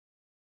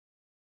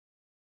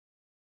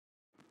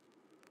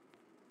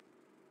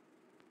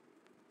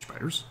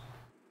spiders.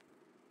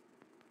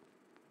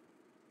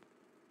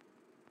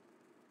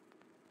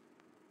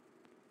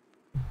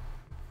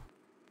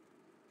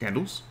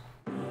 Candles.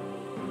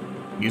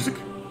 Music.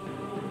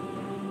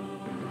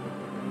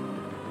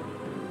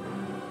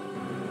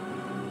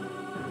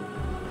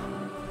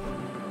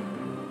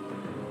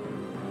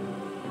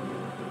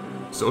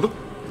 Soda.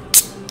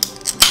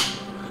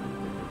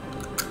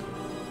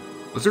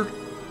 Lizard.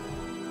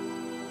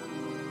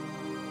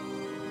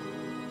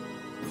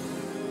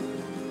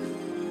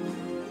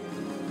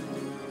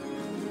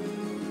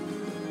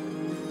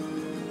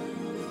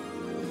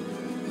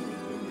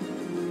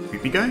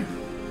 Creepy guy.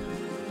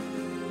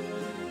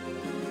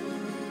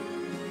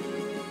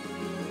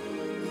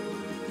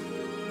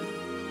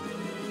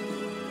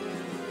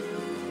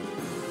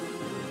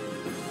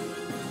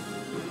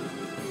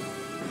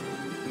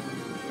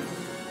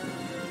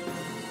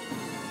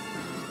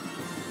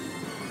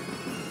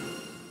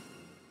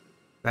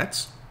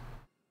 Bats.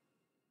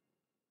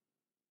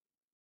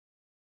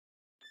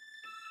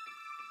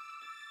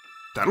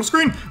 Title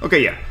screen?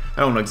 Okay, yeah. I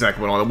don't know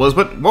exactly what all that was,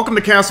 but welcome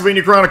to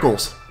Castlevania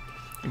Chronicles,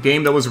 a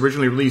game that was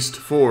originally released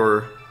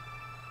for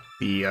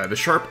the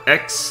Sharp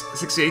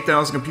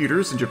X68000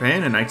 computers in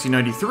Japan in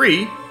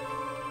 1993.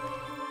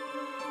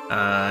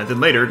 Then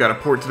later got a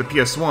port to the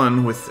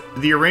PS1 with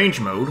the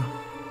Arrange mode.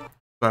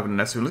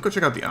 Let's go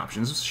check out the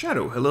options.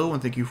 Shadow, hello,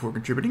 and thank you for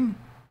contributing.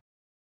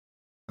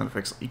 Sound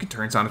effects. You can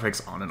turn sound effects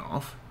on and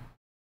off.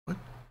 What?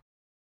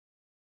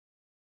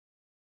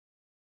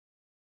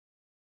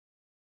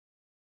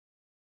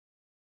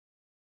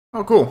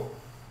 Oh, cool.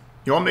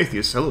 Yo, I'm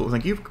Atheist. Hello,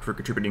 thank you for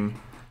contributing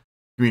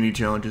community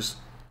challenges.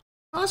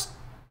 Oh,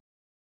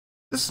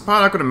 this is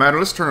probably not going to matter.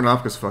 Let's turn it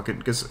off because fuck it.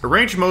 Because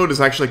Arrange mode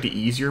is actually like the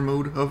easier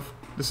mode of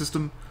the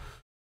system.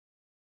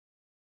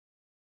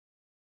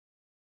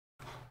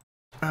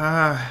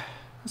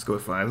 Let's go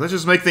with 5. Let's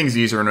just make things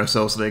easier on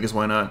ourselves today, because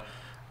why not?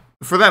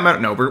 For that matter,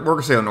 no, we're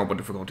gonna say on normal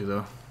difficulty,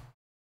 though.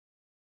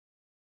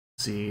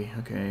 Let's see,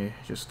 okay,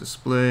 just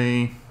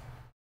display.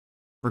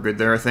 We're good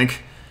there, I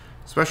think.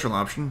 Special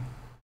option.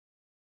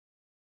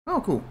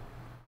 Oh, cool.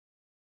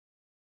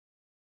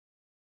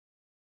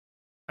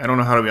 I don't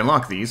know how to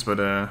unlock these, but,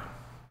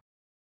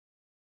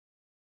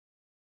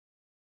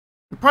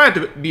 we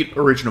probably have to beat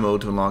original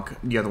mode to unlock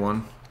the other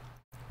one.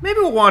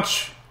 Maybe we'll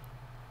watch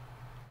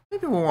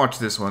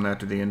this one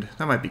after the end.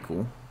 That might be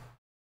cool.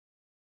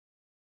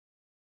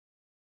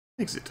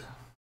 Exit.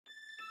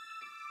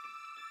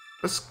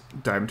 Let's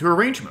dive into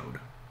Arrange mode.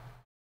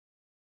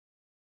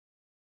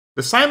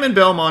 The Simon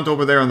Belmont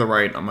over there on the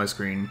right on my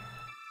screen,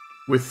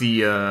 with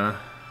the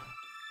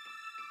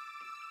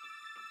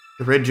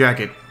red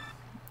jacket.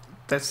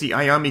 That's the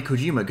Ayami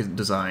Kojima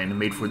design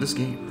made for this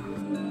game.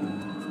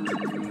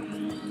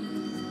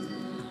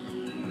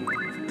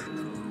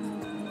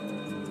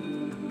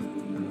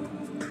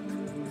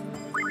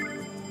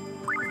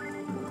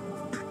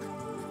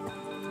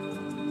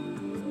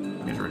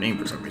 Name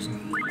for some reason.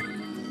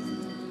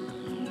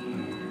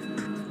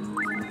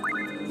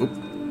 Oop.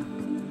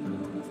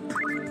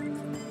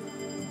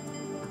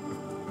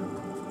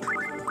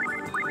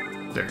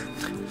 There.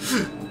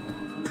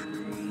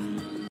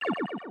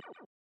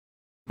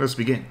 Let's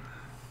begin.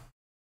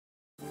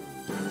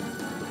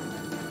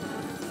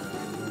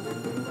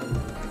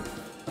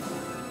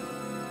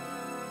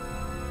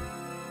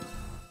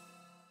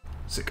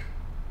 Sick.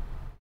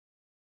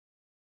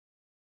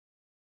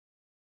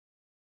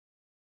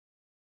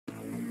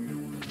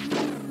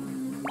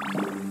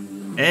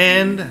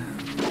 And,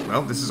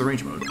 well, this is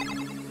Arrange mode.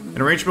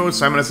 In Arrange mode,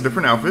 Simon has a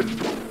different outfit.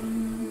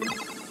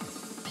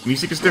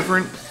 Music is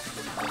different.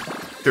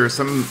 There are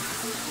some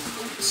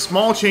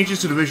small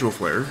changes to the visual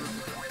flair.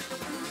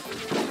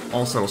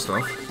 All subtle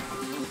stuff.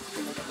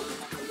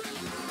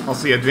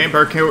 Also, yeah,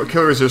 Vampire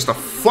Killer is just a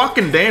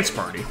fucking dance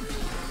party.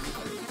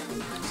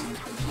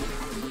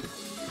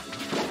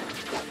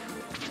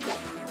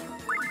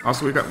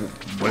 Also, we got...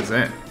 What is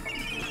that?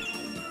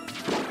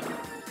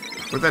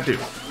 What did that do?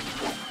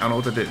 I don't know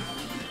what that did.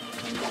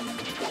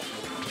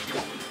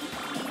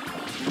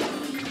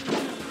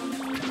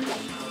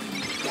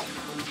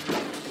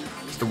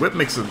 The whip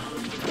makes a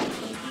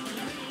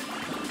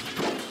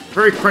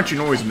very crunchy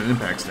noise when it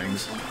impacts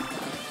things.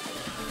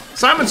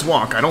 Simon's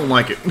walk, I don't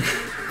like it.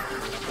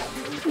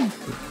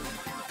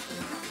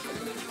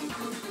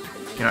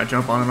 Can I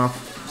jump on and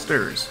off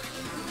stairs?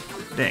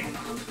 Dang.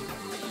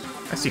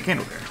 I see a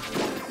candle there.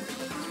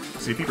 I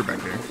see a peeper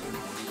back there.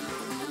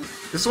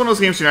 This is one of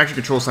those games where you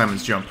actually control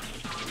Simon's jump.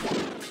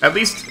 At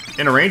least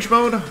in Arrange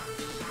mode.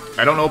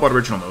 I don't know about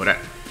original mode.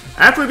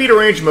 After we beat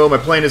Arrange mode, my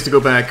plan is to go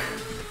back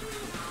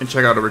and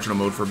check out original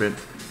mode for a bit.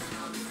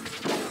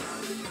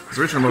 Because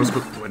original mode is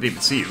supposed to... I didn't even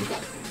see you.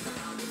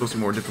 It's supposed to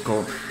be more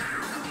difficult.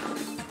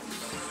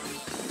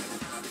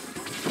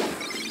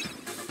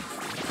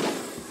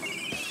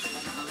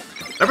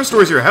 That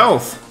restores your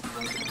health.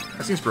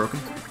 That seems broken.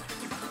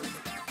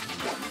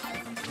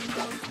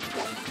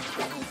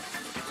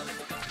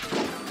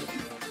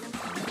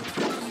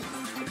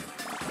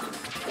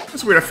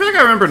 That's weird. I feel like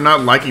I remember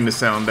not liking the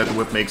sound that the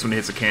whip makes when it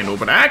hits a candle,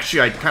 but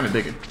actually I kind of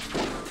dig it.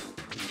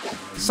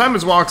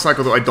 Simon's walk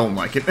cycle, though, I don't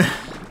like it.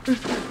 It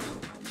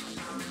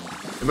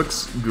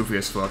looks goofy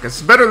as fuck.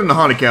 It's better than the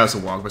Haunted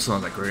Castle walk, but still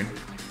not that great.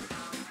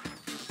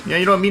 Yeah,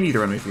 you know what? Me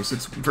neither, Amethyst.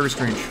 It's very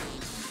strange.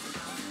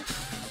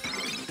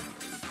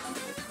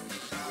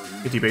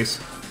 50 base.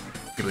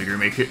 Can't believe you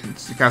remake it.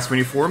 It's the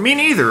Castlevania 4. Me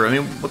neither! I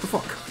mean, what the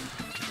fuck?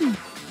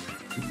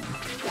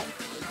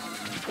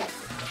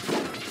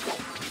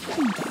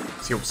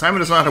 See, Simon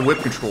does not have whip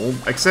control,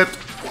 except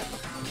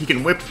he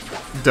can whip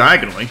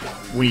diagonally,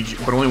 when you,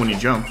 but only when you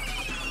jump.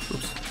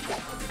 Oops.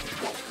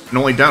 And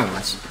only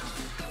downwards.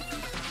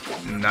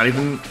 Not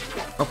even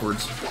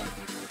upwards.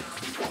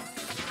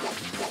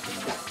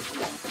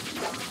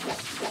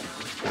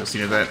 I've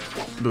seen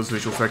if those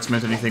visual effects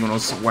meant anything when I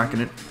was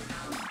whacking it.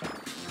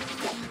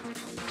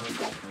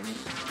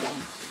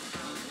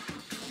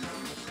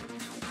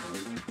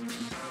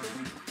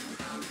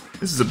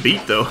 This is a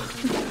beat, though.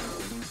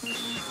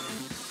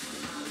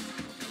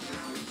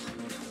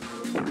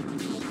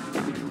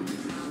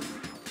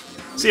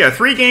 So yeah,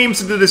 3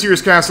 games into this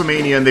year's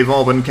Castlemania, and they've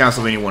all been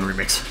Castlevania 1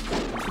 remakes.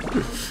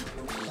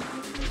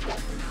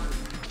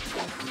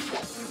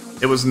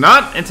 It was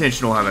not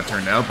intentional how that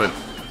turned out, but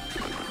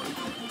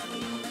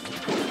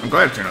I'm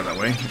glad it turned out that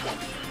way.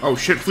 Oh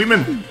shit,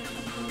 Fleetman!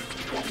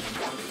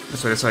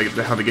 That's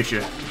how they get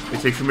you. They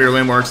take familiar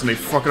landmarks and they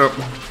fuck it up.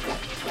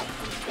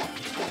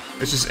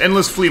 It's just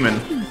endless Fleetman.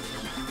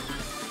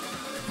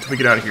 Until we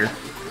get out of here.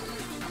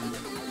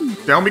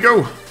 Down we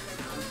go!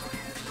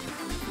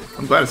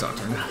 I'm glad it's not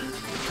turned out.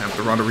 Time for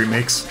the Rondo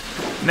remakes.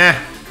 Nah.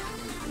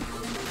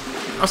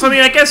 Also, I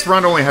mean, I guess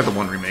Rondo only had the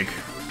 1 remake.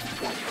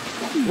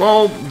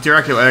 Well,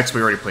 Dracula X,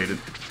 we already played it.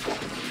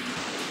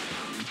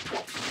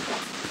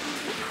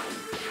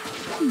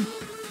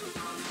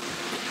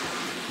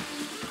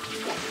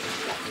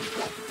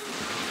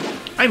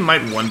 I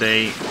might one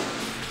day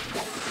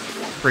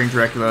bring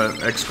Dracula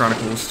X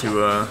Chronicles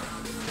to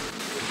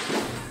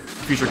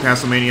future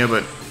Castlemania,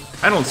 but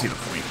I don't see the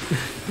point.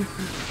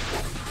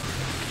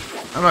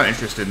 I'm not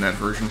interested in that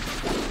version.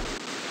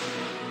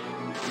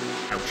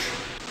 Ouch.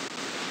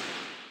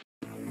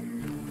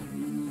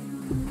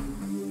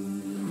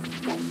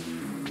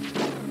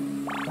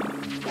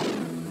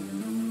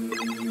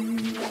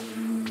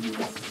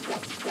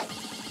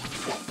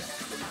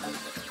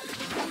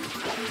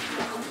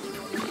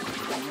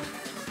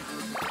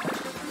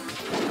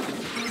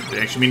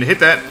 Didn't actually mean to hit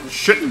that.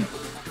 Shit.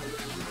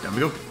 Down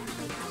we go.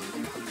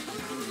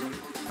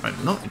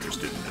 I'm not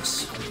interested in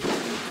this.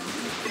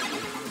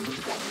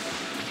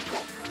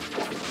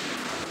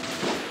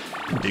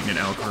 Indignant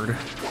Alucard.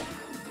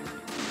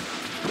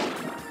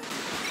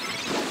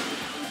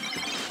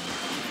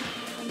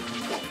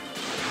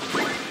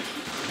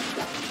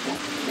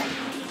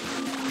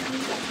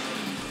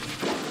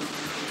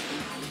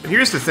 But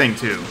here's the thing,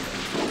 too.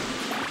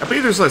 I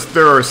believe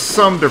there are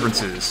some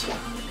differences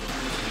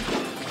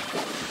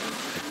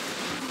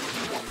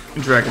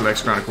in Dracula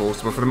X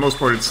Chronicles, but for the most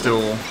part, it's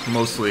still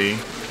mostly.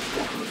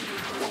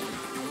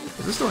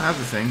 Does it still have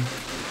the thing?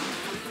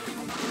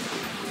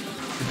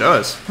 It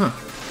does, huh?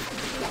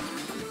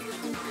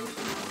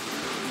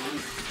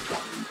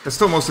 It's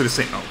still mostly the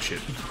same. Oh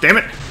shit! Damn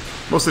it!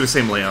 Mostly the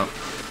same layout.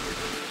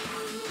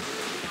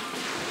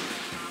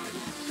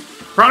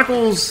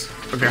 Chronicles.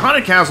 Okay,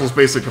 Haunted Castle is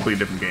basically a completely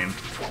different game.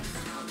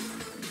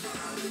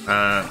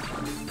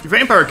 The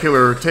Vampire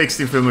Killer takes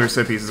the familiar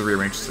set pieces and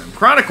rearranges them.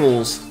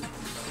 Chronicles,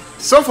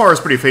 so far, is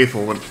pretty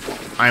faithful, but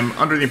I'm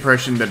under the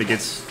impression that it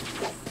gets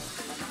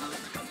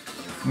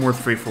more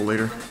faithful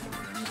later.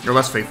 Or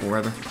less faithful,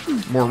 rather.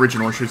 More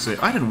original, I should say.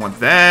 I didn't want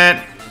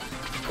that!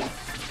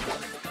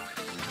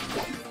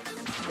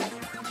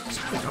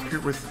 Is up here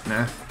with...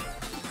 Nah.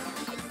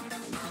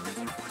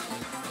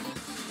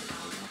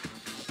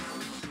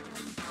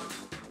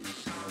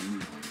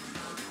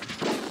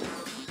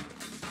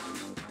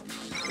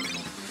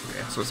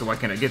 Okay, so why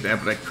can't I get that,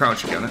 but I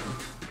crouch on it.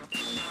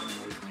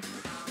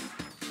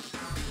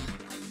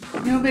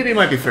 You know, maybe it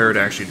might be fair to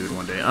actually do it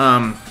one day.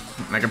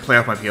 I can play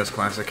off my PS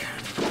Classic.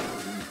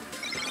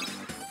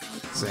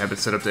 I have it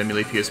set up to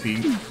emulate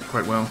PSP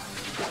quite well.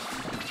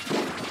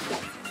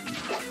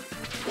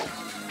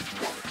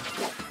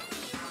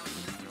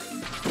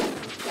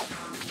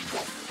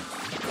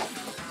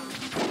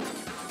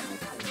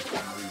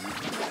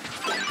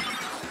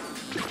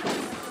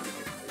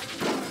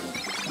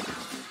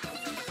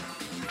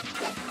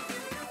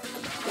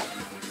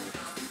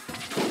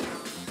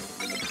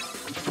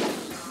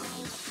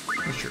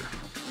 Sure.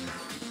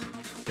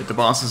 If the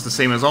boss is the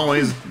same as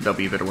always, that'll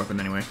be a better weapon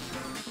anyway.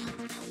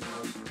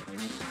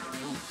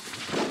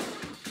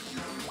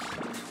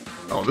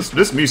 Oh,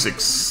 this music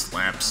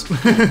slaps.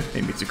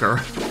 Hey, Mitsukara.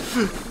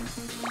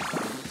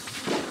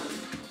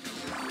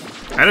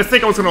 I didn't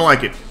think I was gonna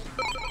like it.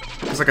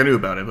 It's like I knew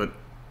about it, but...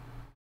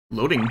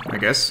 Loading, I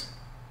guess.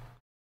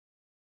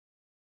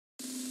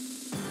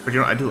 But you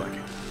know, I do like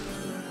it.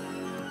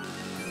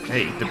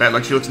 Hey, the bat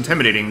actually looks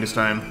intimidating this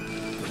time.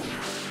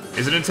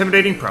 Is it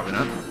intimidating? Probably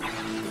not.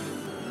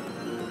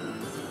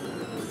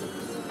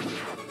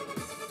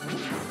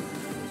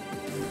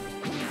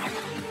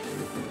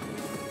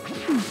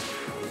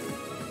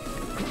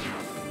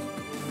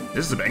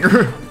 This is a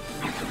banger.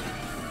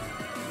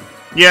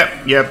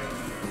 Yep.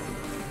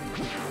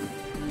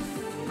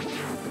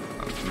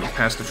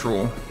 Past the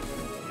troll.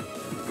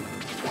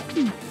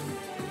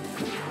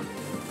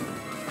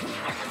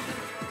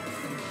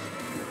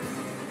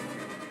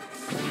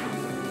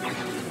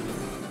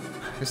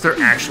 Is there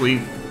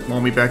actually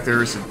Mommy back there,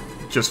 or is it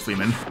just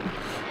Fleeman?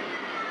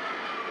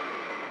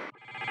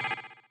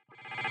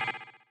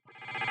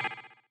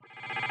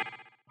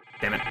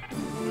 Damn it.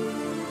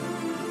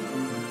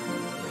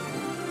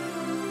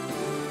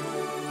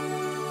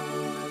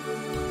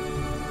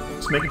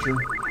 Just making sure.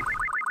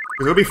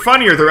 Because it would be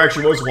funnier if there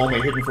actually was one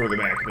way hidden for the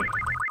back, but...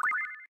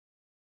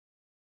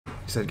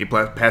 Just had to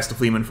get past the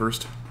Fleeman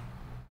first.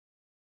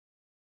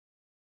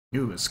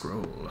 Ooh, a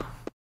scroll.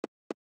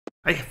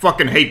 I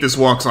fucking hate this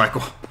walk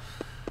cycle.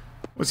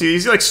 What's he?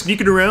 Is he like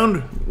sneaking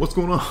around? What's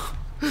going on?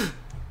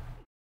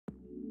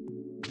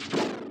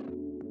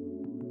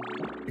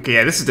 Okay,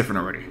 yeah, this is different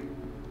already.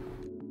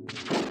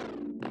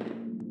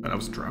 Oh, that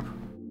was a drop.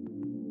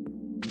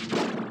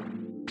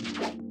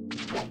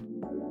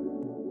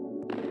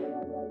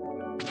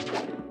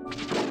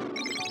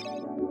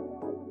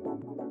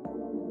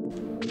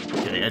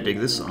 Okay, I dig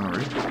this song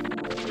already.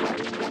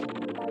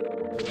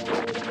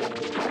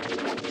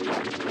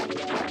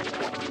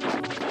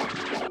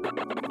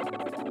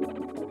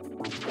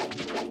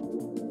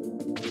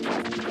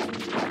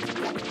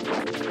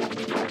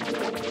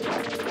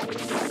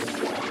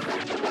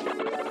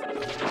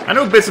 I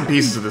know bits and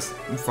pieces of this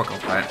fuck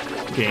off that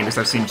game because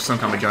I've seen some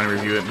kind of Johnny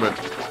review it, but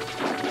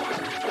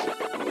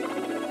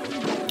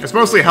it's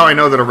mostly how I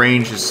know that a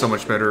range is so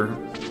much better,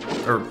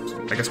 or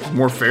I guess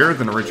more fair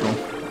than original.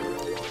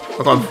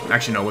 Although,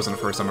 actually, no, it wasn't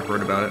the first time I've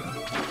heard about it.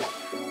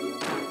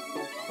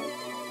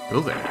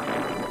 Go there.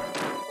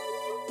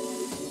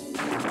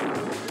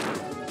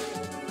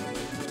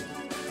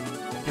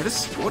 Yeah,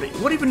 this.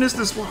 What even is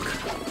this walk?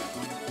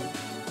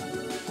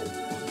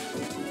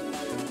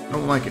 I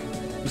don't like it.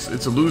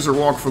 It's a loser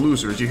walk for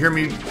losers. You hear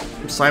me,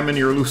 Simon?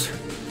 You're a loser.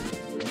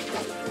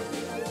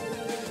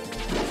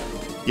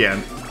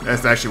 Yeah,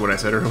 that's actually what I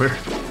said earlier.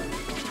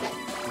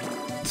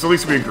 So at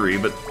least we agree,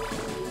 but...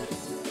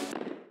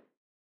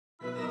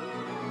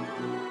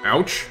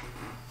 Ouch.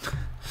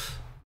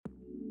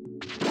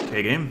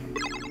 Okay, game.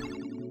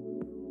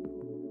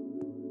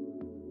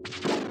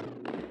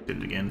 Did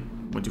it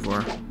again. Went too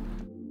far.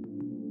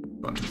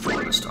 Gone too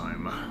far this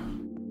time.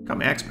 Got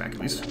my axe back, at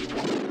least.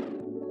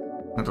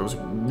 Not that I was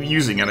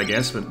using it, I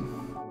guess, but...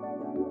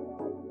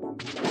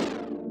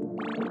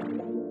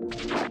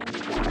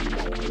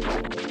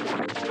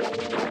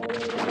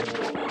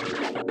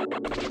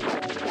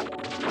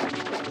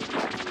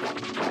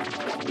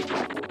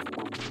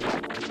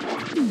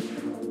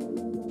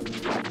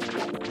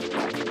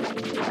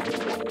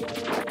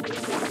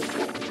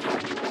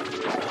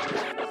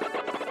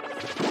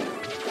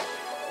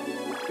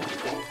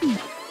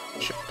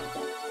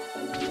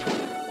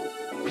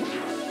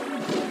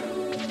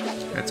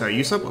 That's how you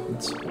use up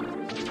weapons.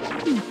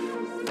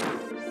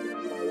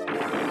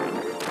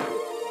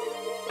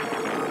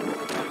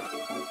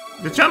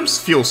 The jumps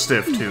feel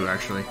stiff too,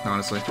 actually,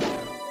 honestly. I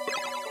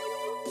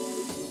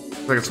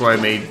think that's why I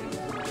made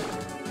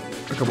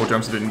a couple of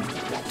jumps that didn't...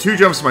 2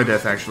 jumps to my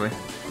death, actually.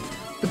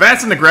 The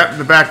bats in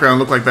the background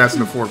look like bats in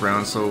the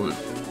foreground, so it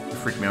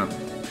freaked me out.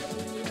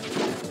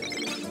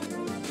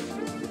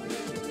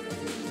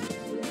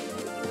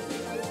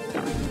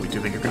 We do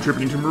think you're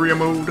contributing to Maria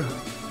mode.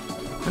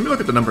 Let me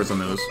look at the numbers on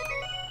those.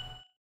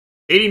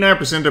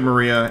 89% of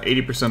Maria,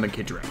 80% of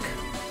Kidrak.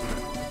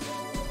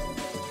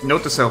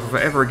 Note to self, if I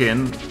ever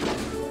again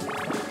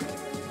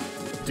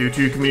do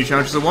 2 community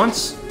challenges at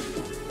once,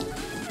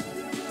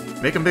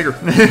 make them bigger.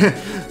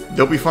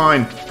 They'll be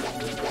fine.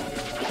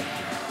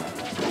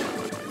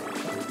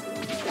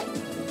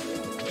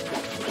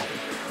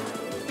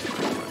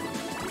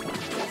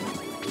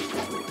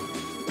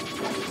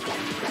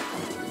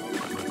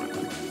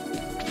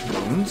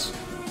 Bones?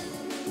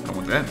 I don't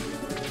want that.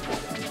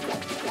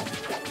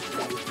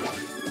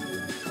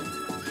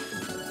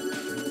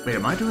 Wait,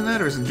 am I doing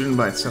that, or is it doing it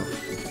by itself?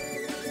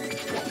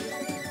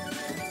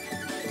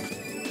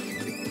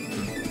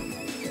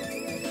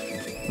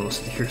 Most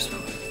of the years.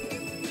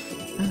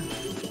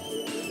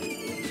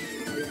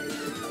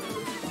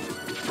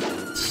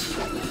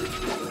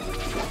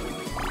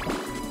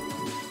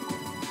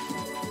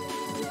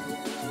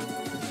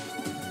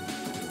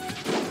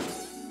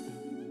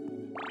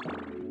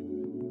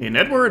 In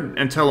Edward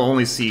and Tello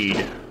only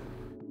seed.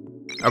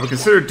 I would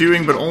consider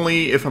doing, but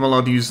only if I'm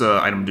allowed to use the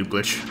item dupe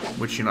glitch,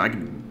 which, you know, I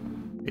can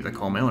make that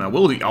call my own. I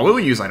will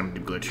use item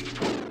dupe glitch,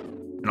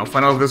 and I'll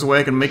find out if there's a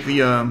way I can make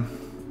the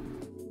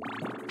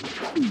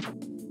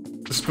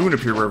spoon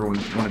appear wherever we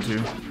wanted to.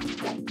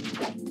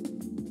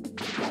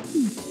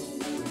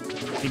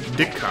 Hey,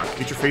 dick cock,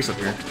 get your face up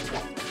here.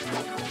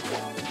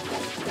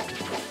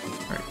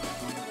 Alright.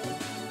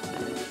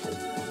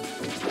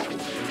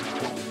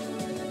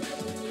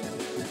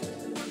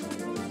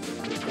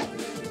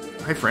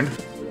 Hi, friend.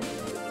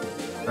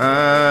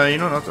 You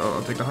know what?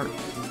 I'll take the heart.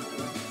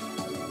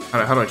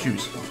 How do I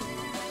choose?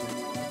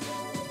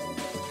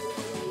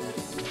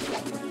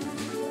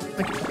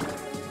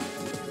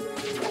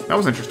 That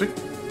was interesting. I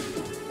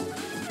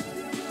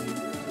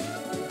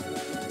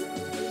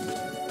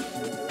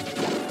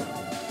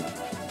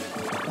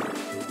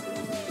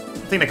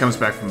think that comes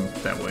back from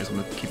that way, so I'm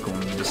gonna keep going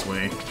this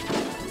way.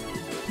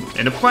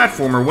 And a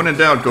platformer, when in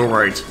doubt, go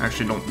right.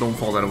 Actually, don't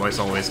follow that advice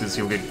always, because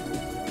you'll get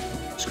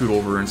screwed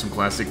over in some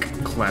classic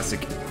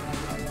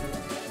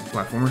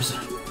platformers.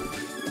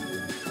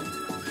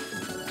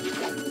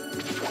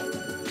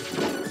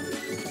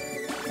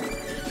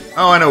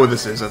 Oh, I know what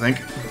this is, I think.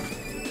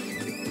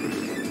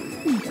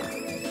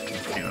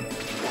 Hang on.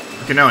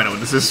 Okay, now I know what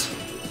this is.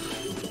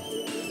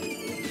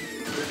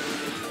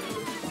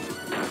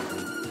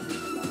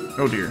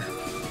 Oh dear.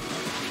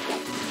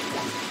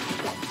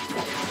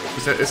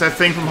 It's that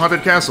thing from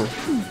Haunted Castle.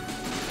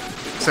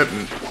 Except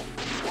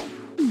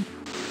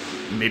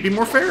maybe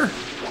more fair.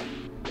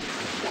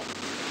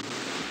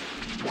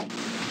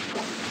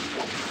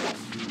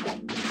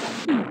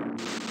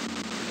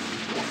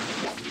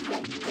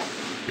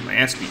 Get my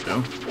ass beat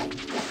though.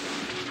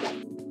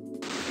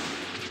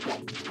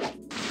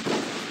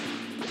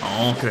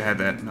 Oh, could have had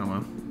that. Oh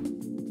well.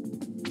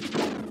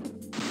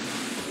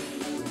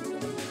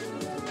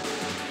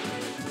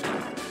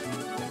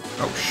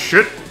 Oh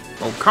shit!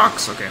 Oh,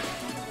 cocks, okay.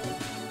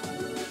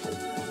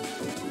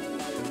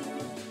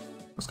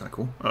 That's kinda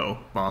cool. Uh-oh,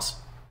 boss.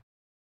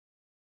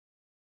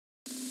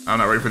 I'm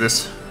not ready for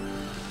this.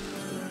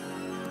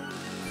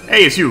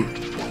 Hey, it's you!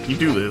 You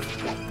do live.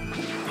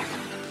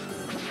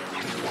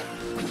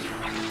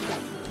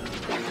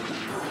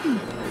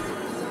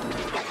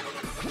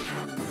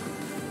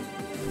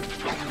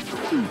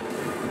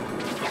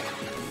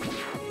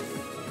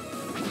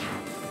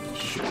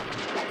 Shit.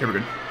 Okay, we're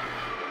good.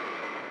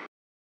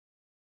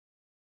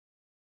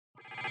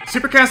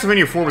 Super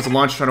Castlevania 4 was a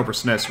launch title for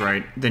SNES,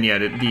 right? Then yeah,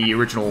 the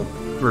original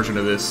version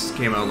of this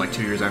came out like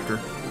 2 years after.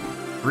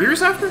 3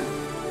 years after?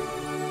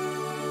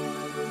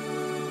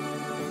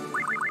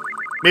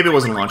 Maybe it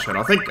wasn't a launch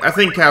title. I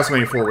think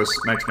Castlevania 4 was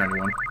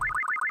 1991.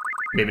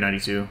 Maybe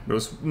 92. But it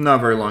was not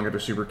very long after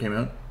Super came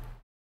out.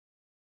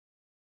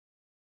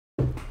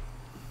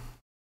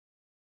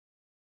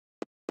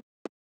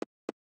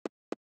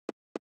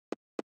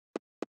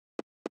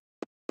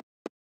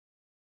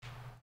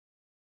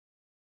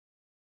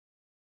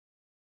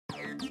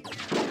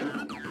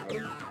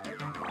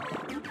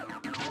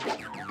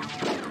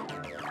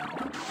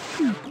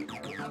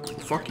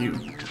 Fuck you.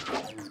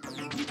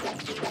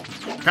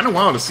 Kind of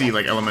wild to see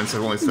like elements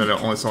I've only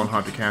saw in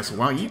Haunted Castle.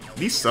 Wow,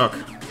 these suck.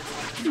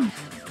 Can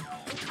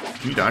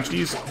you dodge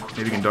these?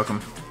 Maybe you can duck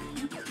them.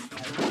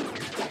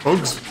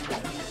 Bugs.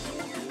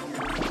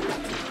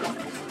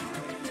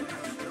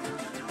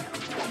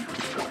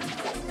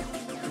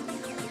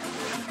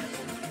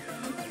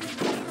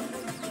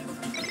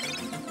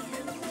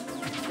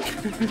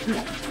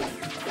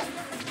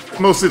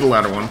 Mostly the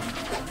latter one.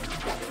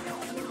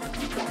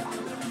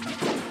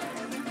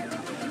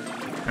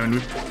 I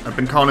mean, I've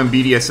been calling him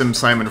BDSM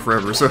Simon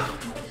forever, so...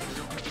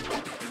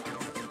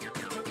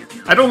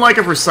 I don't like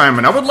it for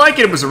Simon. I would like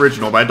it if it was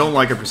original, but I don't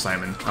like it for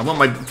Simon. I want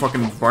my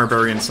fucking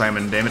Barbarian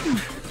Simon, damn it.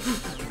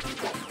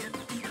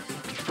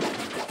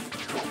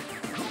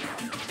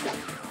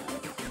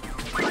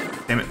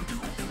 Damn it.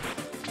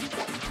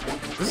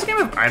 Does this game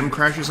have item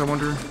crashes, I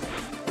wonder?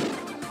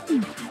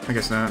 I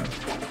guess not.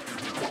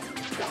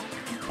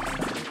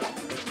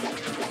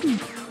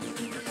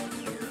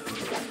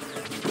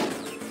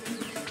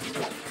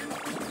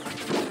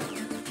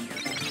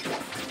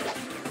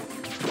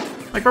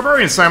 Like,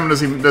 Barbarian Simon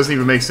doesn't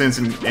even make sense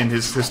in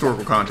his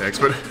historical context,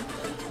 but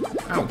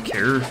I don't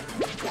care.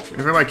 If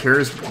everybody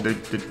cares,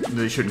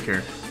 they shouldn't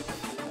care.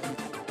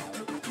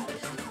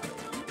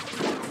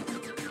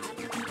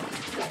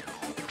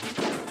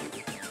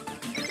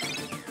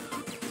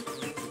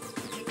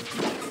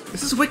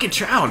 This is Wicked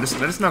Child.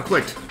 That is now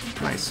clicked.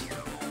 Nice.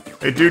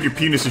 Hey, dude, your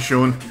penis is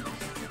showing.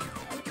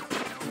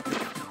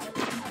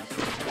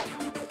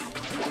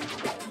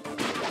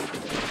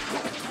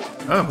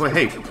 Oh, wait,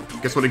 hey.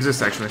 Guess what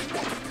exists, actually?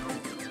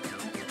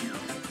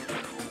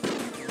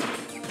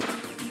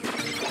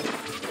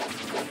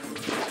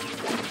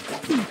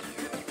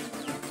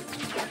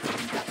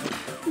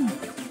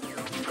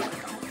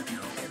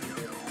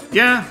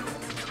 Yeah,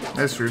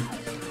 that's true.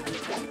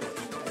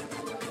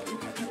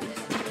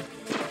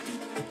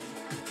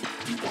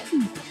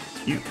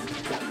 You.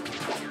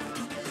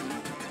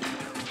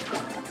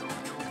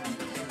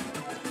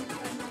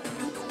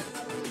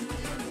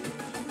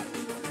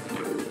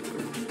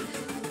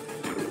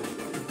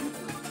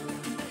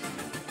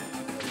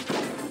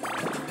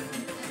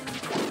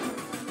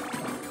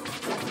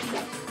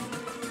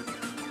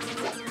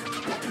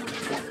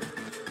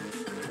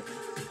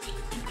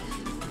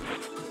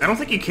 I don't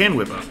think you can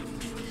whip up.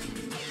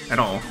 At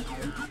all.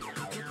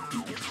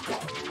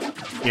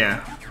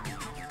 Yeah.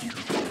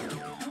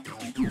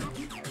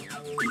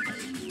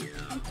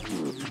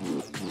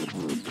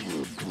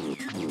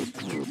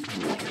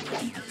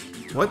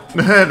 What?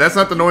 That's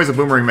not the noise a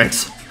boomerang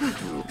makes.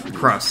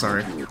 Cross,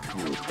 sorry.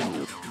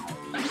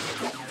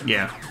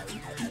 Yeah.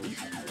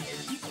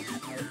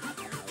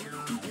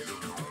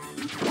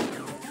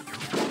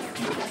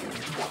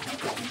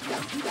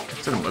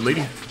 Set him,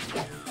 lady.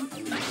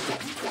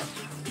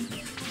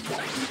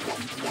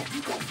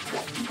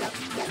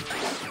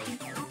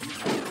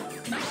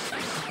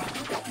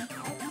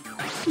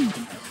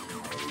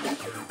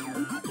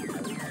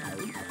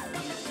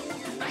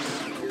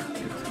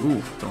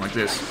 Ooh, don't like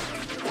this.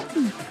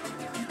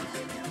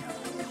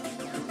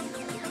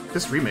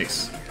 This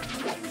remix.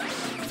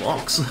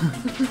 Fox.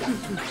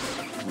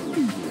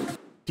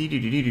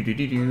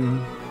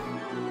 Dee-doo-doo-doo-doo-doo-doo.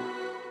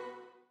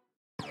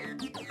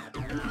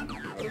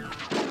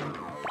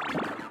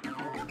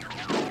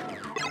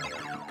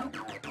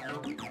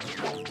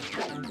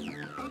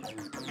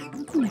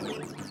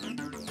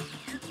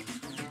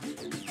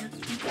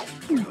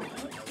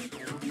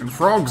 And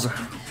frogs.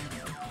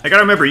 I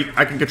gotta remember,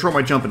 I can control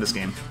my jump in this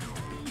game.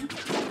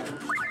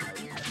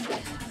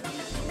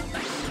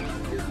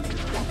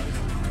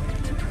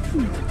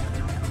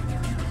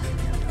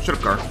 Shut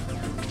up, car.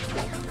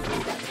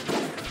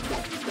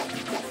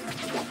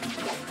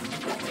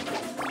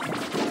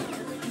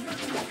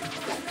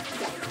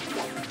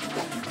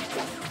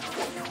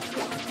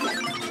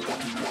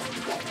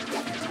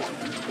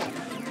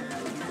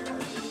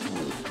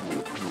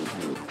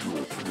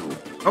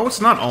 Oh,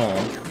 it's not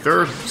all. There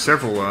are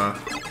several,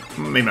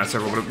 maybe not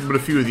several, but a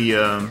few of the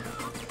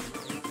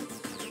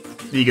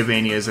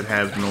Igavanias that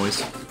have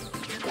noise.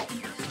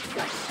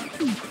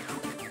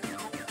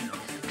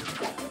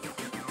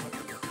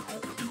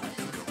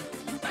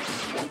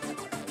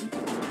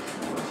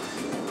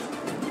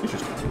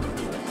 Interesting.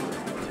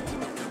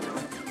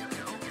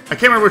 I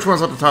can't remember which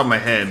one's off the top of my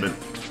head, but...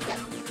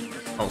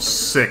 Oh,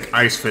 sick.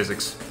 Ice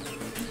physics.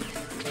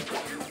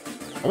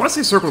 I want to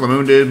say Circle of the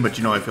Moon did, but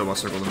you know how I feel about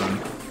Circle of the Moon.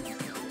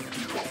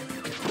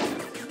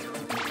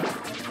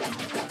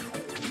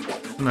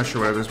 I'm not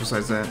sure what others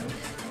besides that.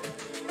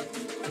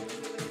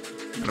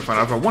 I'm gonna find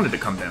out if I wanted to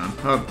come down.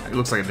 Oh, it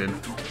looks like it did.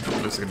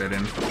 It looks like a dead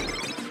end.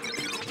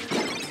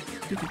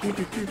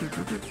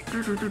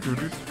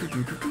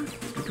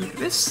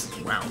 This,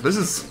 wow, this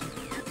is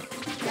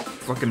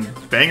fucking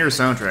banger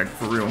soundtrack,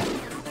 for real.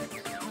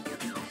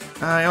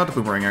 I ought to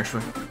boomerang,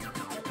 actually.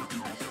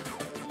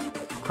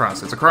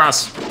 Cross, it's a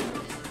cross!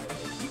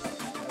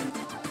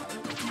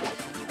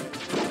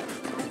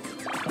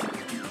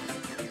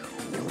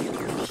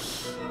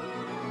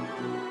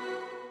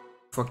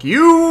 Fuck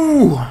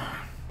you!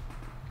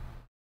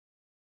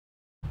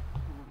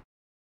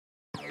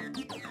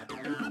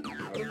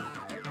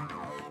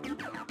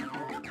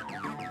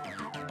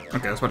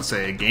 Okay, I was about to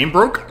say, game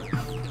broke?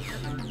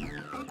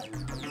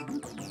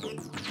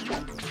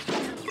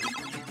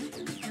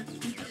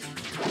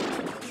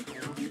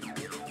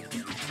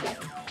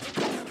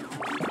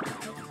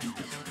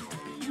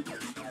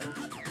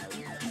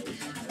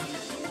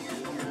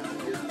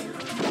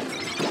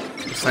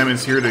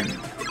 Simon's here to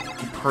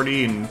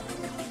party and...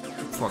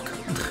 Fuck.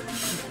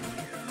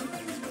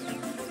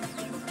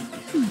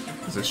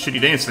 It's a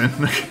shitty dance then.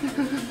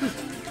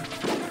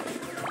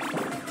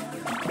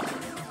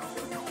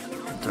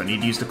 Do I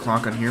need to use the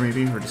clock on here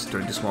maybe? Or do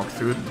I just walk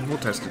through it? We'll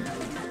test it.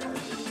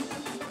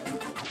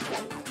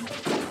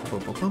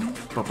 Bum, bum,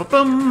 bum,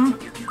 bum.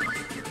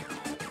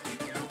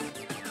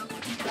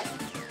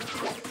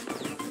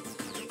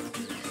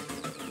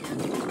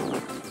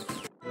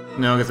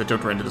 No, I guess I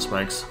jumped right into the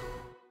spikes.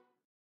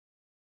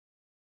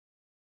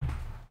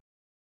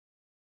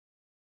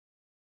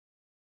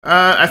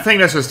 I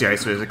think that's just the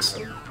ice physics.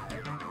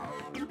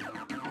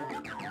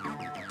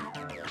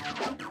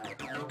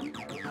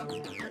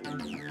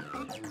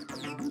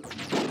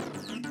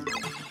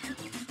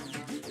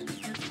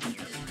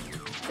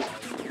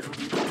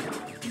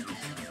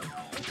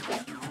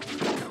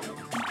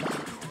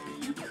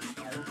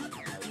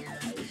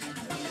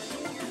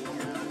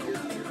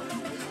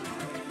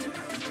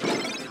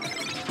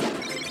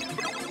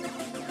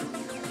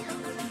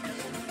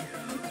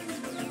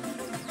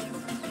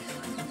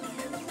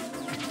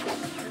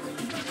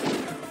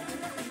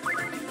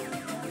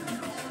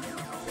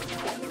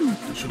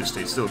 I should have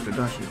stayed still, couldn't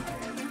I?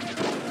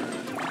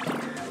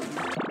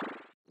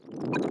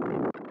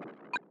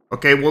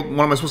 Okay, well,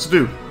 what am I supposed to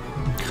do?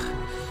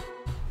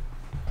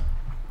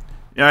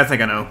 Yeah, I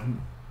think I know.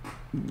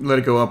 Let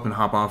it go up and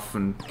hop off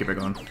and get back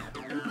on.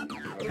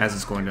 As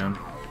it's going down.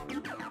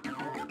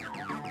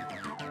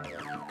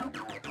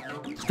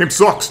 This game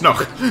sucks! No,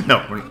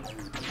 no.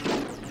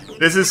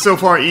 This is so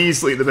far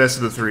easily the best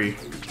of the three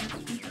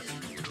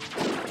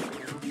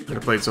that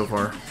I've played so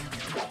far.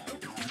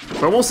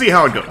 But we'll see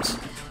how it goes.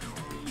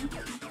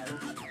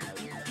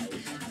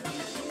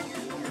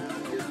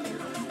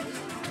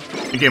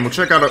 Again, we'll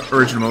check out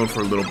original mode for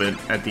a little bit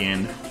at the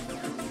end.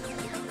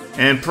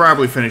 And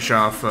probably finish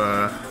off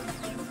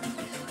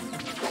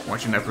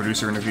watching that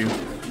producer interview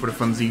for the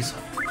funsies.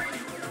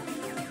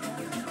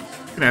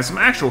 Gonna add some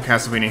actual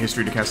Castlevania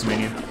history to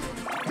Castlemania.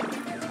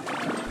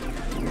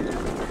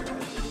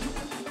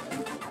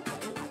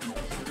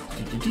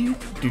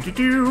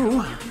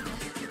 Do-do-do.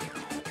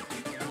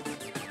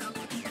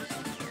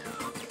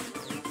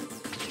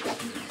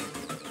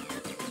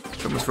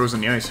 She almost froze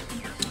in the ice.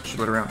 Should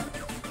let her out.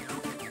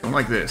 Don't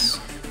like this.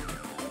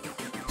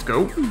 Let's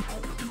go.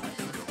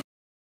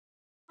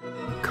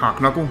 Cock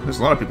knuckle? There's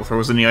a lot of people throw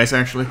us in the ice,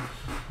 actually.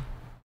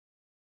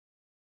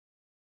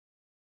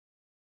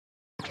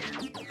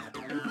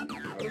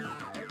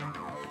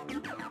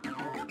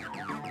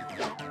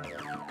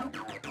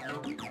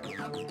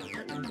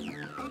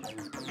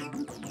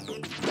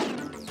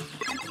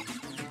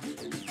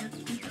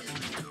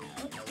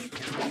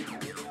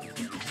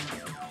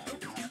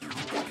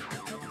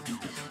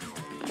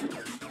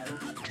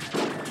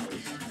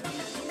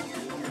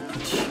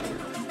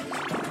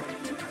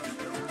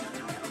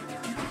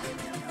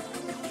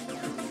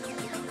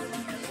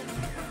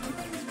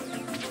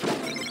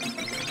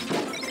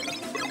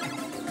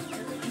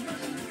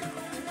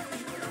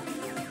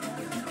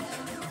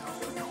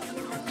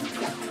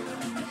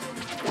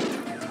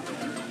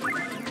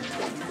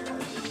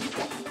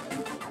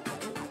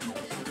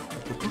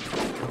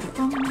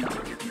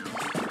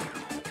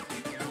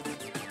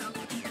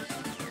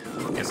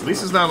 Yes, at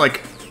least it's not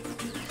like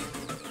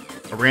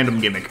a random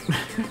gimmick.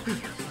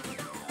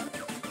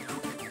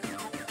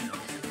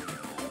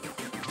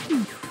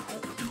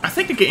 I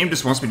think the game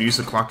just wants me to use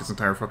the clock this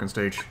entire fucking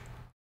stage.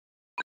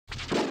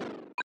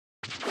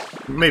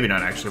 Maybe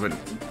not actually, but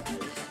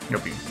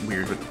it'll be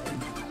weird, but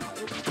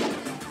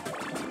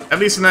at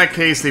least in that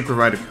case they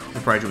provide you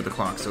with the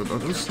clock, so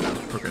those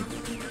we're good.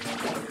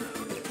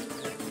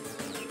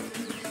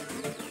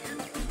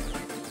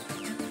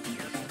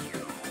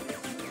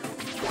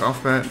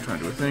 Golf bat, trying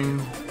to do a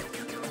thing.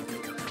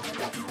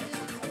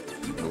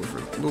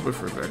 A little bit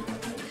further back.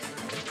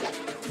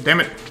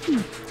 Damn it!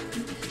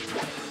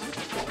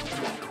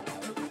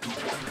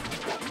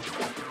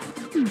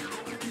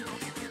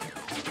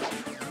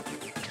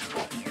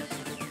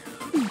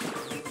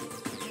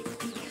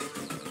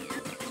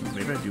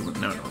 Maybe I do.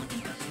 No.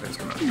 That's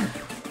coming out here.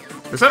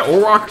 Is that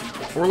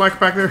Orlak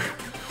back there?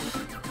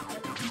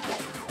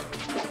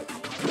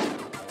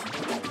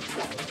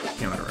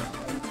 Can't let her out.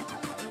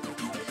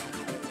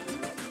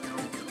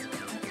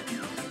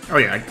 Oh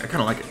yeah, I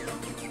kind of like it.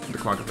 The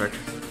clock effect.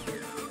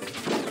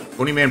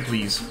 Bunny man,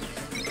 please.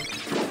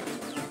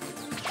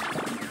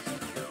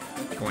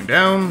 Going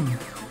down.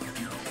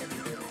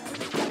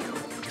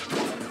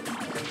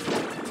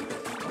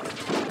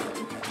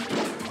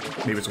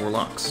 Maybe it's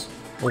Orlocks.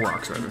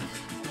 Orlocks, rather.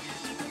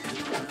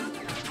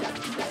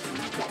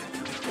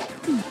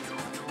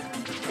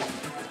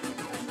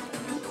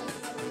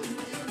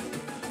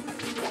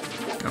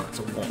 Oh, it's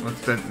a wall.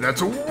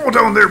 That's a wall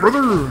down there,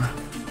 brother!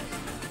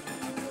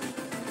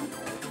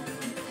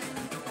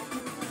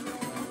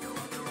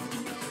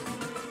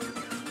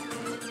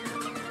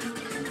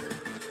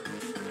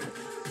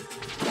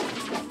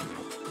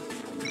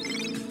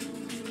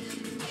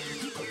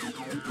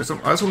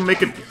 I just want to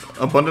make it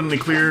abundantly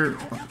clear.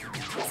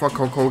 Fuck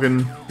Hulk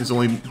Hogan. His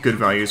only good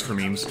values for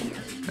memes.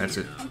 That's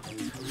it.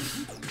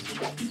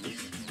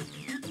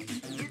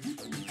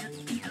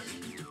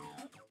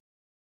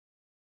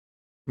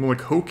 More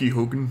like Hokey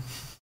Hogan.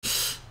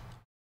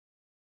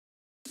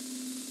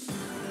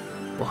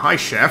 Well, hi,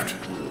 Shaft.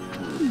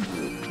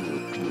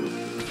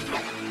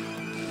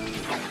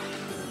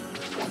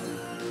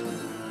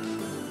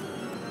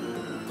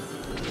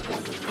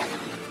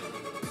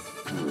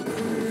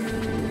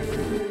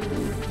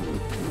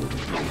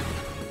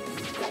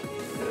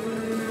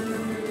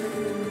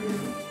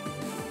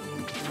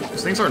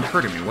 These things aren't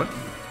hurting me, what?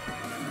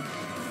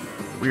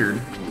 Weird.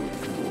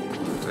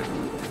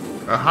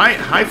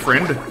 Hi,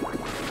 friend.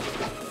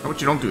 How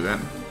about you don't do that?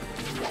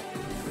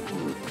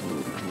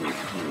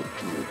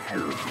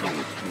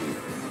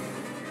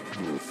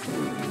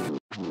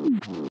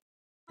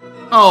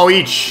 Oh,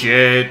 eat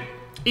shit.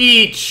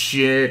 Eat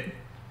shit.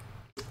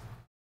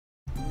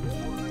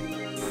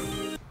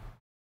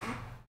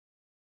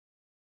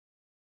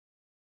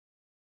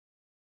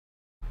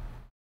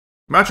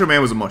 Macho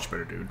Man was a much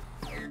better dude.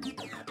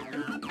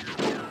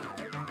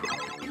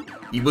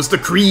 He was the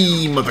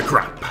cream of the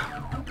crop.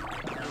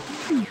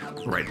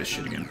 Write this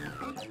shit again.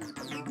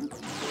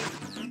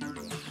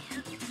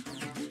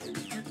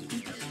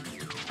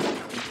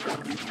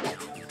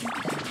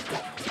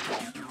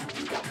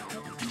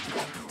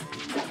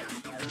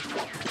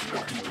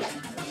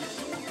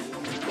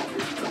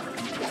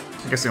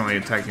 I guess they only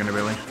attack the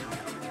underbelly.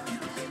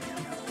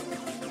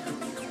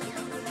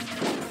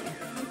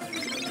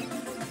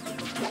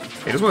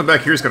 Hey, this one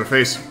back here's got a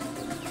face.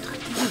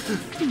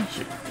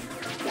 Shit.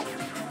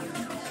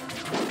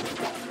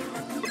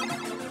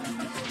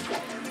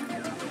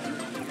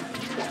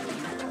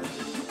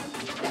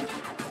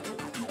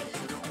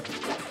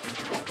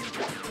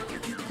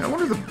 I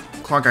wonder if the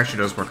clock actually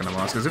does work on the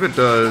boss, because if it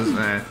does,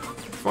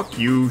 fuck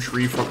you,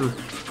 tree fucker.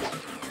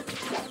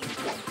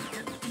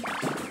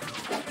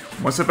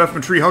 One step up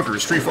from tree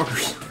huggers, tree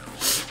fuckers.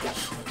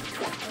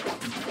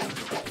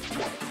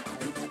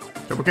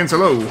 Double Kins,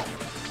 hello.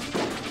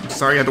 I'm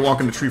sorry I had to walk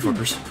into tree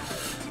fuckers.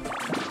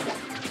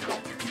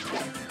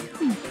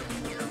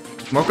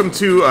 Welcome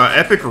to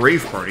Epic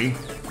Rave Party.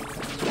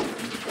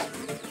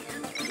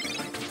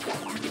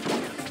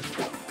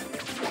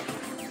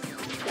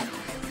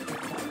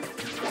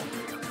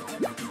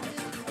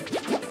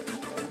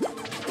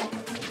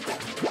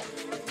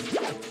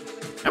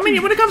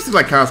 mean, when it comes to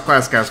like class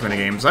Castlevania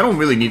games, I don't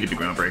really need to be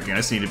groundbreaking. I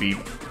just need to be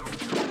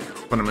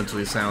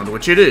fundamentally sound,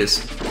 which it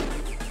is.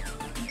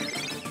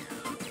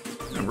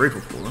 I'm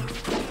grateful for.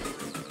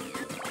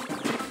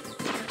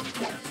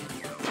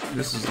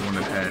 This is the one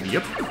that had,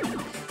 yep.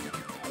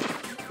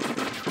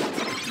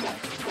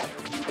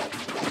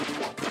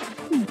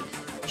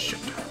 Shit.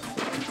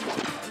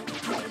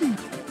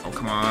 Oh,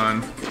 come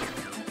on.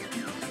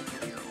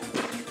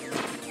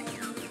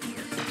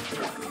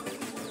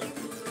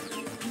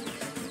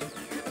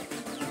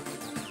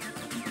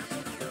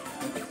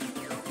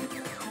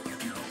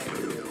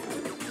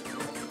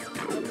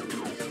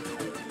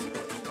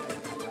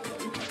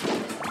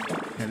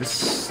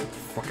 This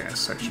fuck-ass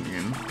section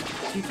again.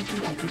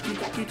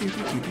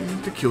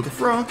 To kill the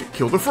frog!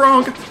 Kill the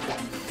frog!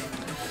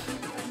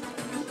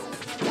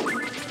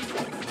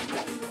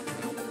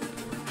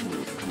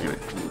 Damn it.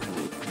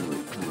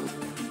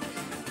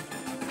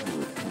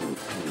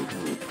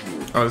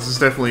 Oh, this is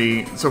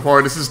definitely... So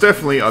far, this is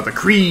definitely the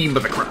cream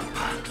of the crop.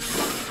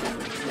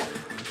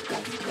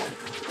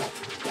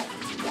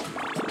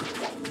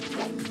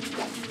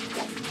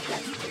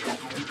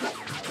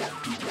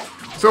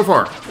 So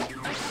far.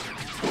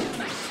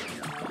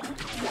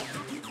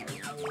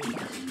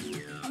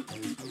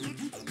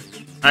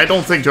 I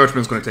don't think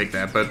Judgment's going to take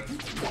that, but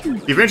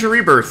the Adventure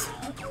Rebirth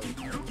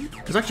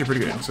is actually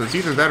pretty good. So it's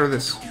either that or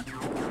this.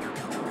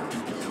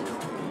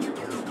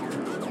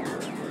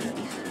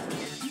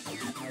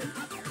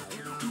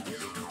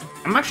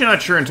 I'm actually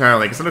not sure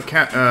entirely, because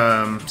instead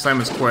of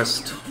Simon's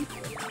Quest...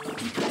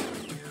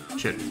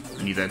 Shit,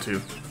 I need that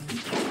too.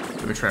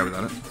 Let me try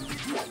without it.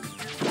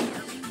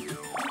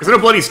 Instead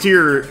of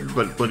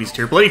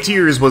Bloody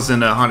Tears was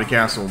in Haunted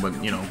Castle,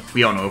 but, you know,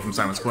 we all know from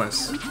Simon's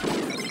Quest.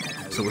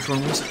 So which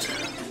one was it?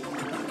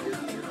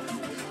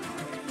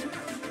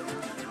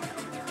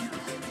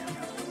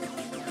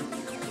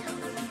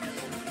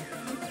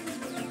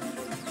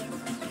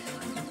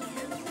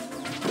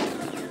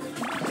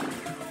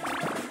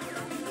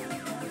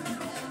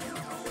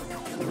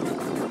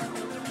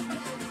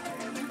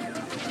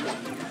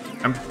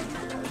 I'm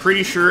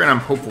pretty sure, and I'm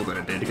hopeful that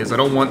it did, because I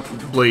don't want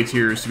Bloody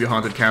Tears to be a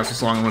Haunted Castle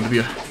song. I want it to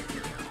be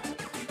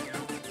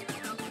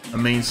a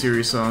main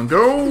series song.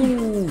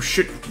 Go!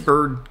 Shit,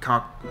 bird,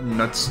 cock,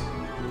 nuts,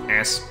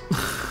 ass.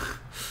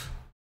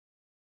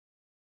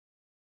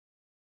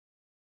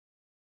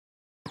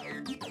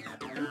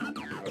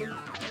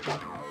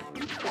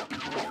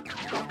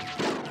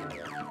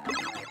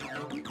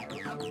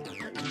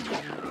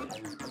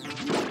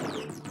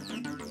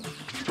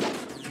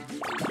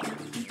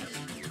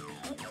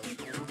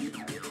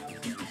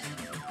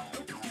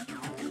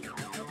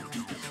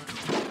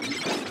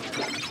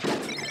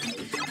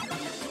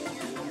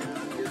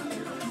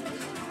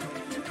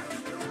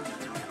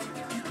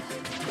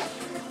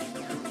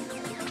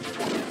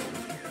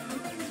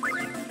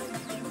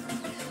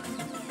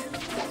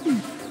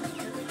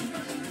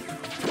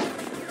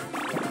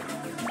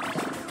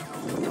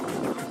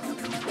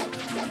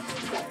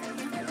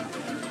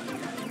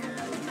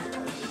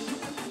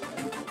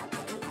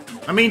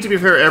 I mean, to be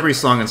fair, every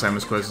song in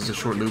Simon's Quest is a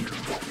short loop.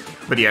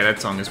 But yeah, that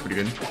song is pretty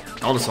good.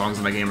 All the songs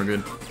in that game are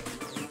good.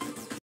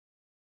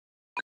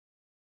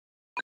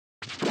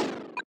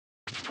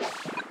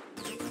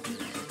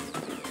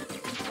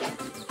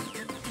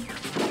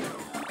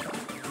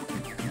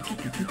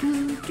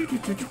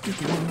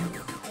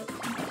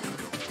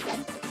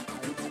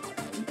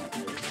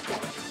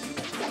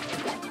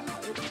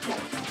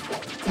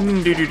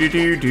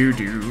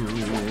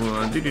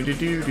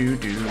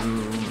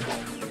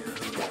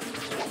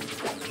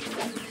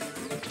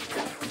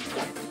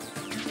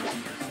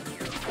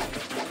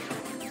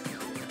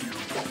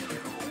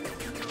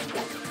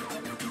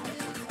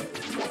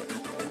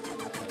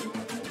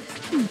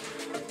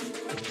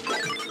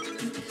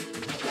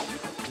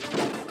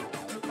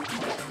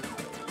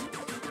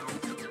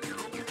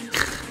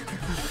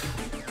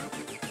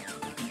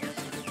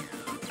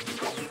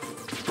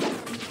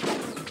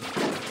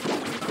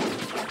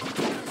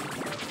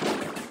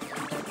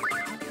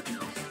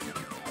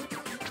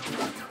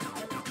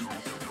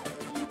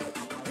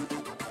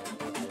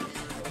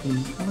 Oh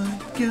my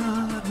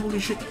god, holy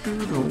shit,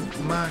 dude, oh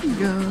my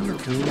god,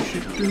 holy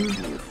shit, dude.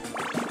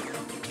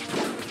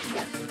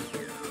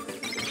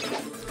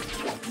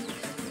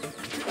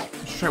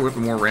 Let's try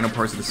whipping more random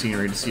parts of the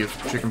scenery to see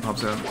if chicken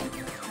pops out.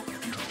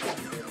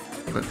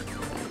 But...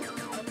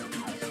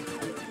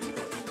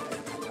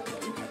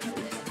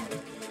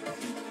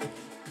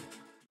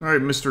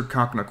 Alright, Mr.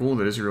 Cockknuckle,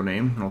 that is your real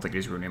name. I don't think it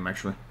is your real name,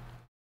 actually.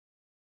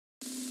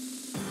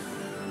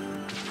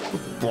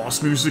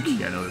 Boss music?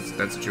 Yeah, no,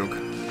 that's a joke.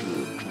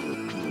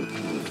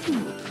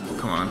 Oh,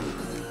 come on.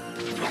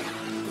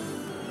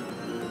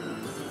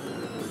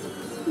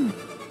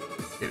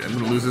 Okay, I'm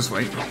gonna lose this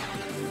fight.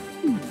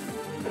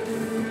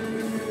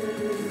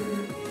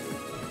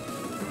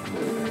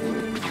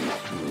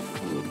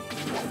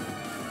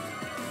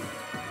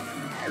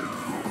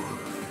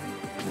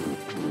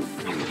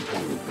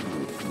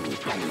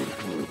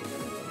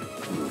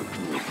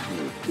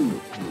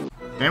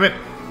 Damn it.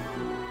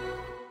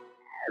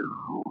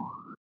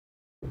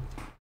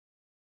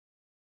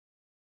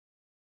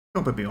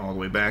 Don't put me all the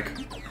way back.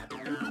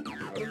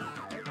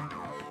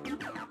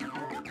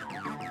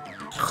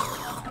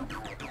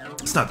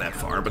 It's not that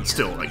far, but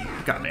still, like,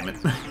 god damn it.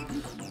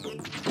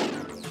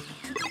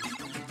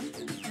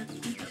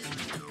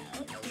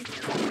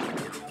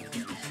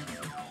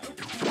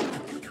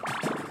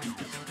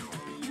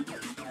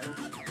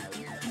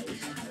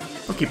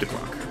 I'll keep the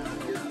clock.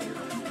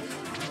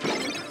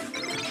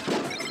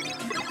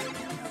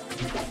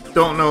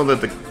 Don't know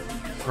that the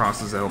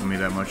cross is helping me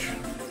that much.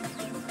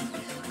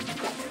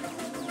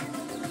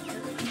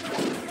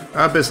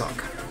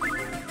 Bissock.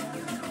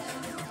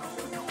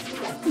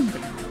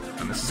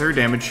 Unnecessary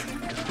damage.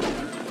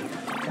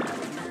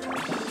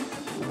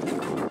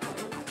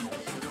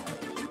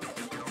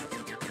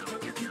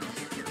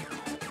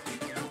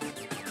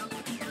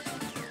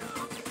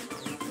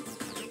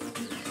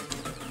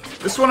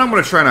 This one I'm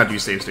gonna try not to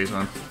use save states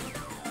on.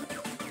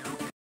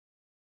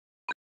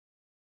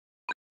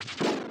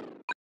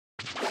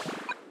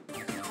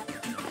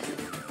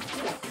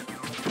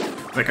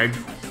 Like, I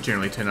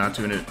generally tend not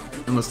to in it,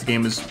 unless the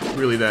game is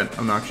really that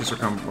obnoxious or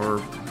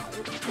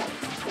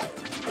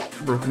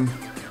broken.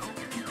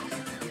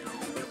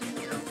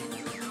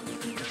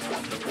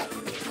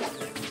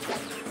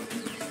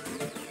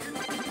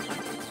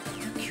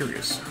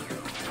 Curious.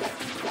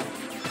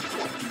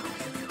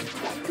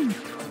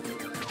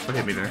 What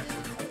hit me there?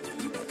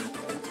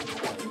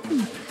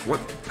 What?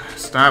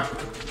 Stop.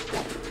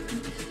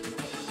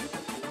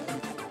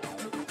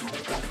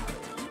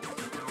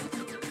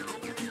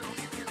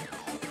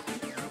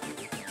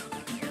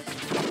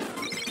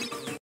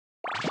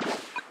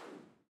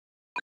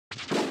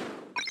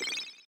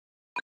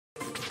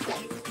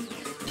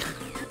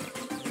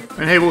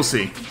 And hey, we'll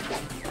see.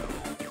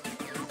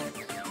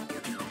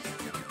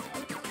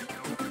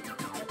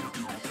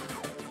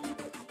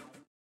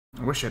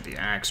 I wish I had the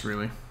axe,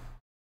 really.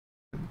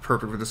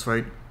 Perfect for this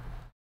fight.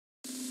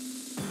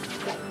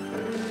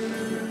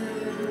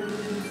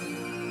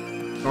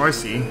 Oh, I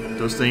see.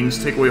 Those things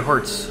take away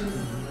hearts.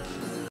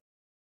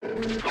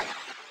 Okay,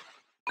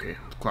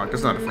 the clock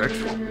does not affect.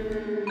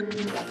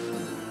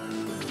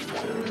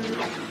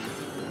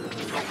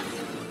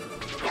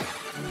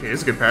 Okay,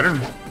 it's a good pattern.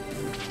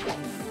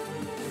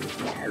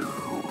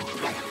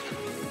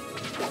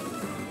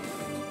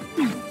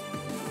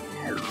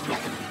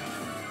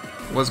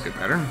 Was a good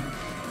pattern.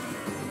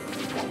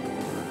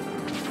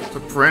 What's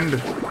up,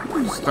 friend?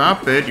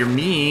 Stop it, you're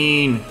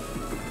mean.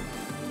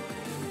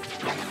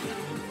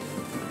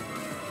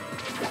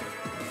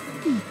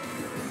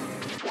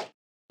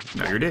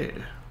 Now you're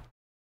dead.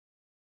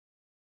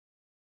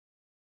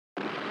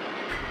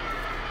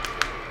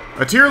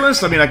 A tier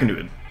list? I mean, I can do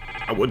it.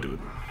 I would do it.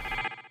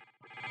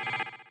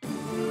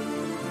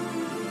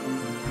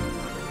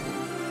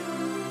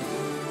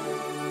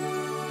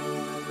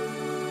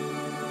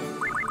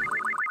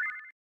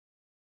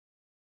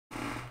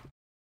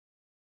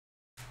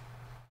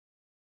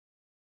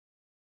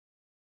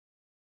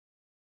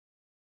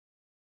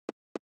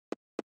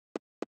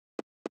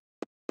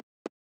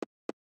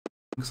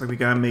 Looks like we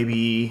got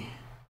maybe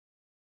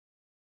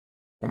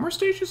 4 more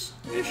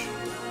stages-ish?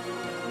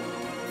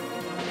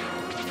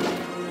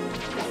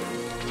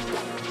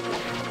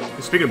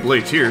 Speaking of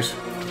blade tears.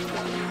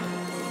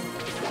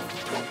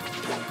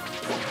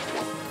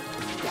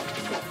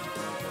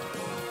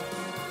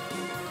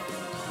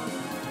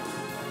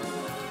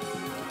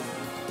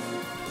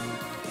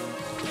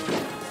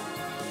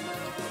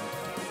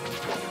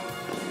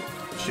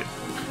 Shit.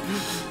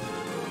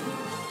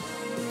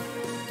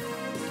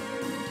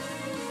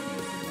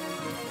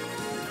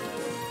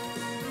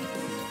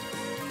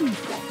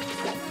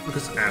 Look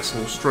at this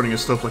asshole strutting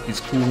his stuff like he's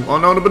cool. Oh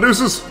no, the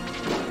Medusas!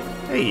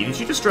 Hey, did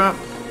you just drop?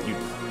 You...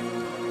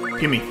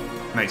 Gimme.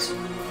 Nice.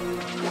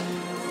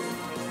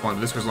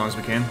 Want this for as long as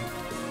we can.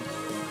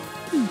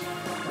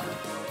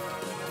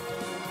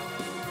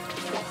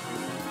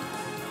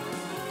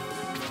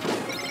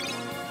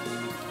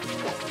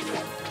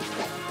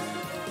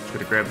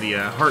 Could have grabbed the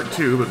heart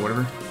too, but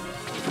whatever.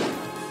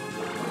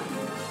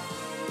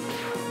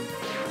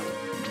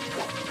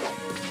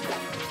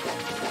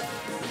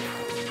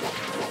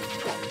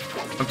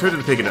 I'm tempted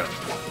to pick it up,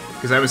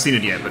 because I haven't seen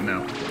it yet, but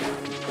no.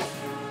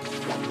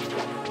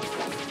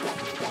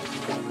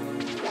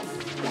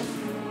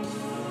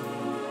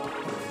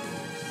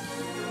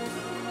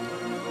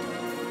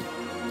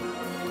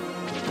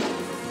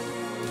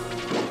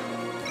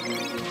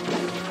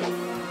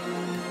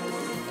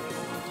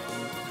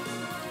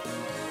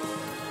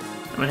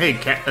 I mean,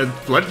 hey,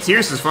 Blood and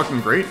Tears is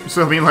fucking great,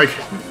 so I mean, like,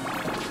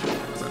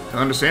 it's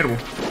understandable.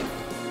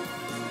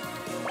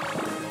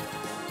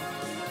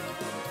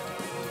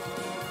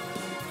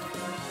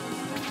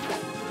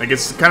 Like,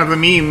 it's kind of a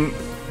meme,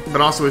 but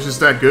also it's just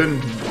that good.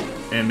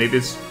 And maybe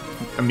it's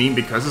a meme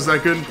because it's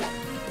that good.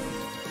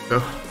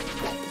 So.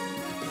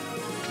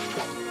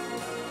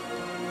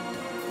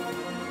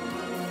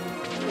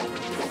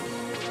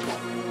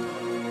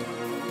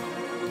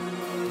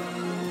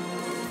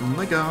 Oh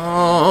my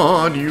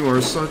god, you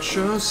are such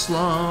a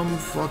slum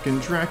fucking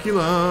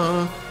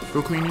Dracula.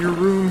 Go clean your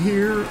room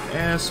here,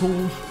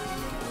 asshole.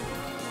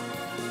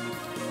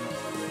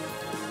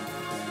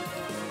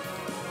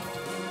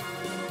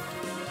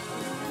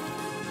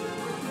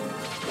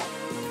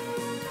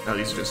 No,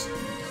 these are just...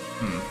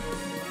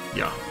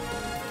 Yeah.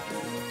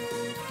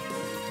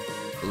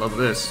 I love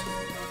this.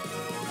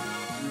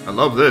 I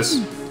love this.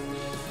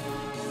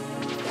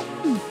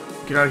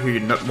 Get out of here, you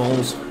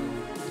nutballs.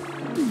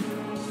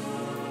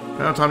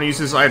 Now time to use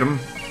this item.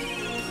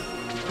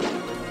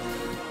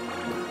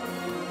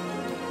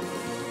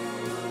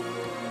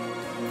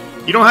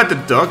 You don't have to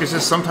duck, it's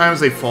just sometimes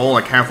they fall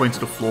like halfway into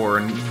the floor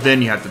and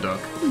then you have to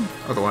duck.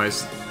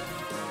 Otherwise,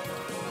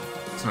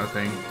 it's not a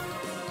thing.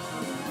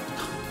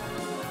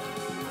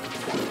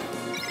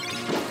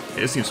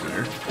 Yeah, it seems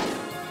familiar.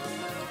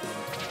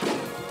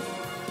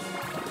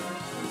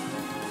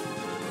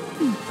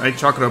 I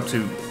chalk it up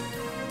to...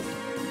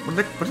 When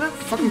did that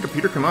fucking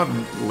computer come out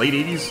in the late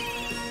 80s?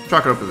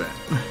 Chalk it up to that.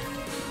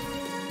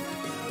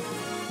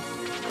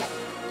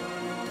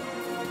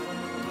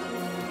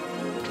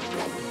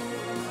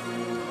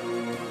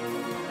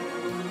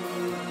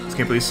 Just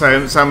can't believe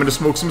Simon to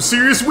smoke some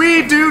serious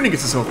weed, dude! And he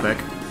gets his health back.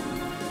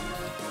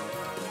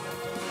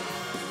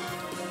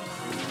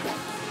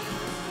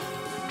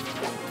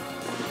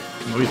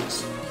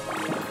 Noises.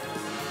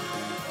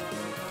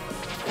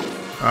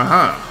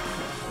 Aha.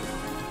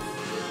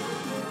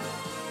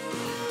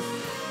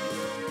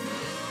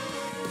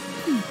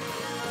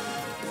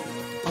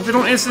 Oh, they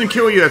don't instantly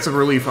kill you, that's a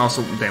relief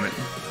also, damn it.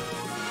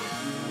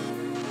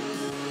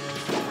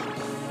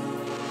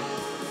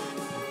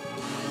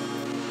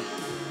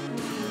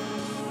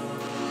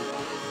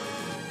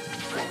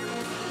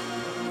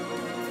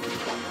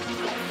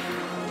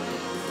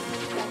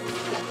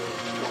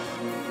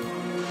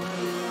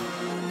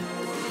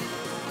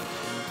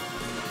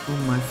 Oh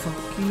my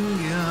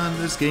fucking god,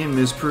 this game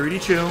is pretty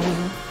chill.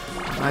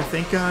 I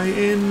think I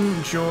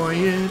enjoy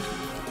it.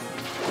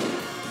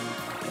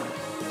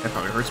 That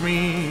probably hurts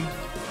me.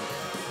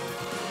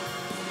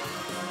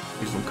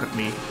 Please don't cut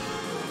me.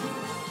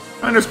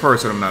 And there's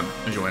parts that I'm not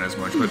enjoying as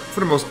much, but for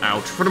the most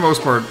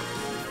part,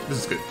 this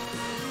is good.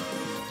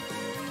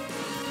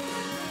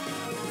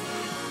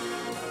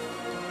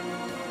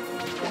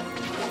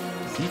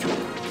 Cathedral.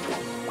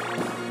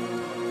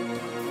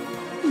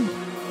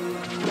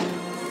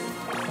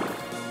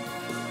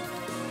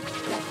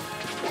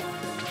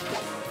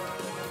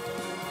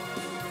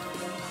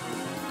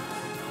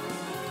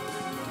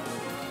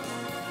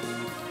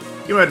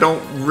 You know, I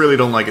really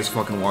don't like his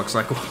fucking walk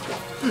cycle.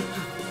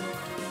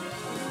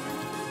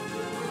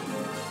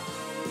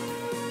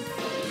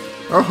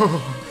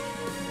 Oh,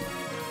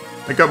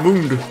 I got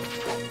mooned.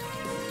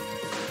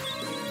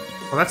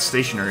 Oh, that's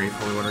stationary,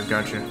 holy water,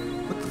 gotcha.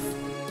 What the f...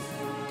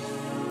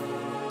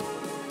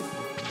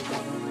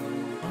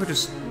 Oh, I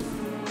just...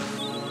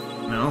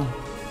 No.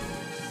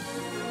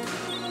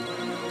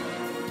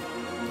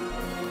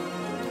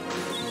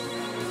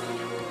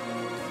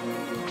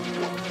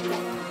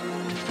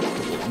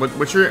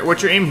 What's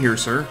your aim here,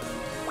 sir?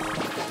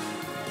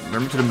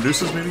 Remember to the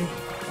Medusas, maybe?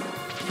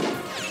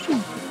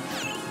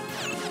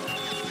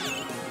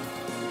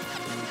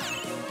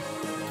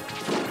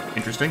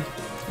 Interesting.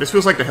 This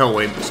feels like the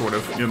Hellway, sort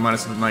of, you know,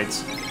 minus the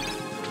knights.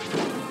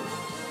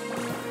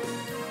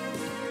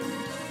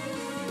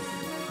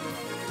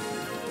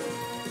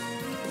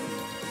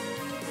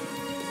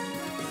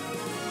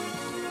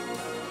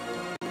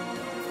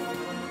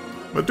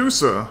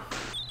 Medusa.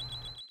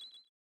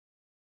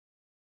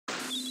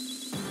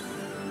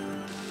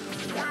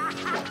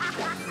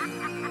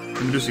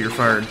 Medusa, you're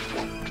fired.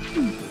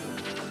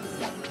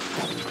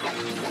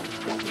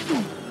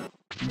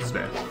 What's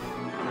that?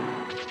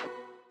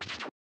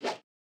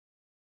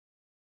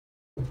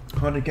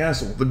 Haunted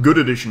Castle, the good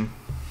edition.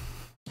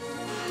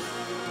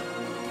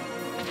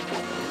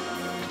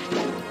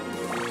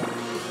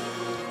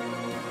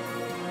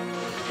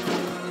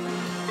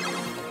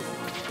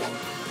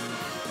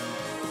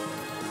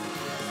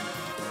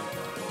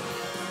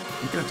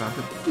 You can attack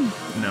it?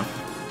 No.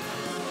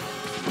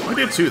 I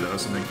did too, though,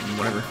 so like,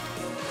 whatever.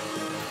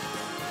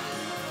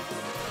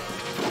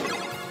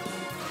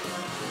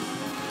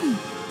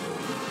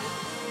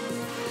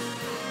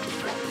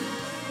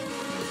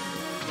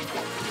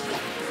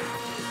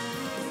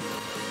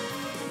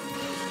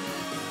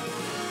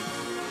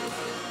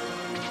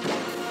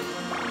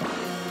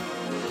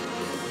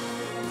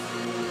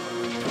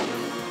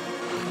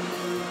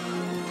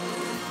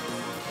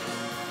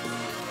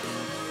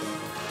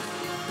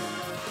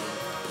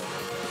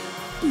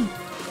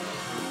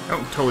 I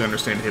don't totally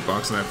understand the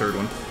hitbox in that third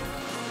one.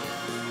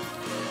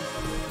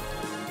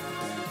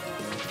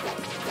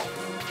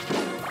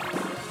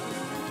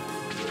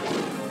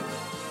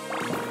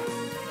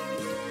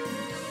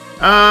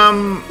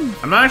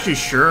 I'm not actually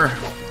sure.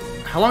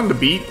 How long to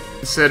beat?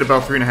 It said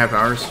about 3.5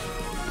 hours.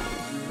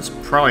 That's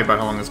probably about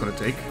how long it's going to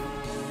take.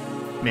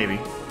 Maybe.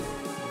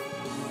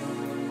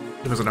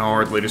 Depends on how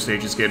hard the later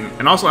stages get,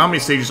 and also how many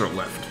stages are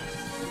left.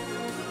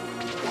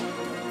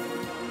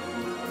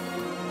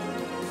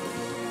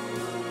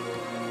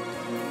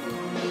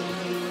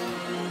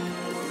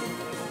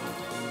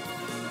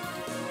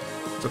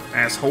 What's up,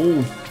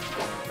 asshole?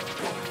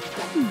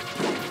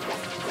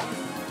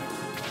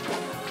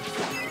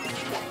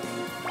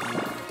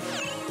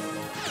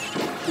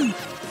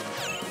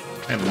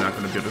 I'm not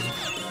gonna be able to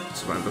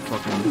survive the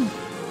fucking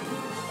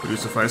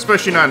producer fight,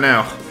 especially not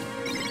now.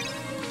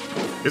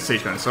 This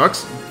stage kinda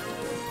sucks.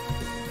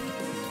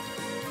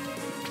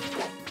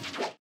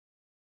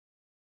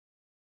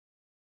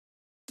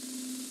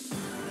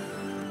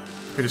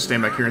 I could just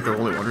stand back here and throw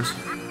holy waters.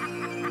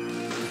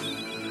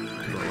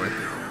 Go away.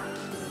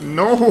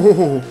 No!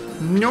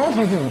 No!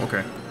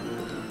 Okay.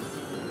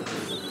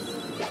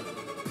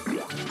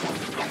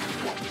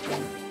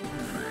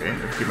 Okay,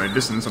 if I keep my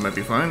distance, I might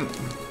be fine.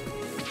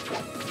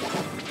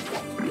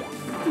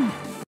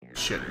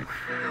 Shit.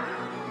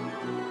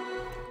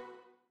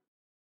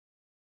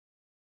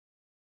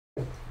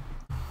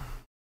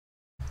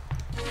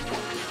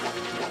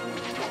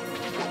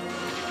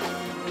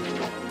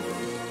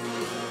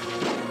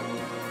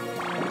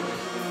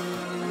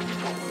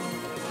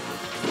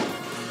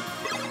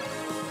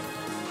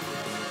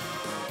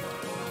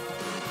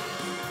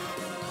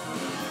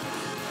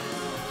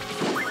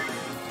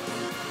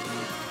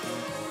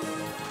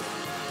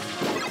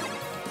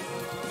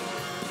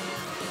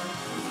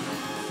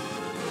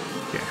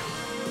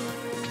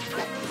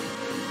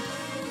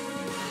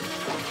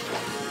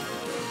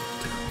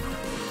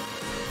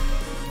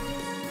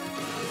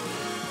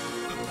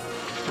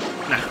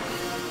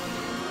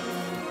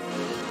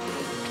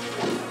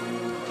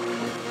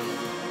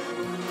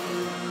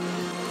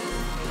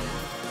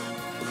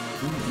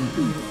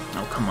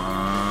 Oh, come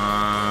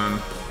on.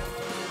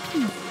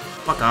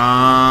 Fuck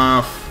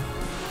off.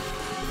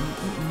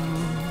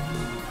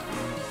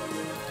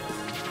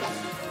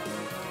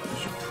 I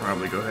should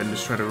probably go ahead and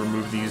just try to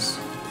remove these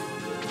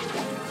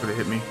before they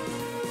hit me.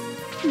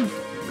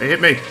 They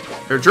hit me.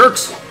 They're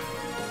jerks.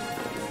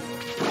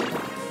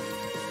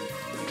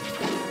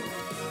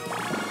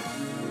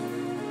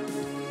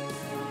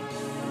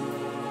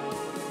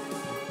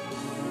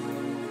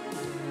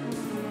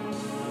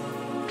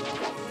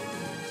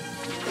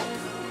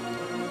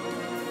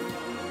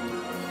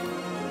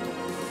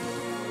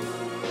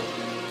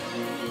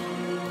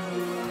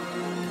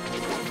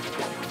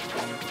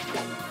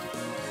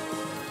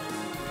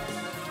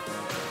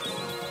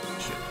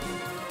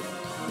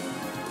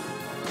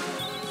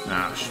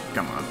 Ah,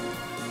 come on.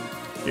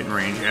 Get in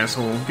range,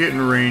 asshole. Get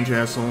in range,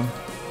 asshole.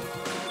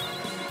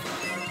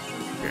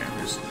 Okay,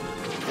 just...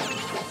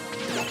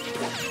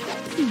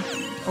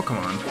 Oh, come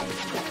on.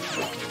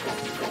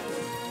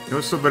 It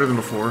was still better than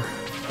before.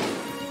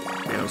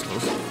 Yeah, that was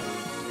close.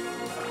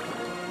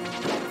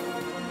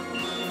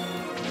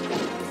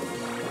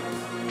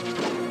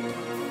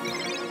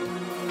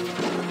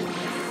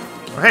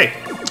 Oh, hey!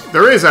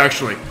 There is,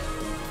 actually!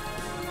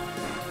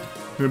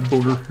 Good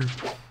booger.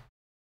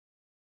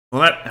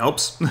 Well, that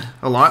helps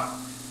a lot.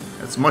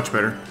 That's much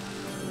better.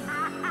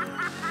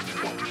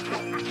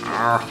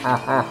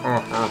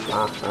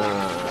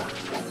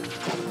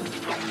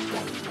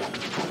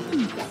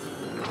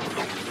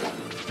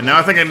 And now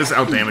I think I just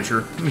outdamage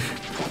her.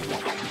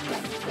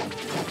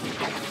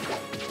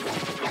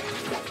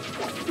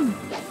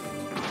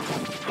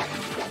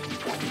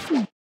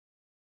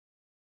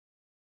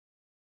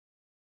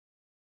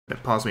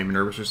 That paused me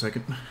nervous for a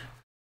second.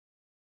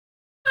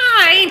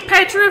 I'm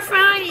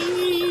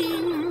petrifying!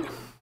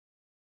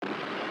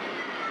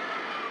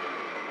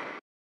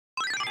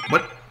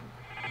 What?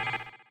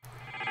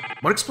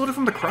 What exploded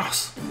from the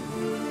cross?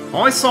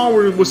 All I saw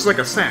was like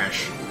a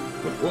sash.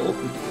 What?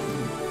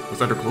 Was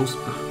that her close?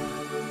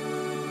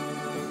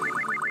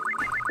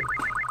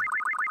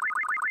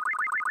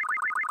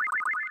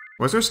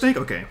 Was there a snake?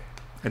 Okay.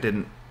 I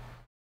didn't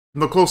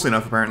look closely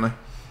enough, apparently.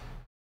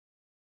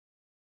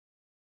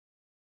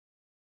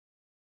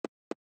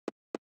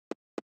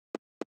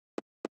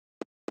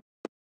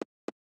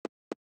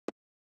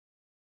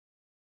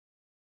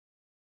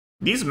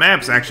 These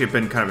maps actually have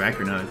been kind of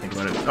accurate now that I think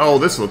about it. Oh,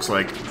 this looks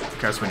like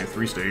Castlevania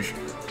 3 stage.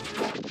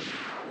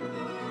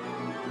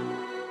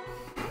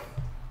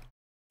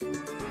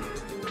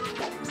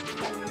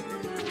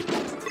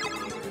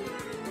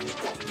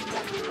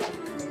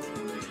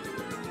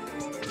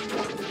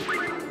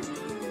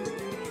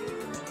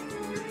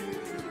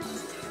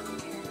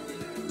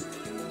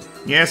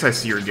 Yes, I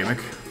see your gimmick.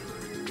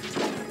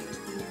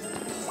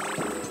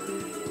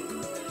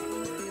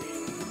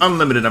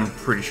 Unlimited, I'm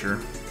pretty sure.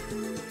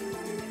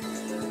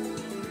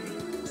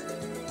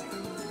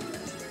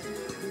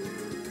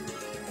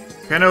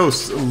 I know a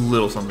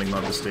little something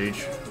about this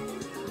stage.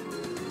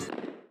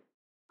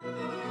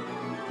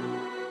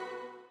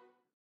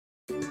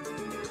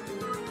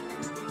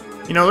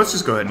 You know, let's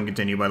just go ahead and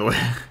continue, by the way.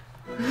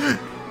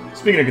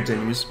 Speaking of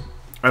continues,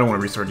 I don't want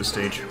to restart this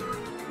stage.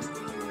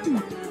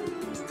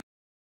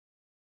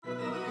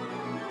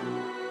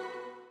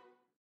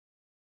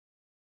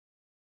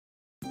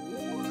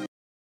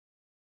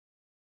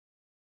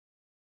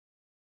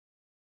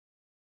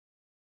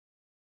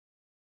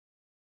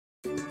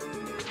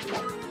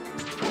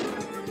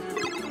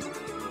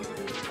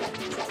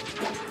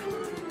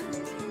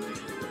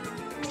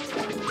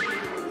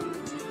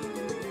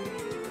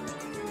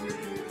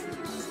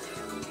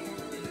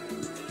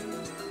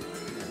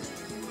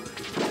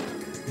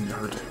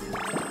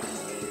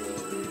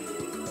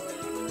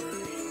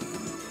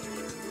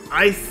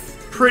 I'm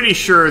pretty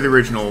sure the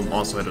original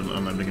also had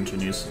unlimited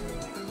continues.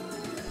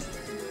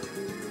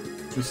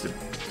 At least the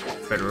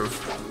better of.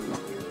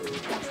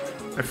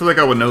 I feel like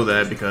I would know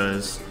that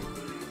because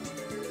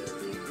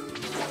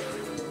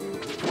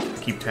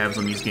I keep tabs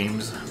on these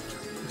games.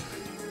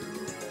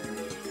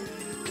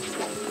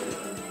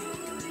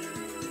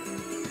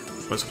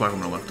 What's the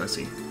platform on the left? I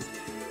see.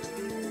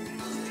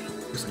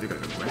 Guess I do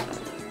gotta go play.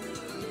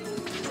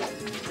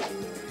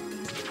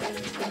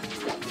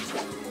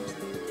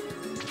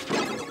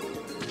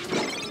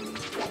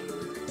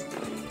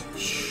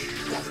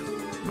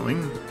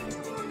 Annoying.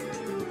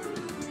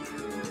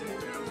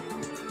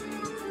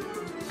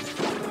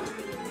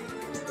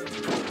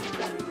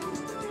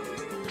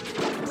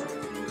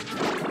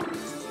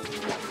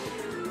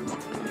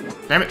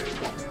 Damn it!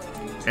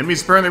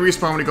 Enemies apparently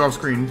respawn when you go off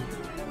screen.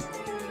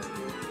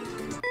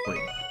 Wait,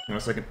 hang on a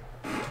second.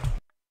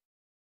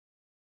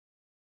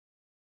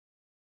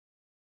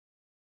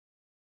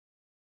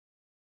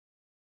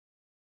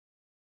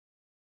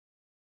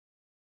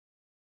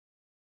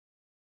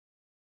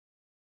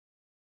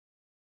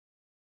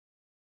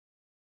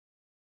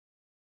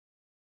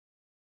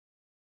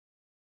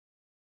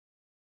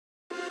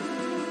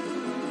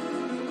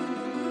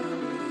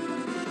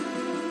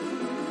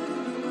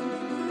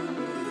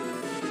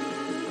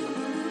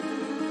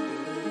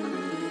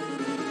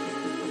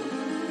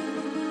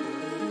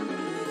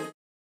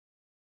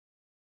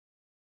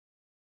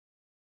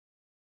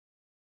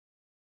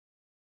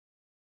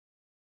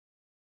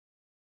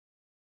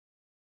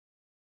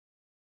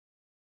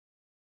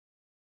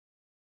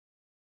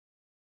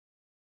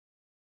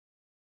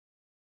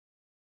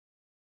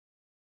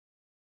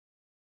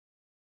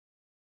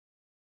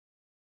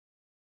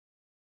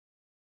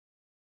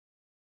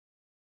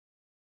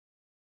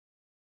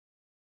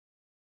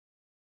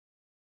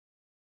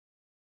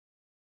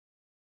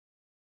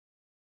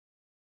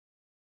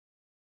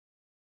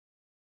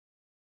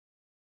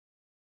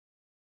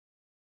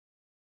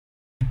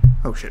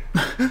 Oh shit.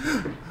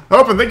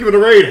 Hope and thank you for the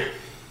raid!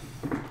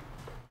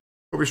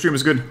 Hope your stream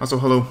is good. Also,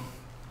 hello.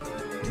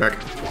 Back.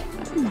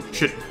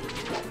 Shit.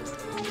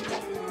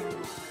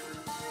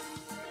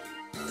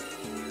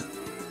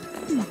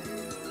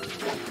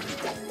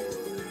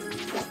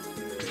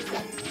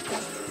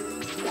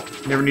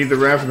 Never need the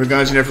wrap for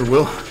guys you never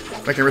will.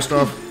 Like my wrist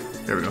off.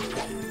 There we go.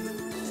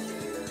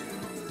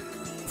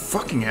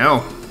 Fucking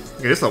hell.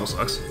 Okay, this level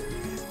sucks.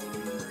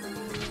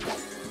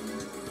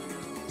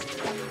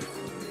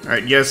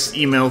 Alright, yes,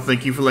 email,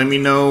 thank you for letting me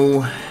know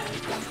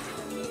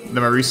that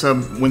my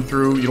resub went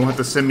through. You don't have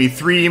to send me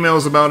 3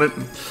 emails about it.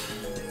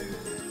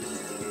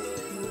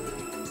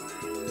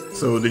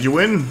 So, did you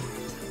win?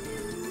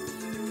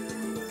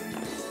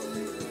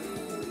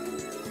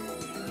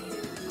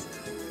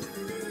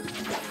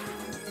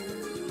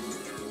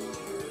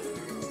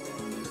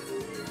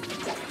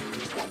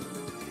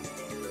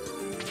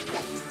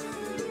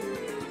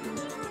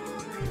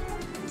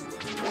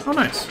 Oh,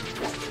 nice.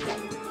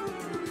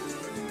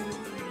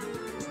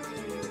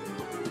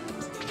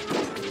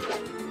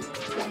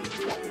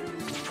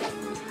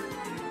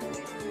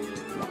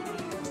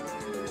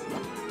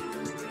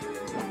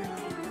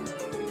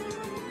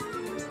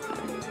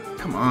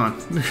 Come on.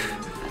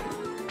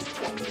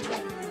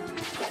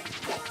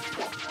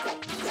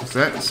 What's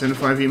that? Send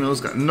 5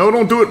 emails? No,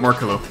 don't do it,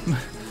 Markilo.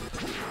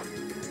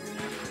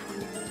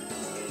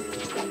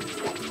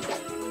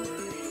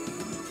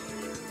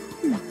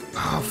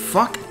 Oh,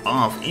 fuck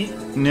off.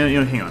 No,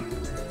 hang on.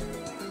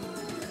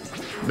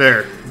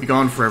 There. Be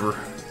gone forever.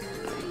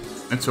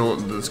 Until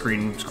the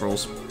screen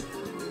scrolls.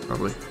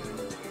 Probably.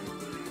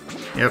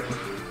 Yep.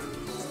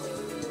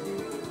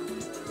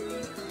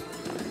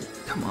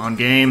 Come on,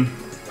 game.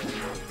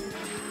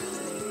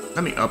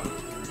 Let me up.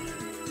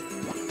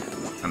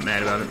 I'm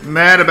mad about it.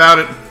 Mad about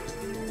it!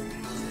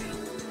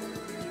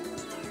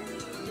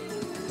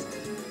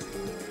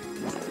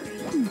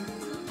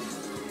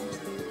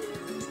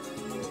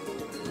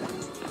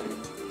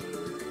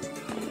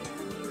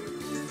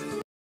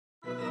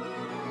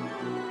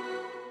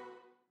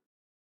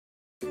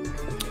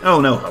 Oh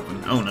no,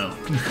 Hubman. Oh no.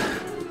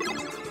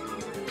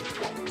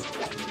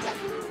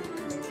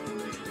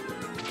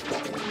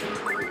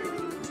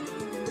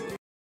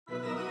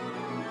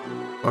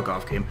 Fuck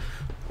off, game.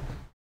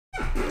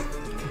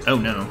 Oh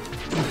no.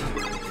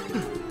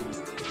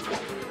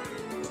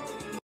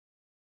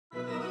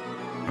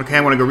 Okay,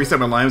 I want to go reset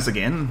my lives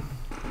again.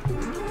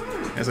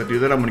 As I do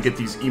that, I'm going to get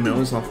these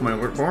emails off my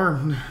alert bar.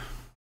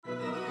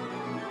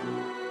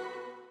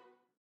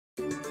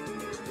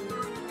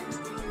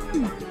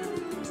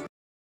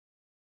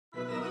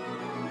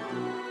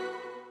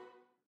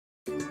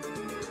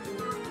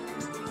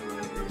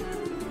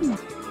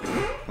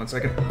 One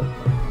second.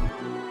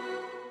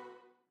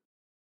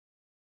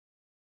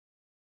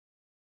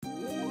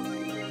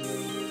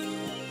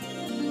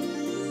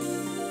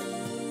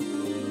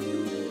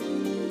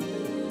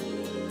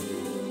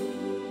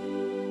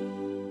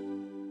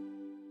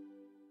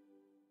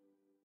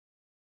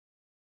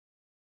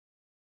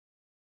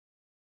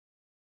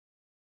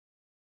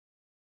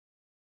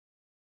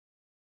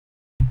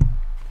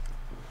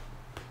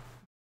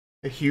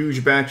 A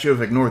huge batch of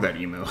ignore that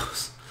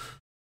emails.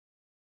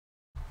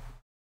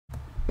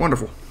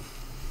 Wonderful.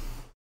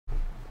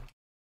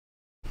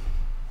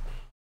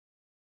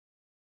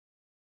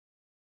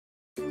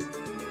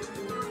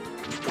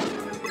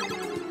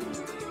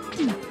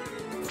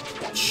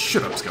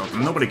 Shut up,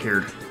 Skeleton. Nobody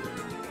cared.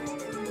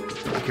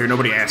 Nobody cared.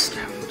 Nobody asked.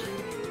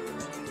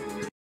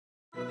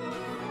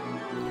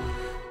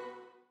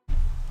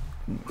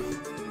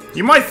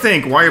 You might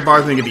think, why are you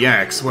bothering to get the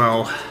axe?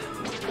 Well...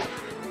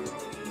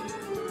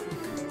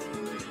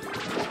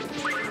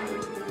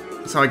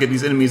 that's how I get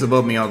these enemies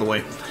above me out of the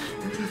way.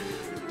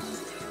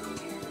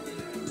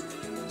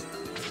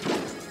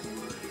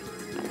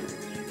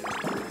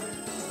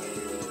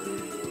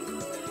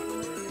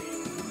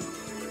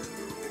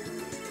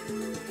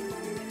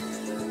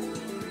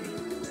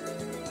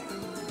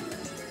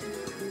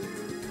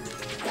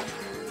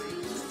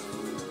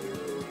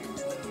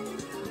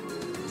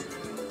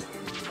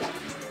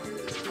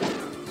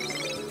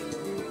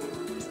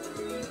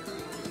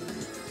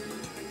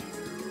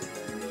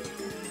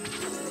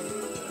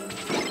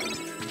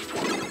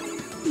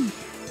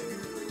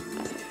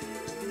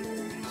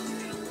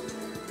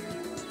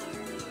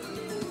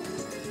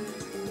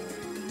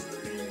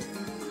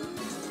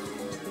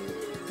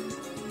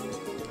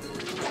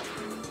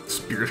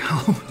 Spirit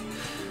Helm.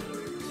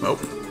 Nope.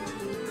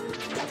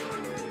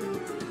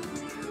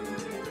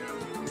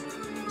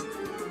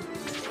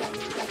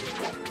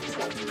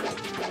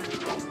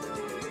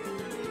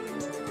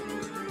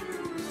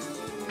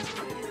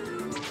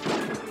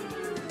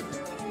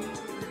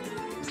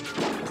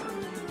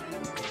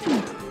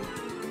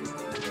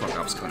 Fuck,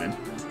 I was coming in.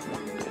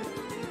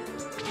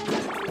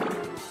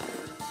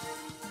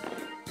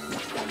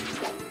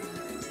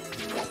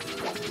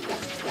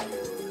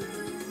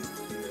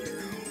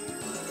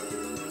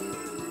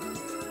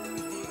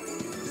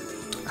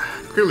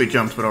 Clearly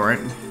jumped, but alright.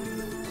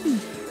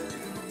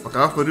 Fuck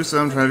off, Medusa,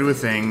 I'm trying to do a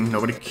thing.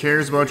 Nobody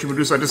cares about you,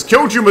 Medusa. I just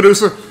killed you,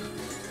 Medusa!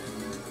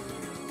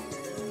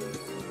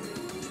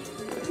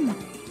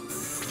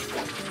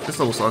 This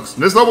level sucks.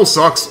 This level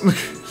sucks!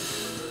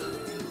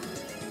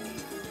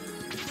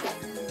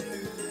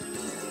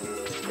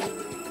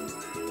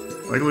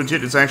 Like,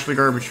 legit, it's actually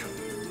garbage.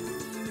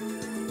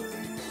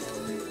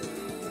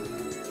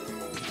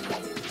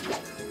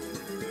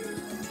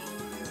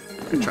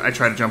 I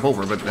tried to jump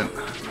over, but then...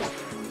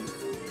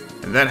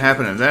 and that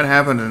happened, and that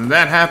happened, and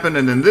that happened,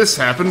 and then this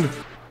happened.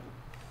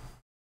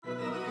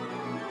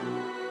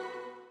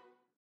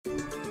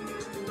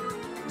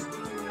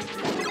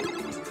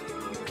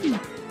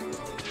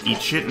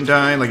 Eat shit and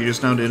die like you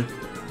just now did.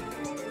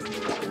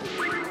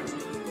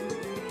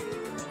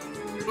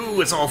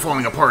 Ooh, it's all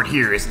falling apart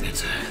here, isn't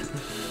it?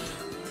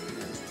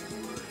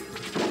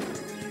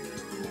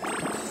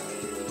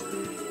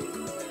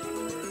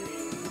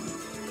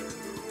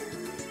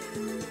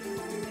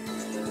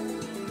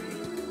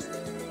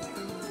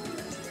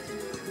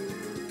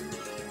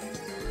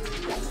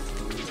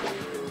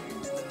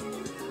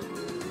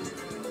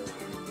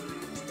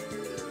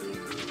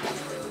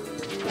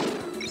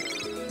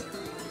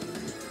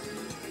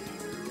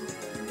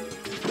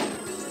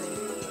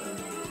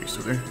 You're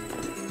still there?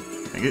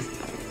 Dang it.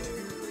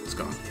 It's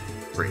gone.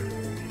 Great. I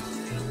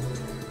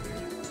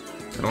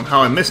don't know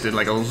how I missed it,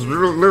 like I was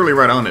literally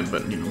right on it,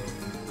 but you know.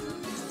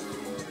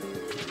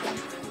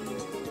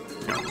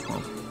 Oh,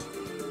 well.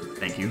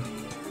 Thank you.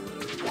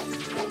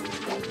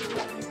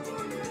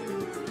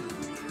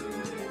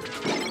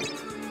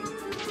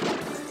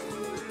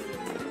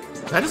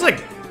 Did I just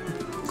like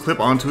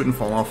clip onto it and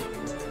fall off?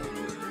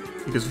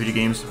 Because video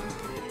games.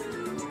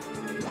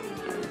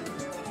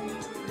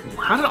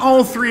 How did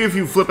all three of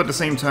you flip at the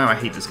same time? I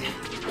hate this game.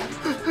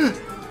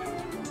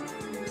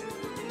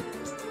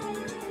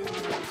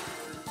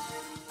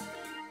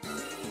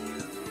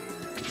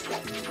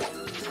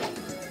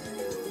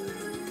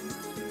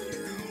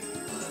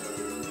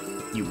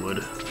 You would.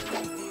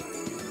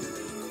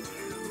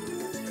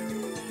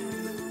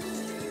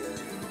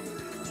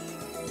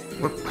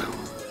 What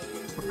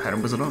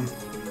pattern was it on?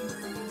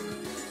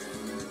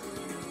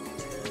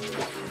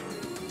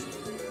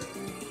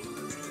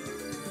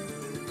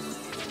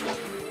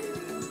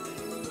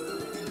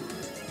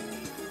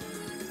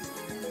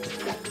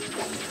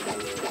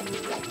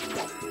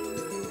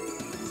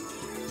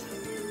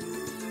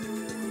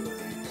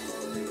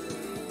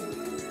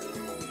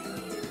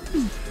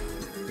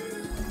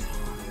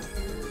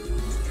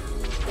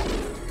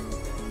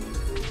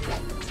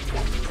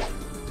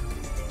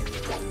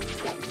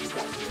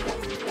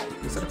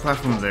 Is that a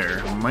platform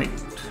there? Might.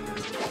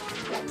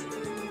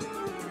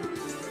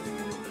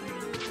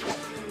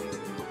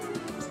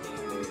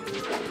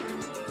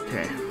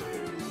 Okay.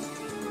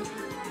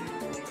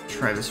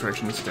 Try this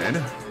direction instead.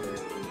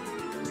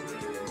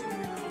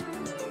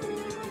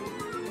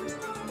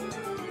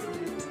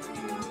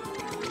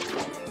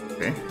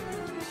 Okay.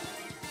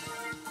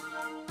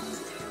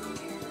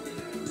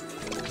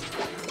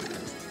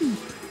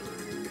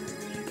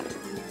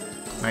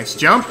 Nice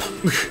jump.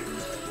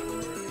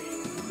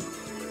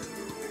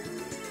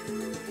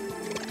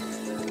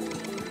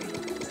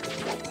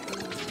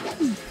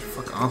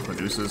 Fuck off,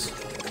 Medusas.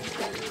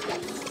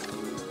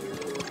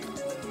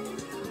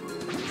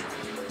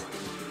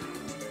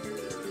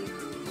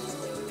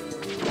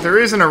 There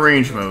is an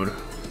arrange mode.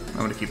 I'm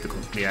gonna keep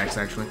the axe,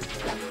 actually.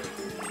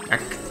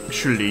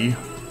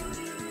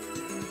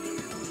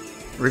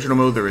 Original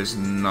mode, there is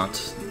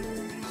not.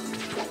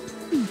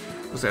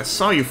 I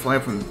saw you fly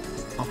from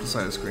off the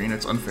side of the screen.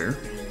 It's unfair.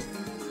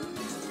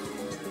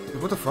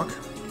 What the fuck?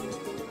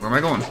 Where am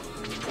I going?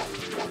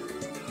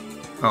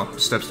 Oh,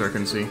 steps there I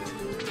couldn't see.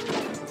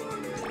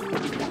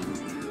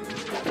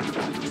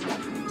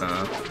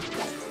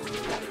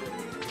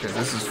 Okay,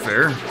 this is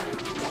fair.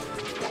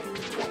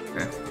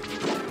 Okay.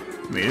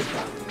 Made it.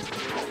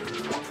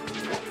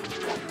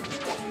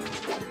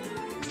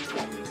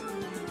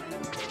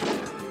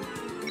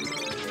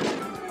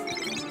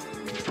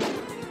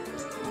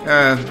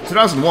 Uh,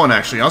 2001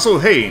 actually. Also,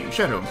 hey,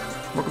 Shadow.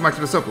 Welcome back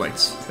to the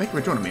Sublights. Thank you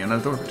for joining me on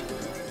Another Orbit.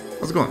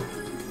 How's it going?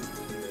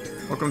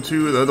 Welcome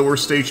to the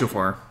worst stage so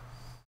far.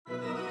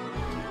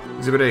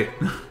 Exhibit A.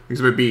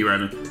 Exhibit B,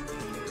 rather.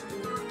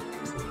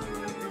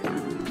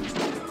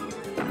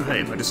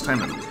 Hey, if I just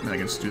time it, then I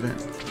can just do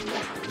that.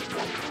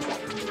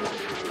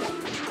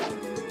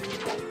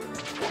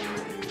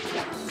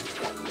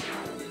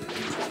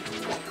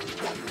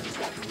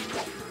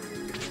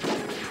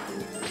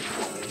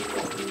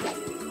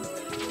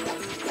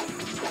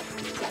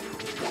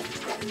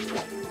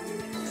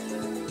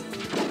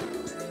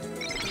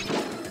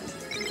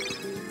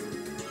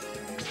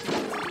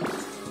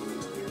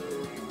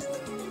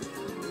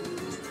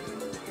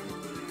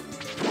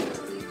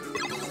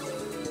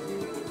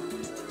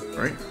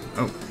 Right?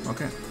 Oh,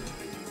 okay.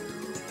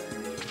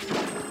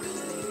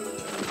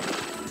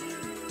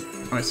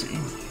 I see.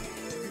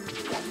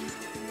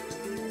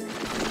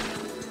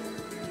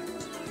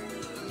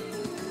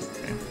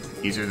 Okay.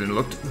 Easier than it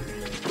looked.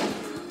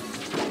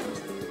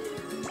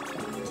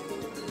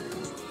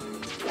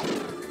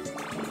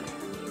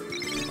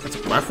 That's a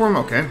platform?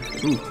 Okay.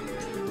 Ooh.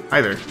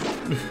 Hi there.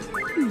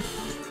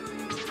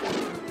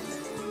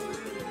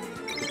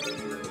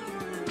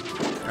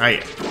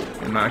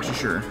 I'm not actually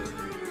sure.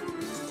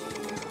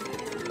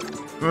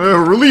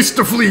 Release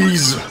the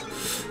fleas!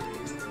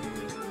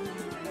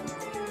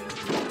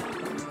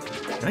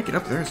 Can I get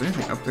up there? Is there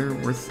anything up there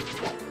worth...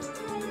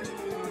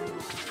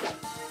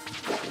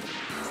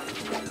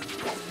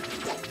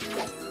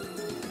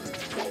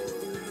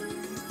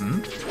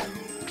 Hmm?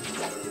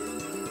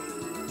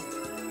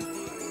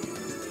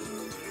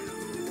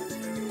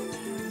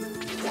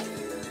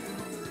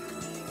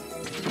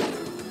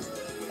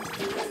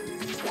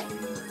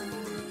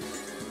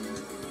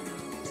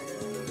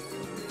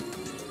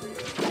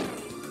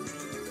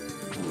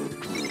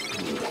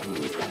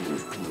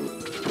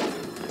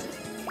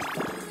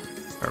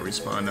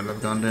 Respawn and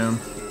I've gone down.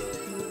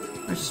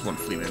 I just want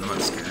flea man, I'm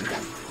not scared.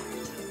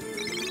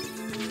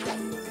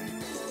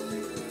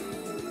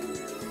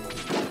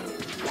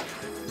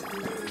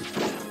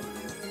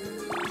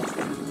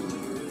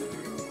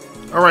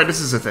 Alright, this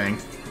is a thing.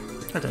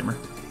 Hi, timer.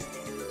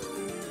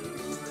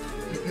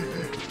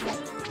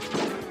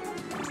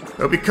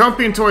 It'll be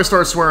comfy until I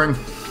start swearing.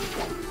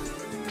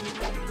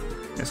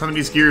 Yeah, some of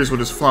these gears will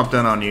just flop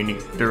down on you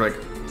and they're like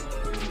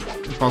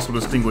impossible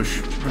to distinguish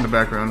from the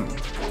background.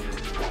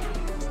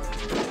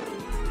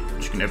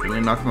 You can never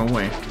really knock them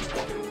away.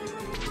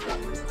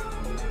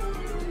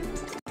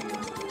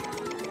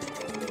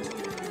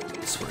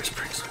 Swear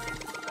springs.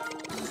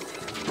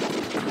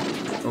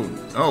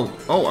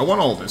 Oh, I want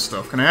all this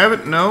stuff. Can I have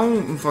it?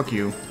 No? Fuck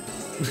you.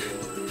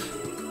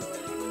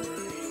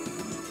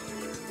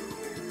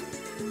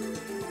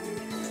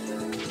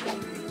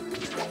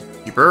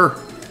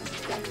 Keeper.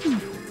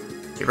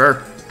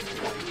 Keeper.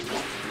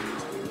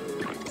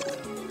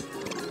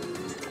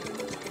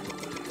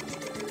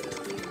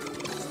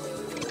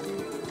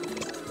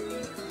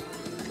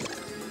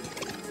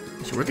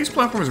 Were these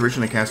platforms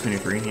originally Castlevania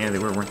 3? Yeah, they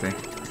were, weren't they?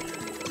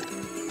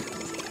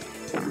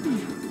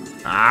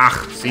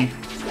 Ah, see?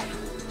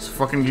 It's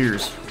fucking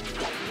gears.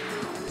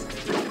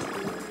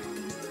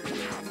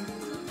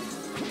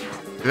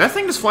 Did that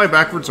thing just fly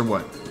backwards or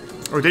what?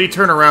 Or did he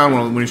turn around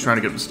when he's trying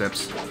to get up the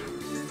steps?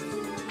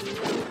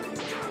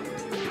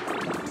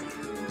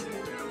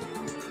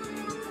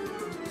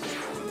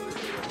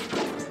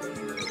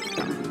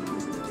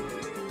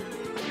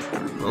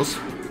 Close.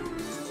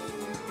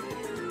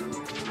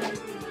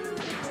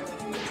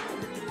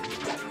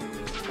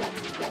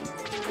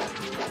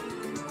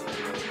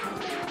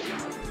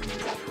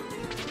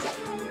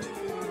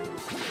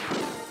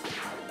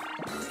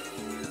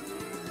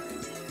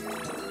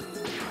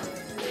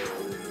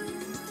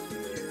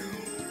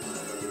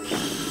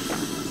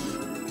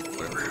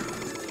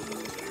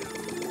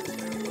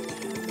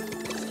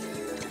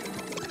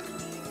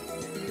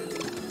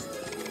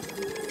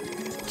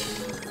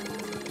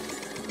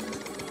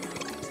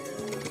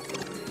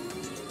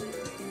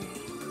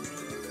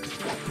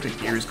 The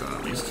gear's gone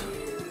at least.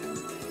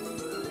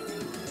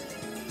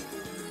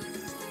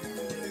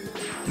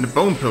 And the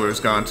bone pillar's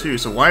gone too,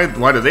 so why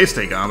do they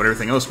stay gone but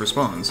everything else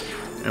respawns?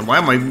 And why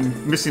am I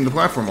missing the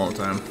platform all the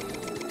time?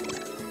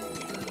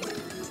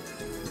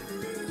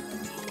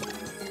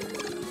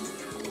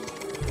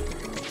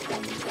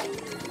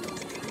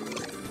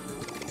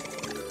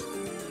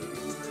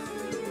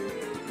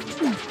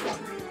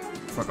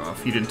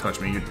 off. You didn't touch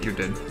me. You're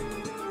dead.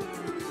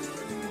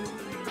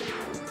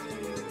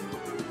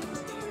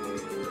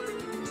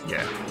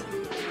 Yeah.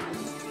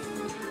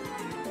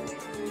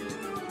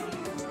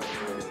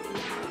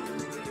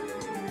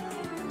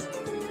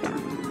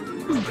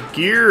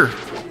 Gear!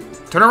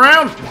 Turn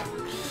around!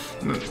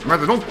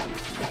 Rather, don't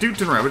do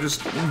turn around, but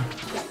just...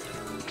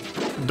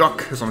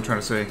 duck, is what I'm trying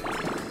to say.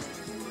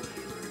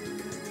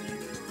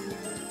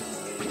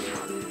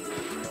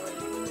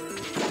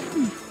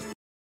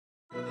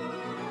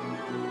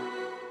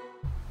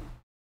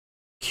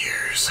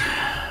 Gears.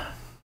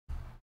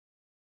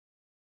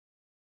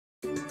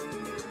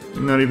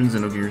 Not even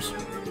Xenogears.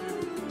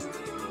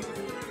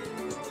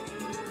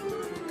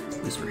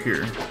 At least we're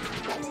here.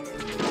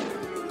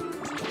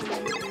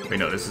 Wait,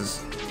 no, this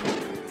is...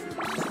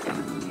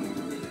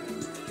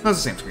 That's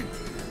the same screen.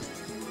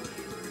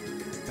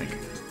 I think.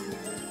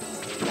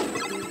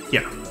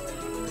 Yeah.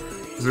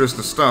 There's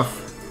the stuff.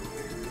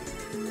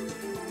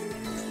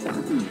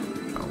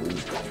 Oh.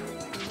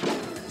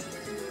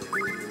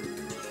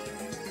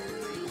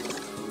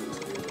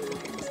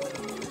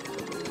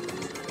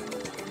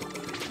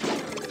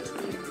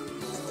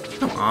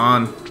 Come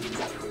on.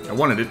 I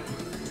wanted it.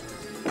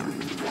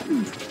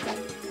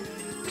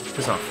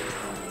 Piss off.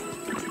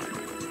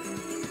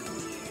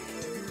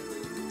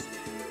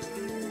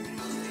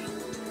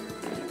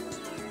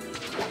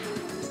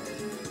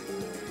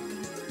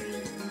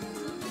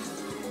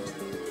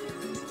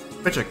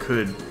 Bet you I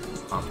could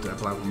off that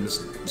platform,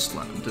 just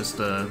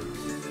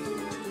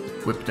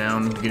whip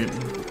down, get it.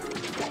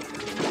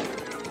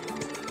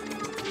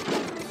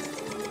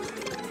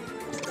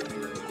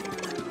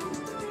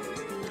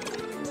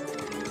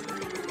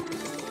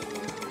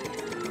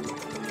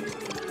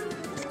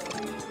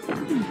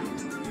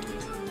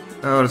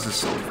 Oh, this is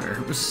so unfair.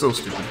 This is so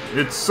stupid.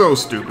 It's so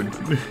stupid.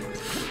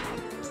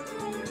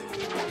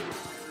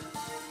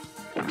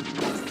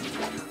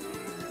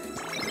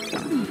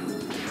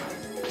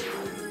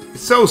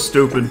 So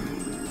stupid.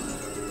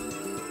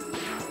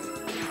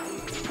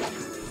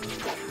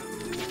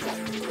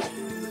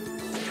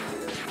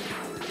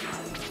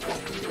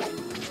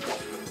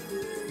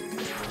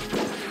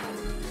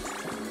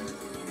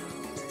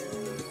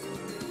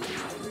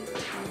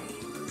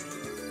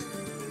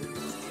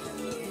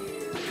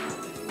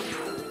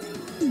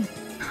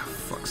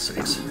 Fuck's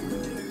sakes.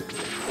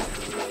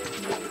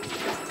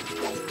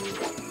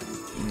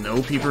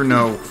 No, Peeper,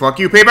 no. Fuck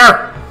you,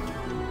 Peeper!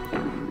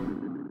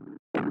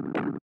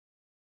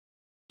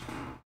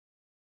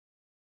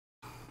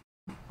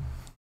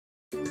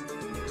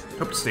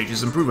 Hope the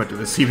stages improve after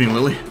this evening,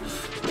 Lily.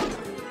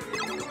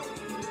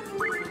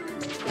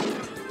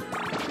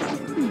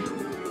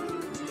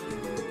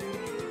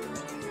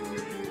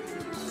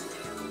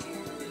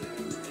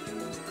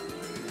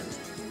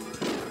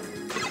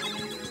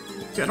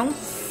 See, I don't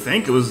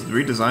think it was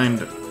redesigned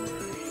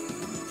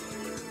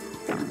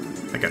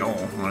like at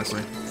all,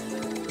 honestly.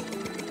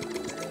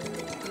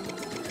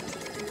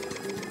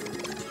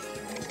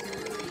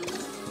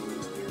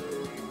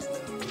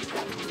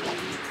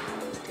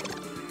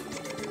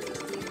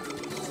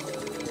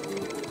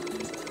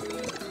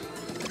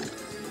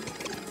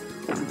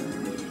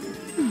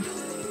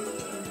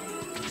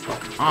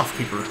 Off,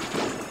 Peeper.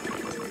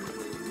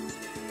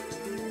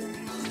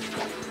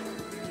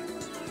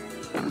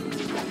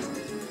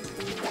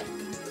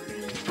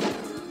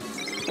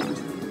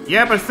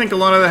 Yeah, but I think a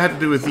lot of that had to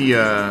do with the,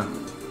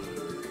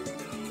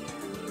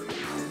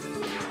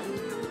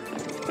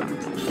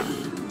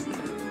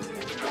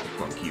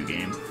 fuck you,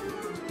 game.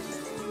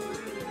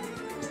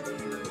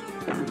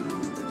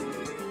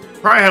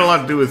 Probably had a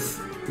lot to do with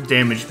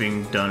damage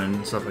being done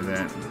and stuff like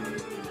that.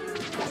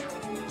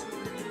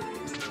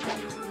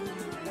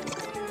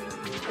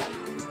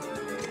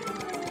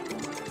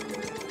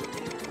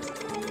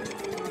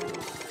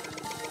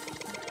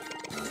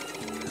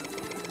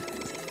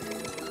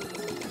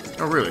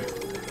 Oh, really?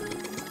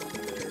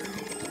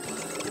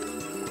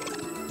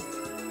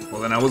 Well,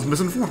 then I was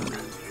misinformed.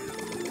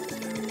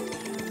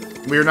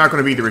 We are not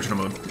going to beat the original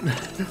mode.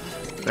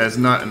 That is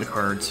not in the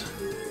cards.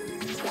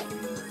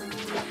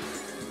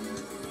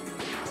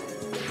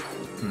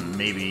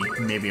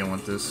 Maybe I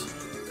want this.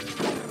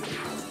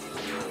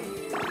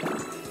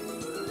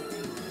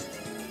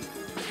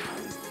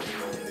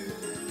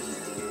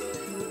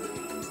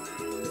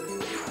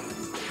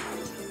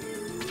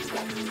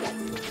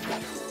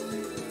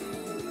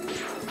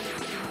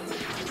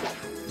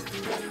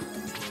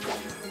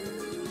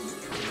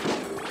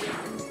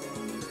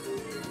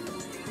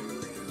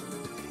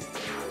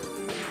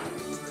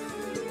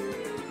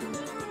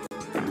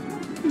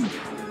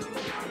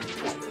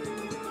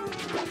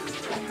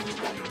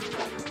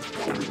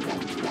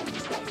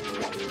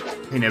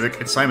 Hey,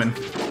 Nevik, it's Simon.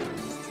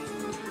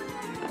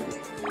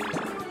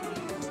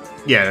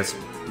 Yeah, that's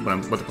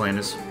what the plan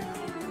is.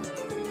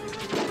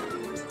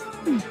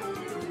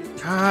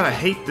 God, I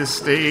hate this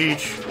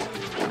stage.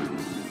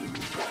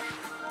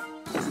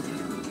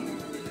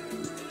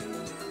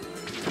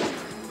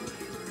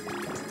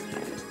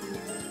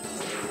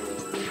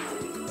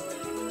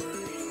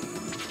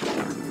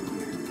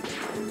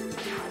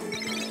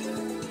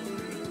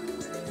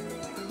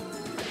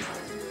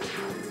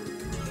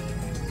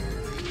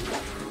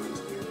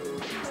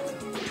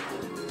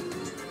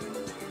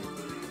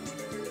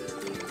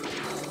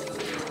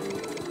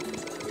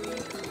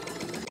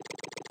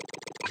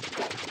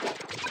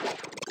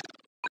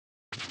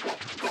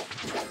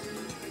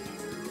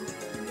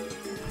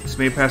 Just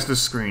made it past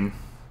this screen.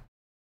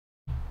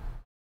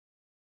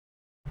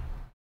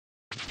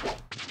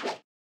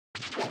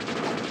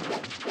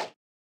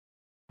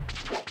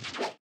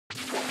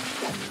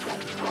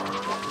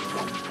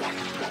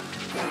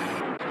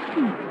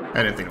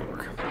 I didn't think it would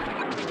work.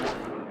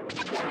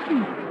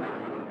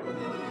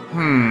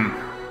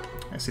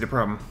 I see the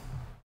problem.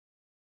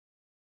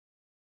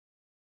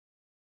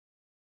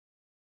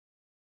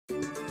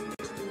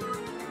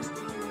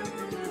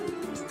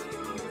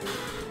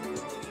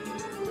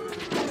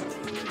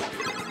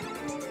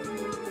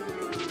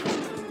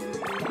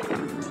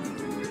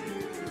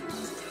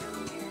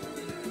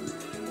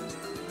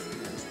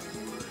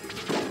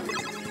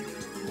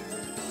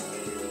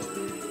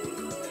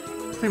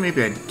 I think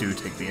maybe I do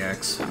take the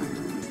axe.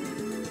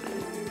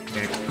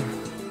 Heck.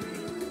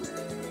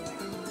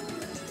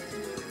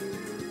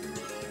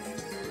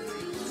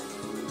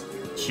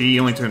 She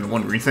only turned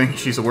one green thing.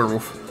 She's a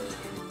werewolf.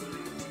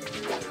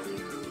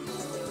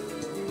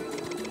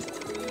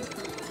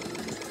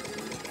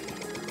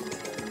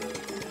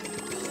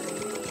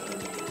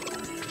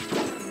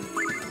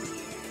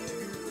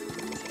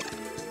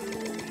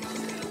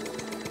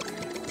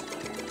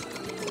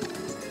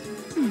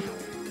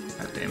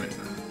 God damn it.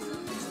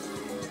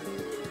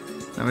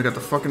 Now we got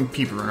the fucking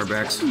peeper on our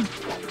backs.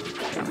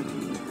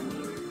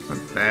 What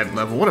a bad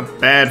level. What a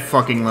bad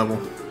fucking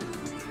level.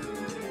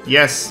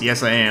 Yes,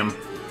 yes I am.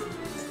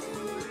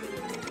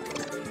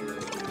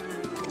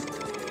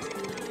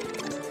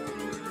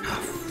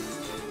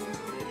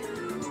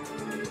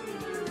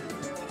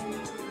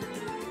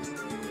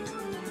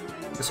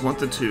 Just want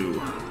the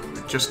two.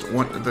 I just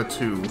want the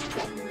two.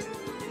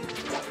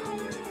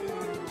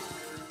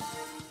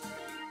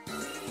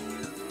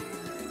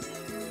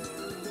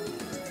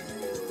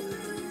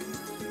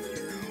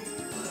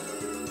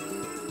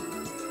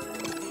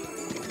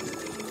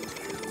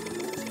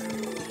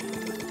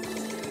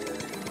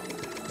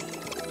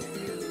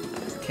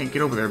 Can't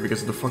get over there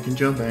because of the fucking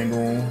jump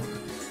angle.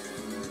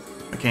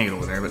 I can't get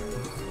over there, but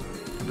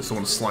I just don't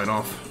want to slide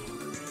off.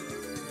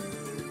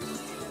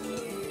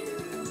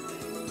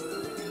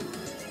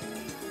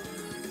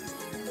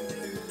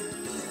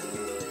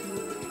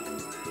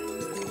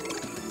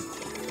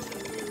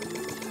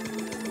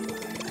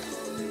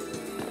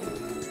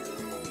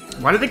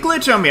 Why did it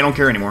glitch on me? I don't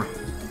care anymore.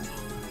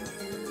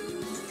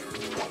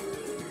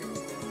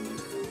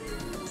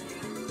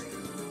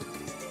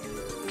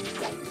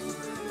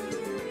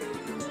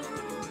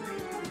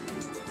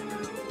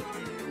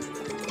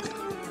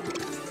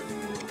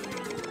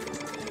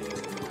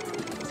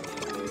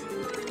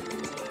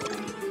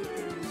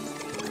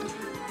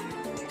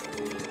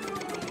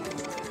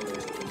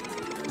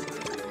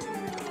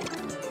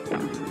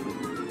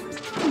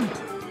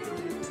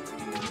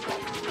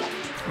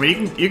 I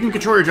mean, you can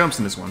control your jumps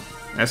in this one.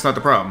 That's not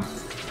the problem.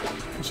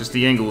 It's just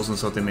the angles and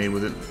stuff they made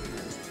with it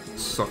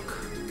suck.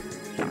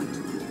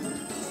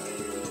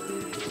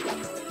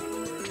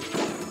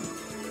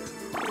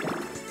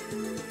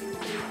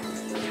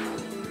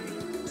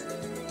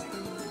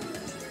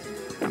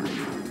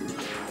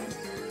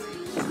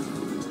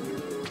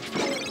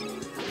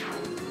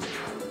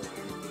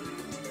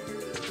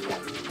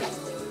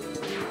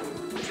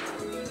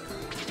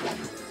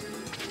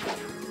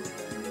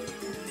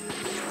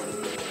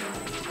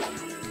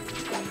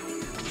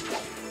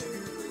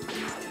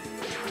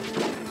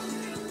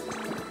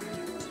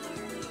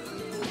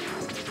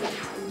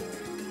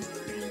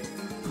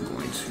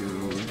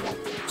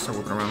 Start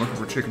looking around looking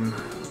for chicken.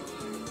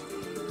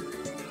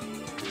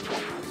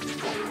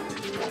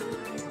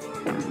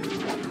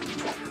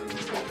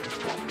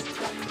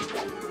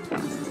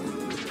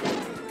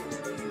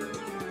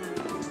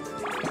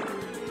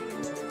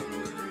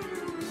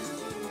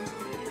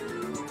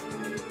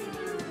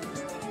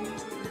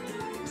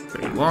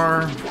 There you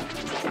are.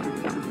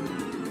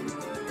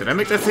 Did I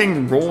make that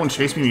thing roll and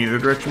chase me in the other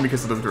direction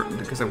because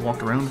I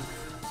walked around?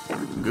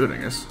 Good, I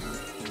guess.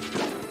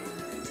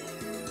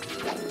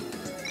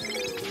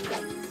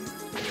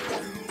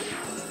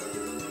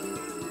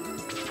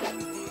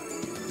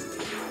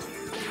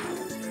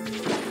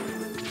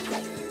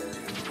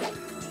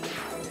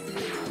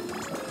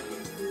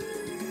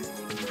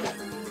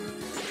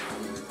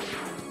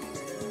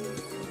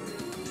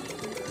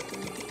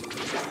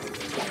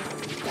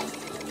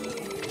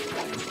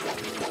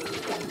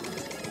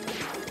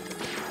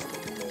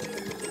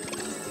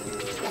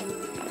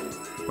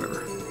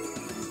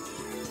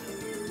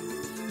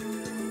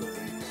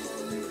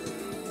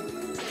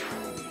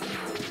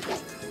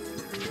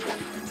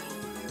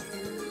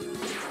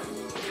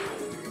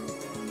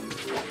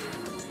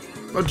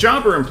 Well,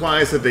 Jobber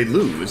implies that they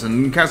lose,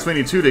 and in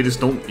Castlevania 2 they just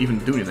don't even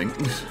do anything. I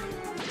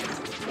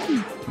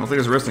don't think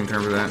there's a wrestling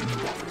term for that.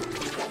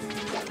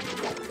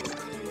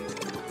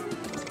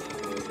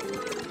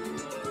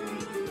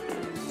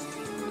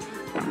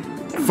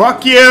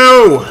 Fuck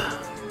you!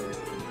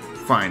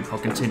 Fine, I'll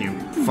continue.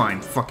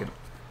 Fine, fuck it.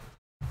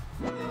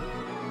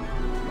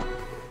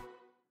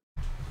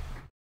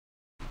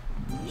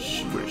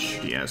 What a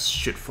shitty ass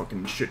shit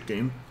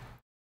game.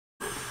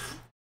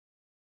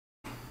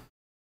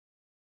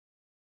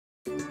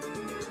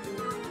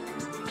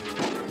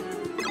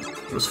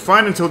 It was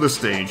fine until this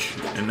stage,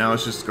 and now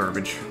it's just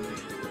garbage.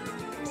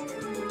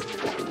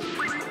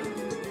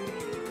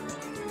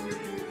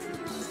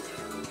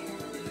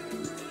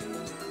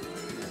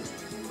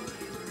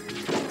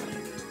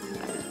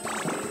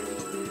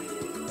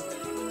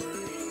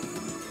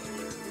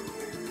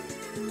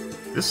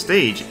 This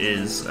stage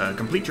is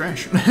complete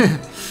trash.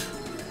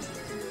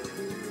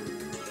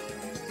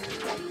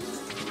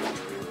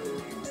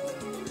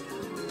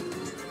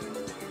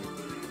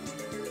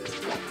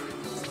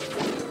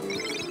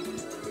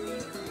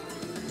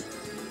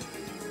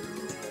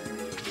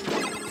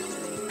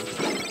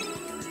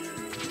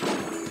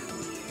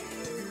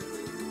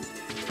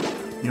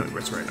 You know what,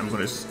 that's right. I'm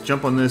going to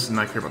jump on this and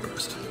not care about the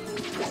rest.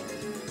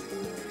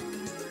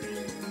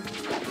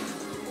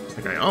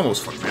 That guy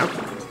almost fucked me up.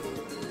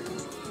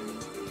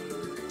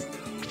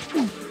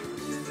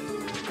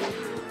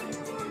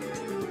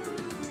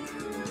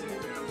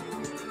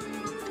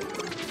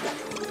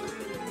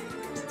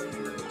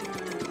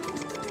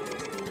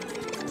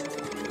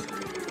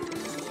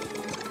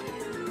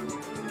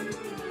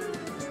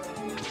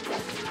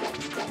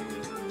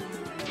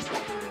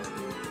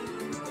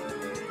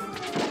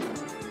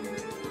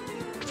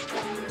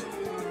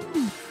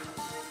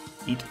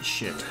 Eat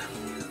shit.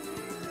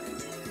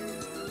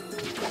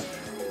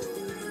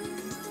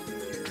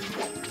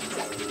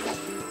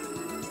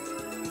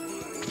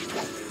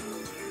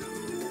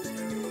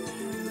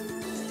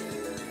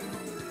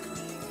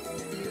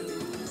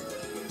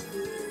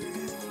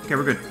 Okay,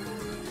 we're good.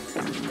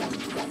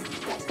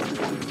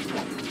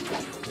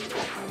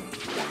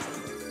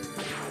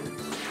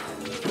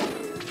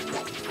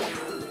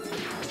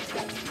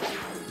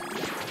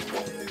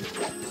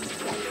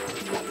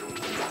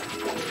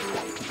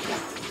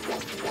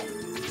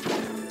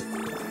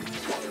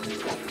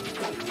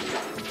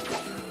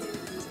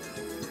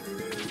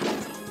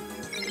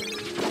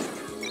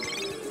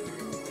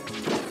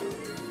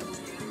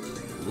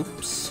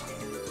 Oops.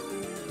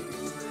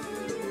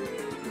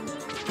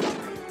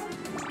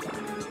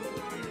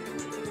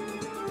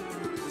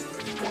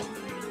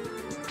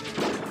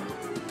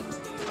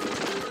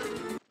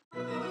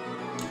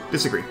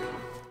 Disagree.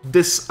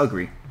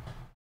 Disagree.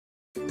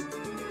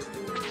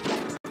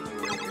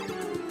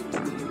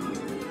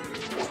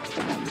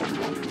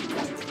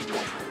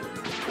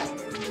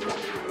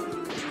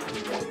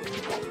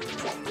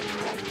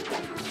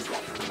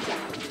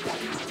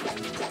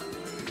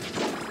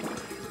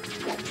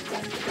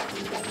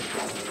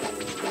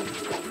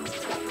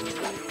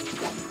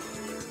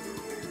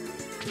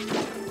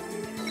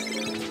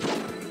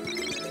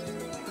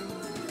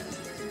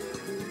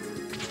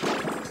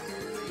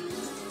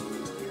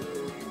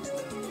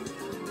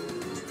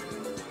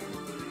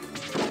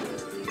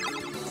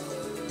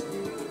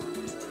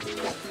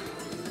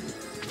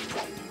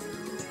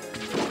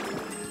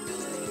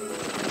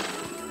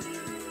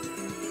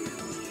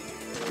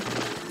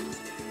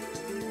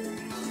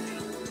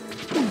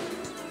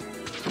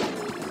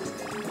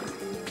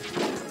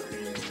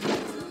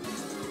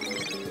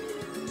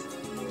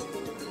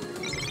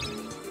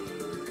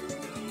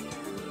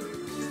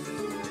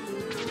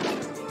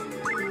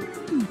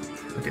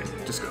 Okay,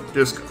 just go.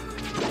 Just go.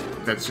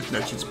 That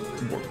shit's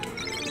worked.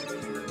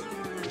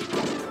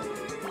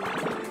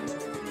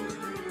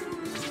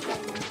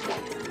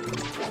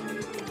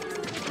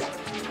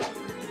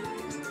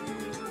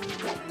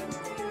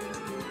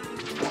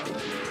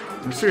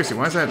 Seriously,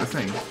 why is that the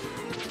thing?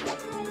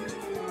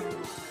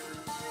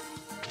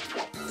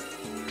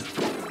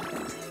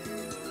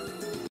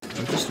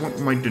 I just want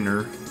my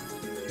dinner.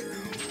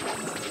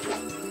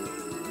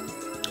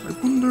 I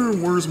wonder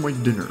where's my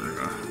dinner?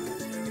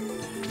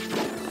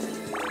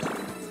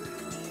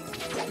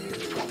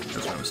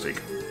 That's my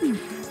mistake.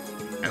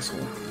 Asshole.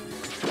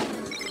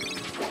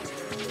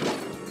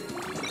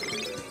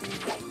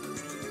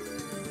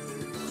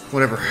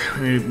 Whatever. I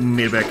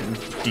made it back in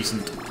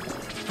decent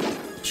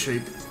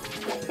shape.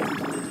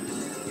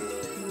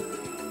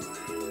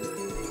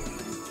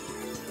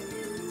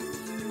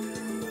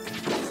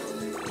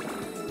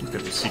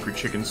 Got the secret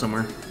chicken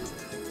somewhere.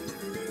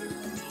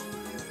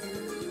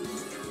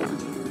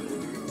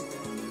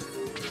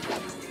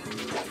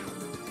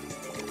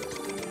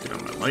 Get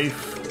on my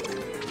life.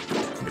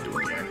 I'm gonna do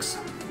an axe.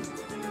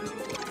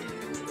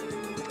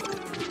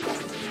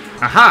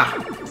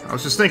 Aha! I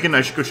was just thinking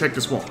I should go check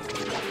this wall.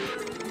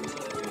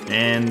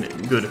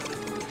 And good.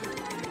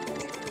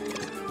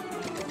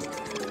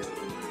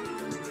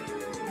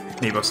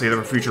 Maybe I'll save that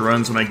for future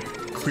runs when I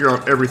clear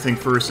out everything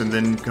first and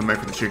then come back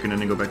for the chicken and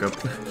then go back up.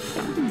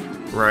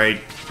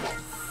 Right.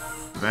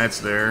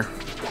 That's there.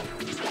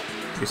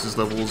 Guess this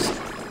level's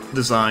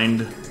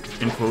designed,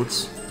 in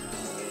quotes.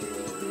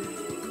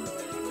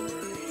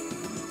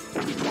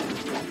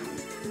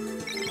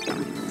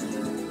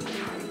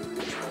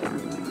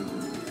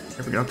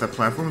 If we get off that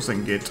platform so I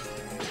can get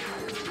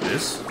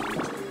this.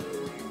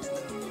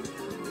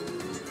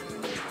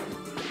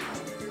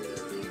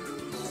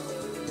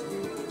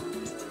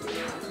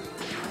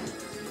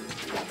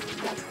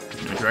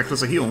 Interact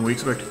as a heal, and we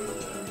expect.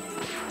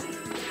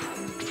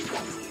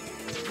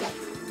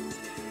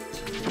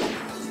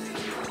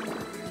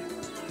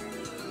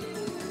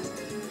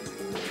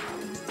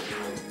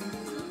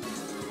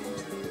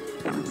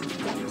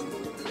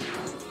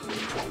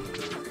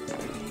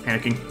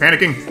 Panicking,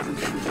 panicking!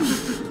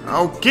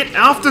 Oh, get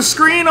off the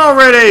screen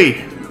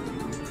already!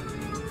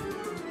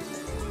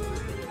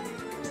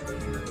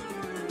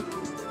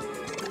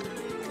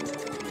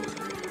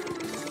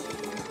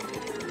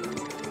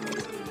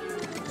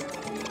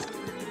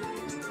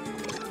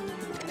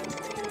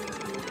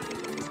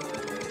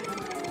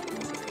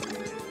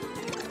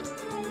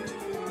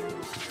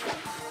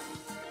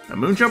 A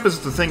moon jump is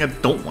the thing I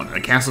don't want in a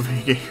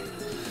Castlevania game.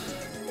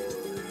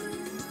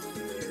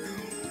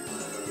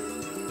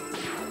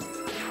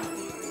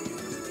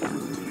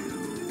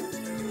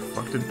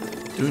 What the fuck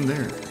did doing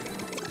there?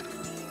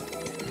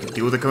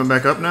 Deal with it coming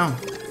back up now?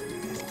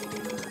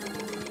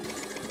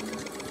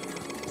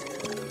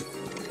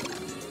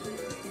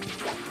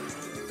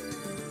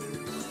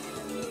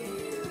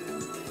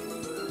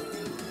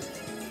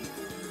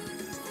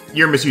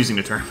 You're misusing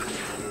the term.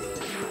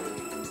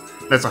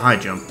 That's a high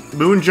jump.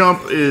 Moon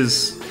jump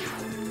is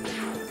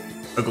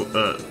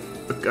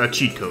a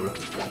cheat code.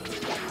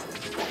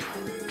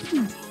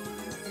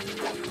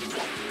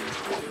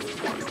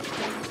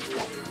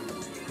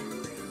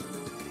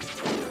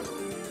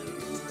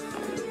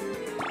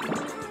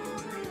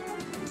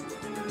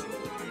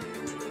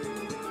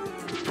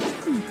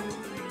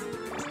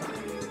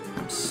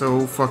 I'm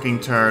so fucking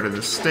tired of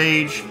this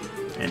stage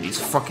and these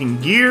fucking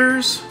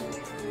gears.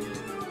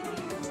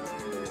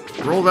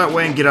 Roll that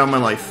way and get out of my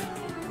life.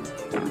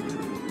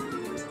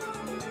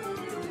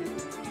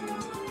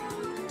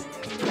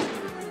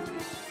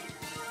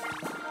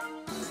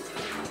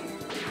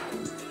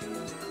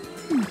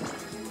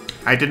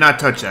 I did not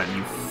touch that,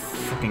 you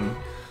fucking...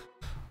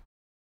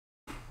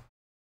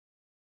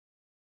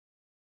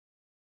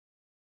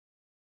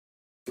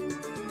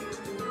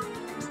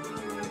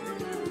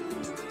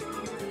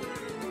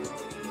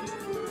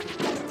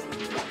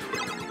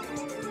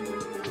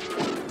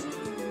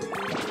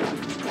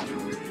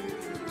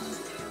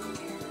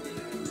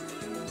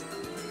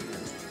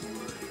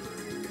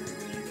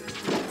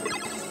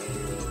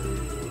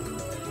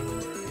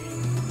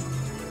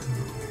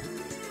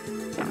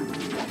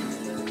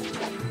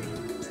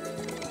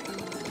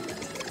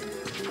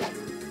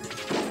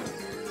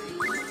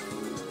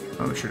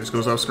 I'll make sure this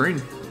goes off screen.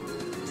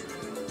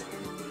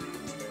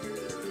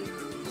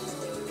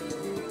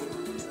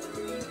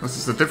 This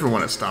is a different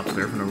one that stops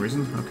there for no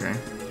reason. Okay.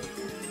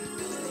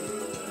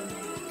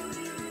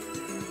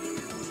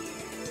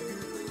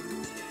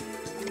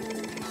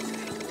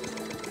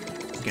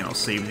 Again, I'll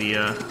save the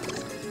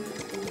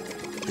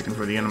chicken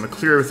for the end. I'm gonna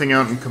clear everything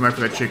out and come back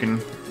for that chicken.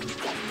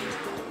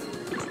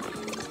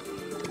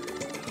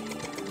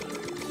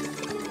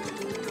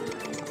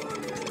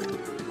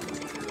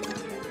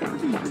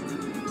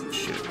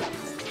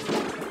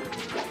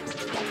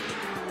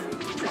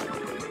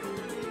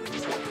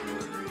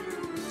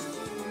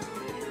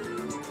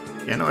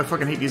 Yeah, no, I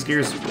fucking hate these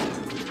gears.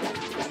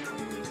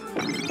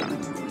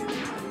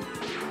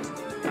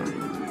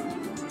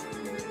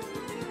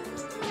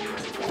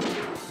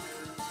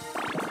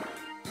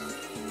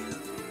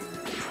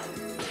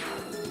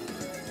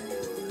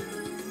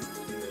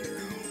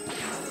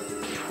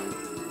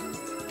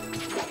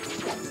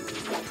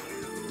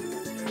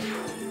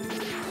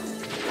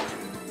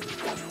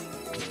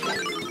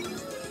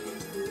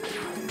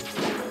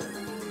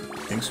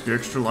 Thanks for your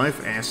extra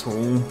life,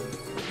 asshole.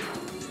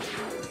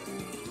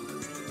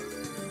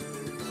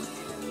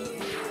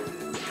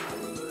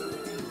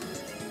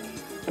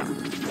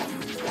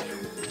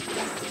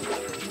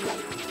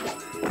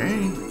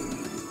 Okay.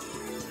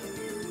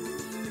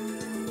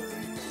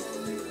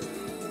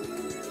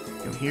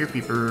 Come here,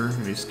 peeper. Let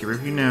me just get rid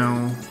of you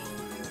now.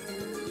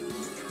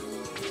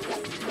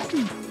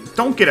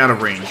 Don't get out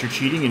of range. You're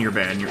cheating and you're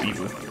bad and you're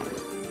evil.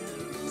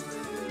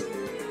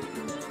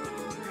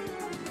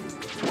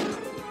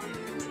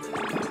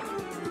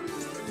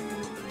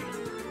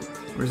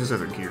 Where's this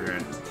other gear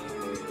at?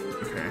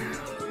 Okay.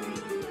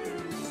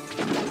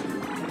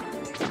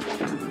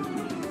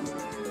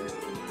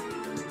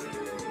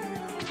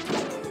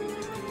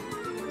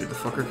 Did the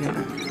fucker came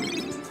back?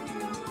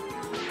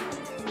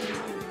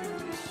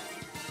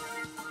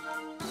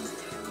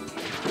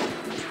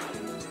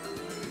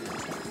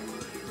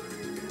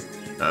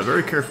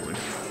 Very carefully.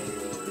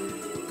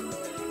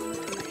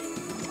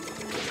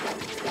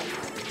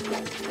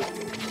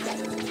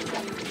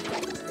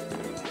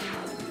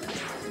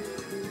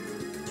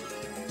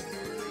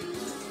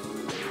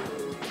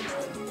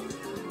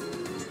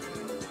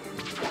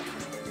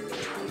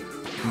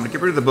 I'm gonna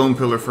get rid of the bone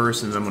pillar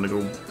first, and then I'm gonna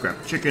go grab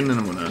the chicken, and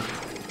I'm gonna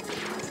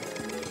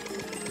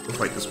go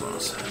fight this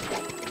boss.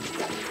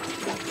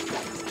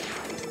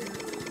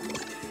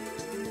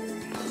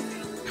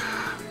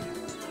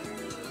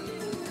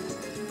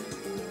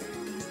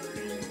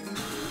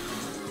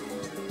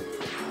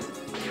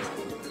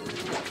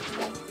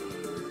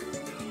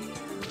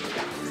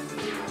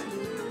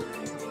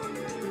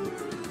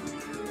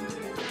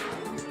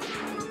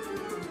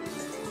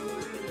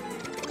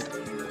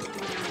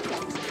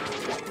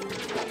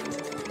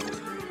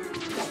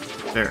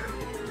 There.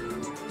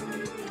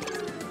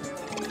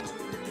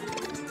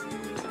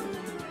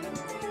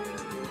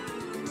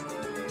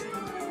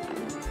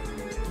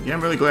 Yeah,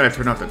 I'm really glad I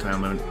turned off that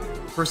time limit.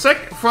 For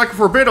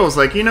a bit, I was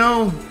like, you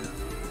know,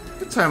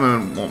 the time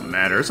limit won't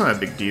matter. It's not a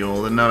big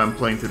deal. And now that I'm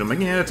playing through them, like,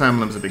 yeah, the time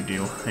limit's a big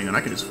deal. Hang on,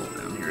 I can just fall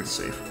down here. It's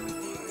safe.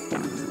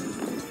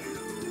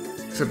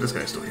 Except this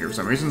guy's still here for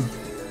some reason.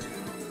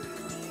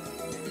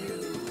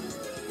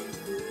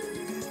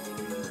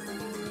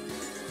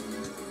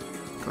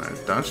 Glad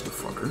I dodged the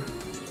fucker.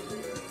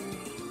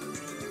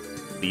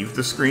 Leave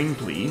the screen,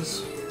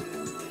 please.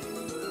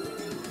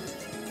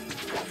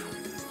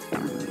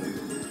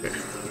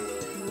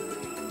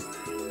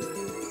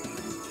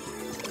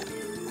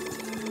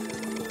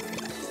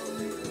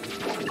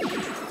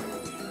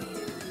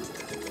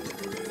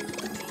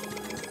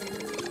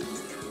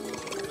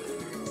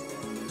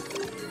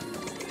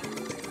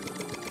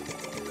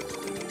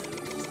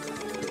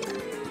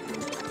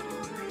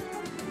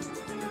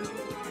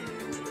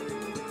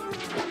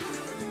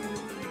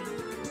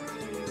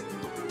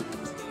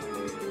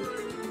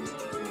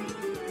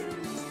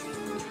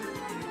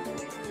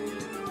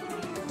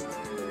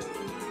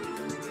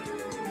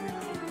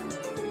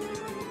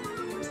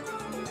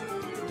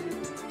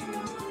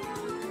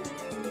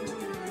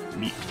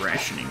 Meat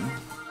rationing.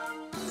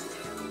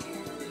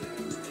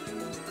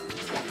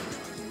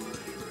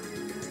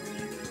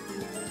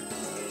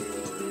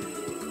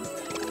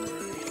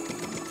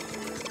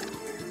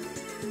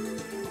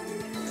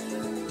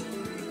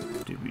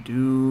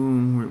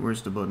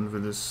 Where's the button for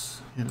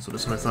this? Yeah, that's what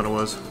I thought it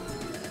was.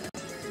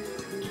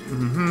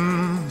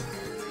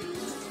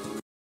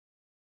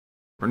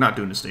 We're not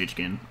doing the stage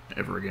again,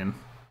 ever again.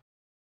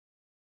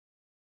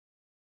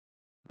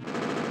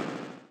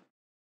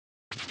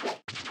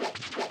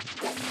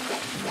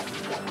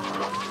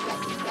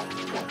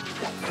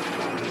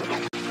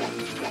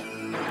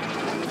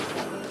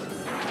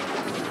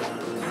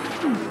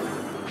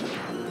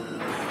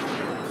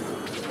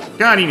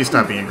 God, you need to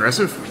stop being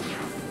aggressive.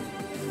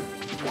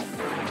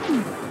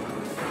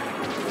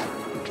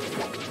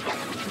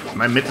 Am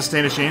I meant to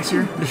stand a chance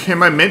here?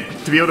 Am I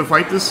meant to be able to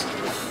fight this?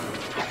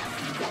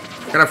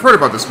 God, I've heard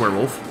about this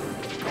werewolf.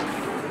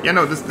 Yeah,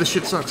 no, this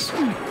shit sucks.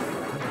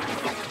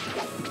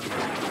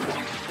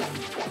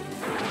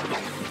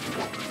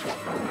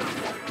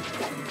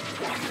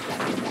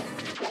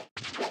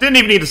 Didn't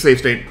even need a save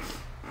state.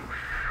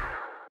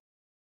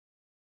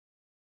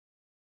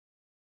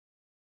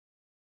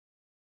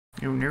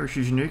 You'll never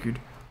see you naked.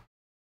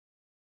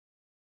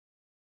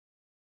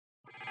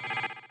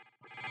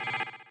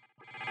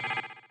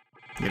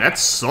 Yeah, that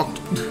sucked.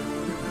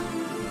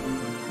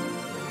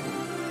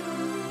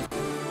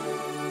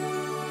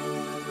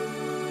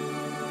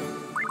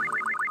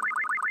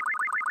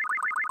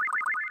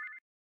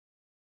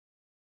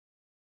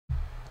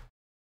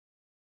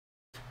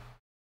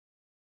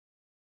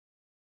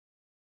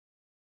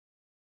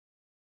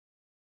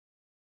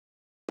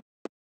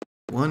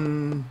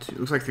 One, two,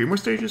 looks like 3 more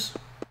stages. Is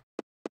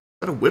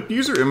that a whip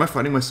user or am I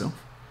fighting myself?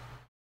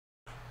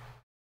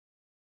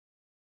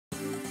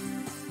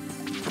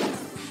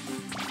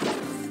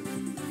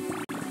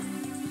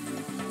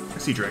 I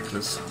see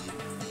Dracula's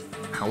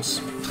house.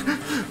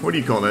 What do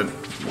you call that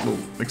little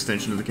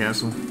extension of the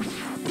castle?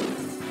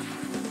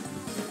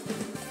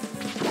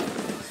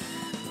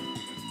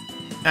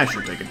 Ah,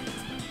 sure, take it.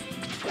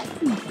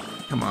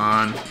 Come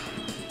on.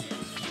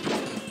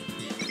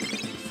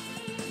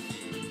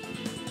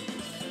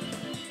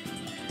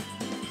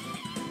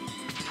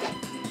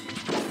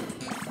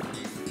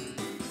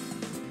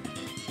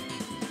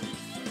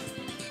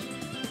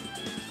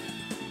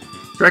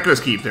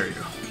 Dracula's Keep, there you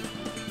go.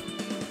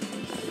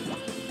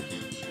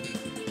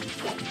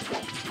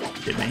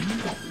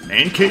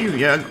 Man Cave?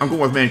 Yeah, I'm going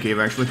with Man Cave,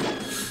 actually.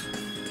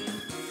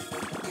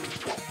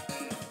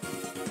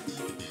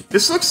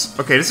 This looks...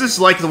 Okay, this is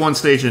like the one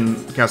stage in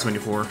Castlevania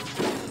 4.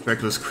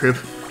 Dracula's Crib.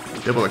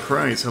 Devil that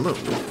Cries, hello.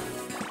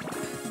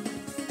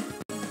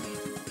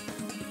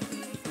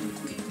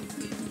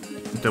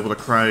 Devil that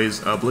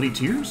Cries, Bloody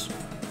Tears?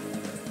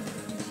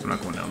 I'm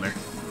not going down there.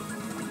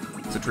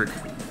 It's a trick.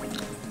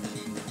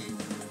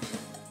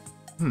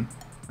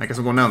 I guess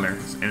I'm going down there,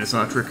 and it's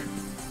not a trick.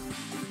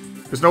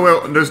 There's no way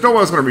I was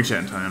going to reach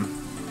that in time.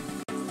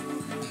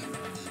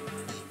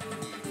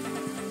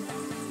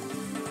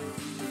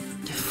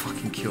 Get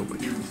fucking killed by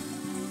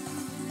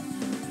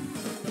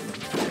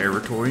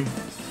territory.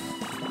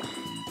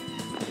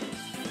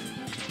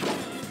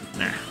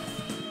 Nah.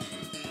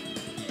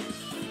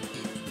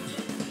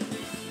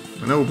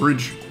 No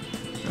bridge.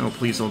 Oh,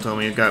 please don't tell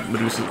me it got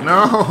Medusa.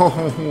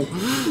 No!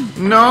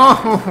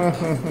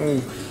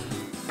 No!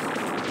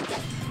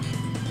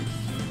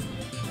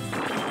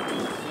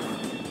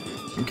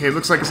 Okay,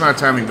 looks like it's not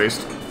timing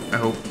based. I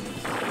hope.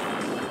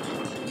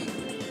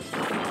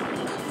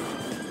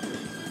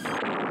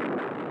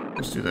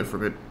 Let's do that for a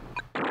bit.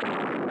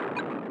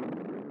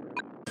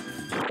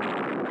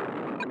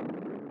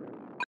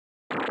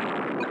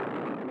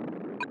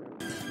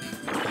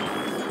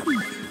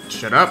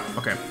 Shut up.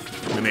 Okay,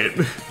 we made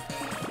it.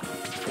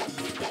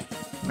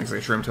 Thanks,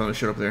 like sure I'm telling her to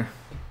shut up there.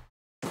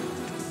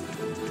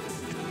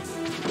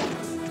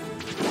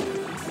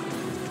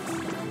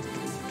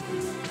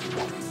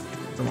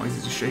 don't know why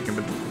he's just shaking,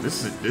 but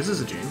this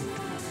is a jam.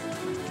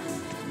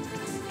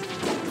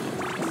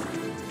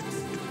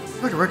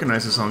 I can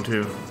recognize this song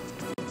too.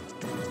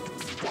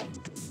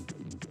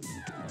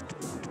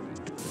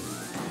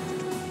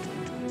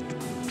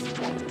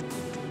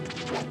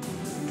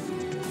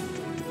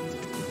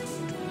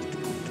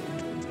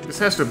 This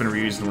has to have been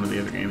reused in one of the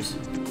other games.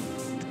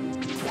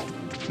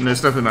 And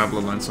it's definitely not a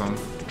Bloodline song.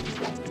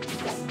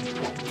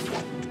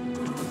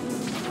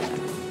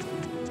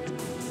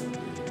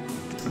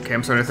 Okay,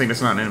 I'm starting to think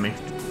that's not an enemy.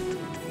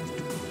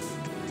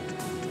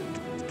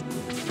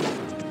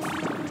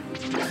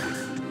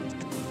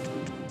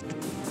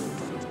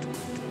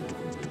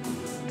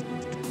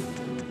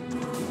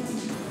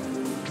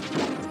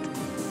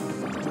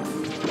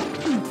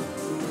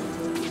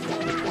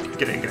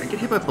 Can I get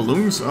hit by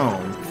balloons? Oh,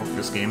 fuck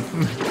this game.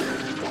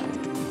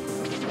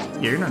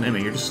 Yeah, you're not an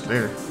enemy, you're just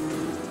there.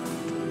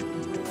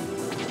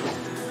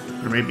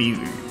 Or maybe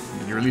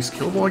you're at least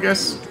killable, I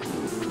guess?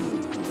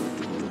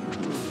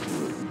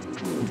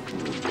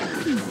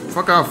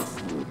 Fuck off!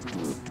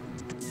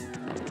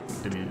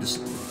 Didn't you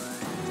just...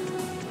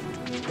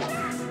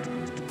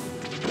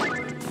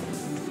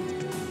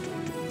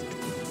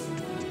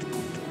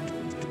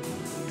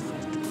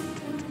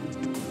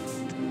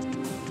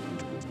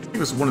 I think it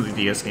was one of the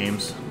DS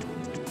games.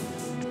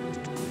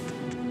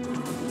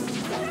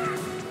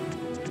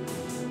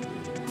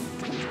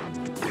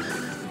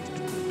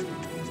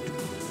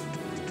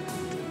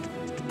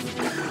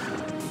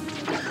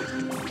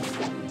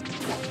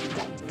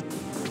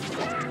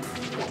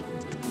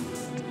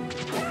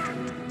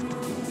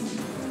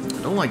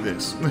 I don't like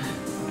this.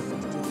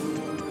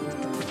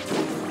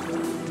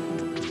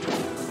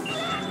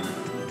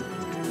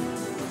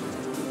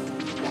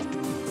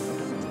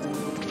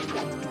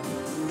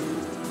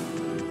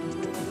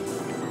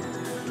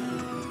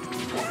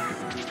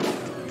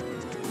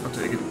 I'll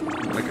take it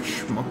like a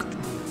schmuck.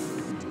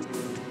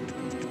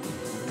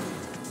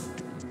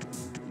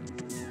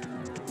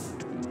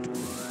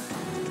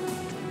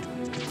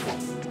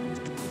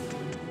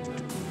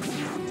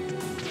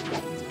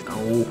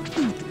 Oh,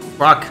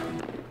 fuck.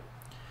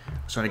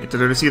 Trying to get to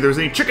there to see if there's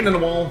any chicken in the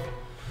wall.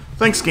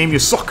 Thanks, game, you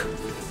suck.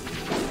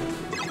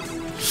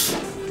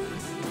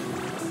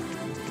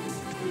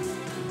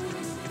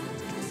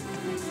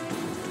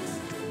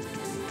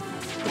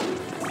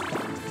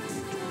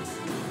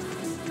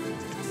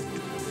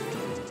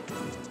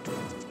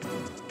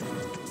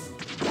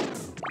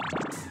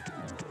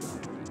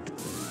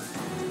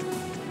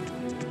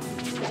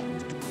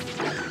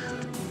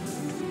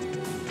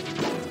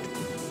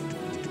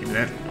 Give me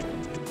that.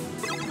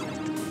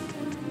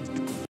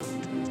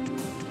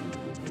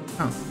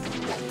 Oh.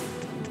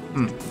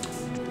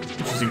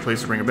 Interesting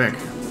place to bring it back.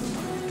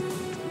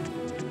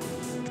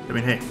 I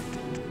mean, hey.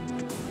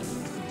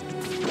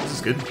 This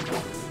is good.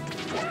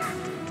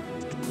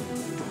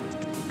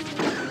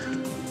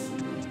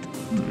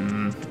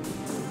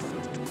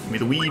 Give me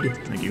the weed.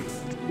 Thank you.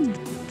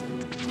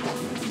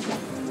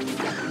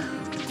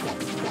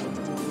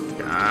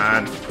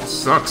 God, this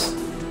sucks.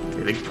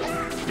 Okay,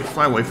 they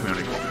fly away from me on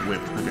a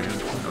whip. Okay,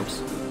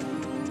 oops.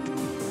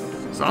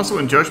 It's also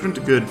in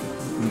Judgment. Good.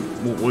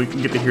 We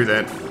can get to hear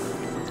that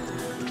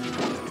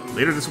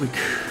later this week.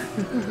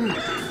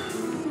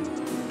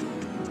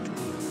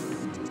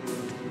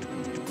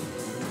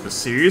 The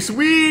serious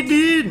weed,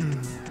 dude.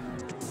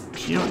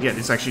 You know, yeah,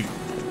 it's actually.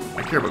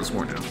 I care about this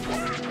more now.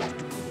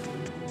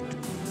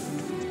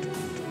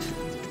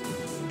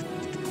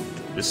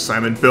 Is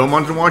Simon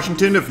Belmont in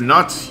Washington? If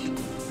not,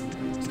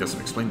 he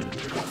doesn't explain it.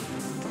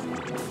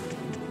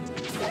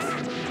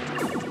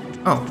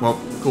 Oh, well,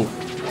 cool.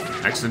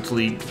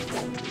 Accidentally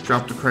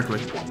dropped it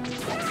correctly.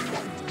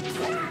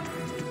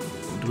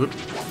 Don't do it.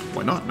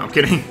 Why not? No, I'm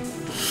kidding.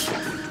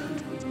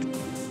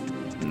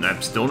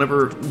 I've still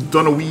never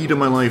done a weed in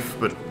my life,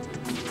 but...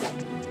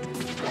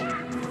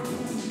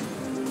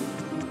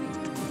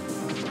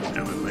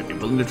 I might be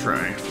willing to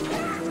try.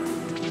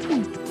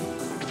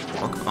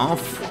 Fuck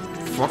off.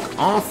 Fuck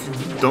off,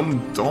 you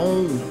dumb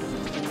doll.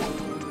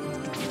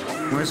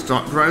 Why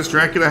does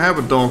Dracula have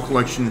a doll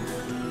collection?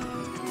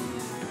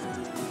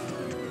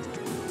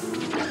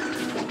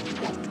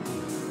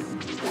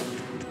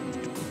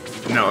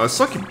 No, a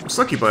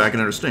succubi I can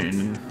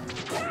understand.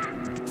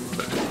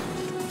 But...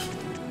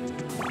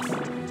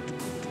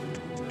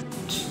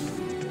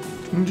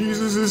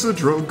 Jesus is a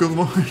drug of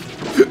mine.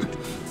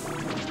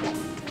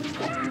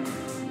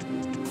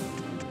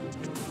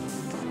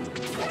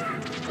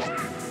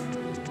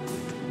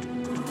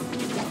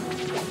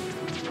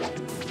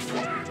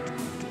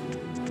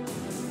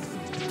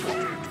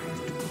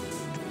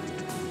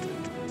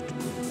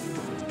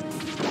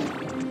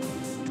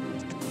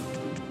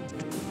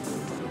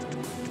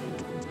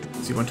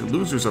 See a bunch of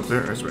losers up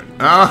there. That's right.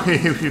 Ah,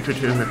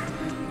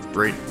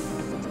 great.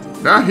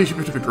 Ah,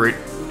 great.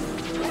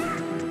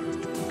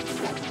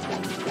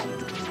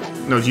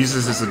 No,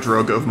 Jesus is a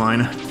drug of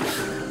mine.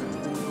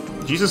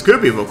 Jesus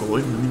could be a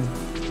Vocaloid.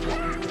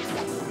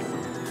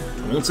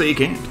 I won't say he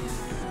can't.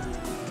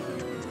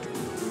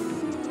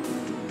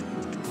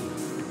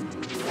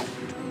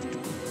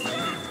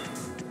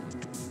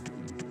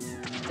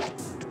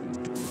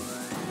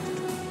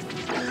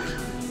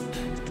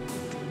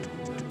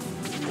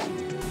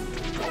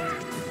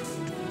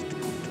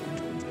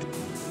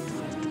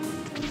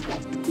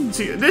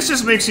 See, this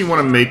just makes me want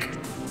to make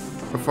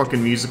a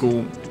fucking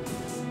musical,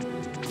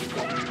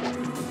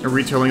 a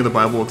retelling of the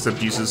Bible, except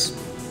Jesus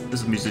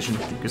is a musician.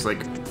 Because, like,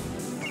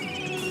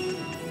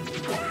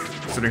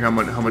 considering how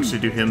much they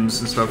do hymns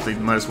and stuff, they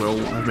might as well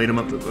have made him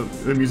a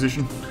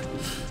musician.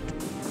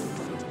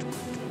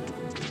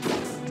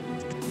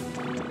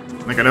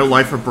 Like, I know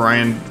Life of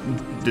Brian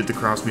did the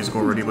Cross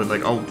musical already, but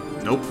like, oh,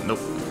 nope, nope.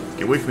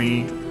 Get away from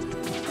me.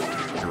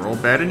 You're all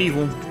bad and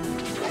evil.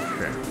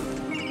 Okay.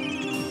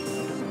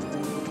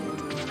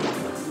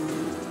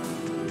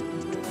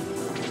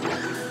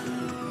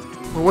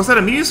 Well, was that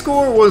a musical,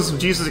 or was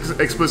Jesus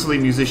explicitly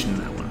a musician in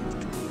that one?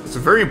 It's a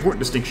very important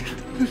distinction.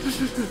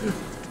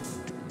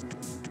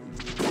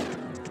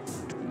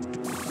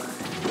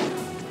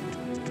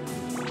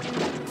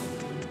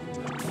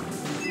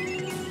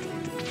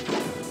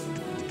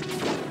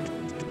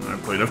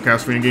 I've played enough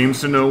Castlevania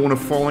games to know when a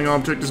falling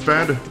object is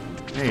bad.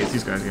 Hey, it's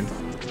these guys again.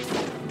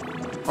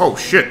 Oh,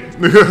 shit!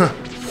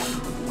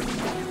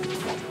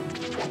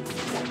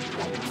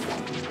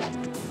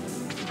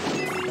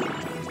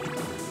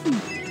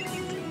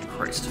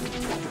 Christ.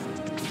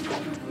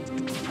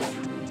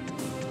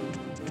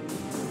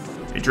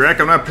 Hey, Drac,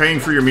 I'm not paying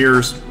for your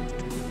mirrors.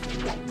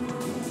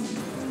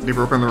 They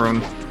broke on their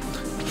own.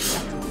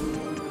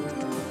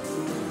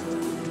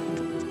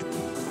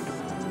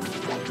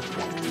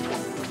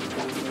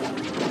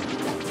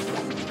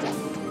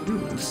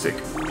 Ooh, sick.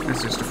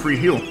 That's just a free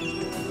heal.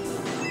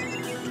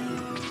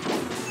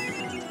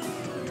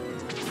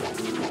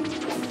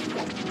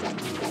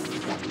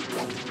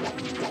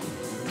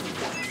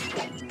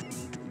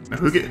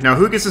 Now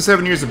who gets the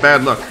 7 years of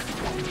bad luck?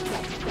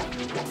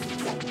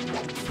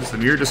 Does the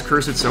mirror just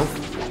curse itself?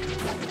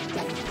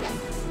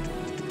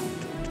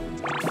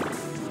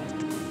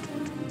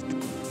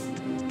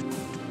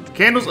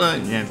 Candles?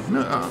 Yeah.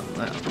 No,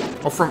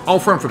 I'll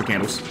front for the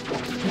candles.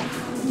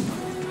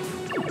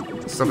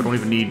 Stuff I don't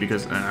even need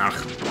because, ugh.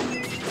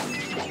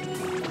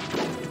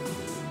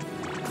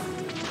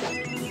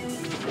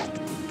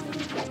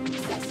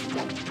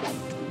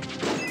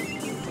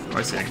 Oh,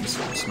 I see, I can just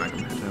smack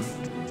him head down.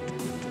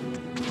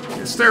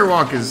 Yeah,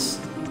 Stairwalk is...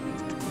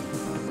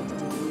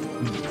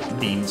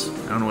 beans.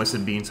 I don't know why I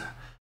said beans.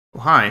 Oh,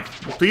 hi.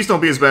 Please don't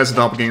be as bad as the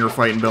doppelganger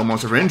fight in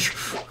Belmont's Revenge.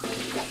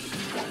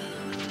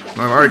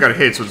 Well, I've already got a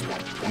hit, so it's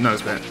not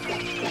as bad.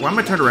 Why am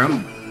I turned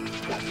around?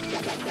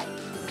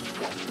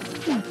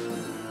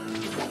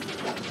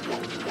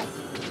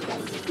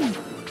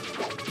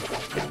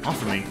 Get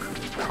off of me,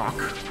 cock.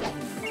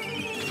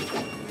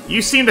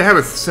 You seem to have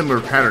a similar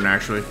pattern,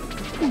 actually.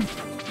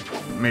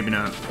 Maybe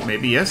not.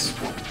 Maybe yes?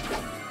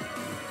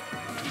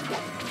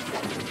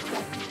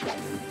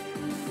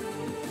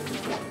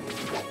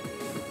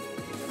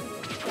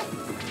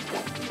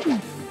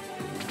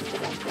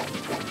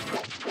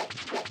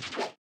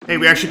 Hey,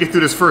 we actually get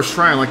through this first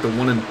try, like the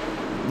one in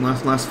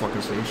last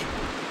fucking stage.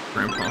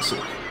 Very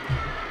impossible.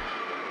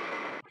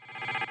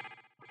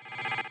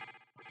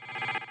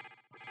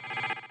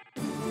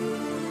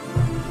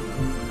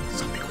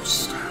 Zombie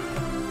ghost.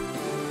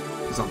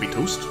 Zombie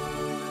toast.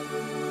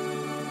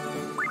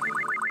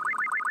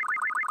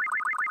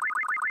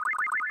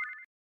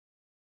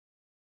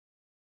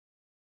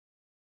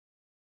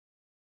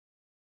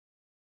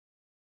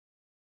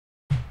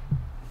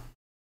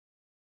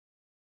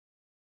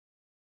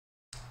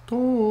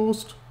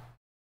 Toast.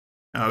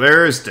 Now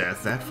there's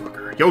Death, that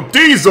fucker. Yo,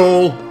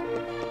 Diesel!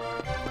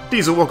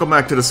 Diesel, welcome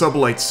back to the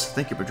Sublights.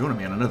 Thank you for joining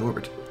me on another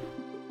orbit.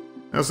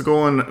 How's it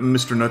going,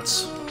 Mr.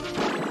 Nuts?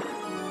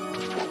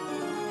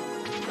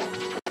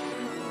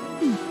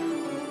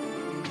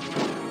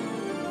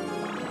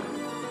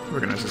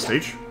 Recognize the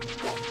stage.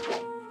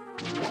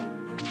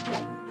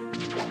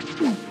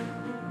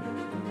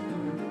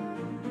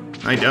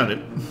 I doubt it.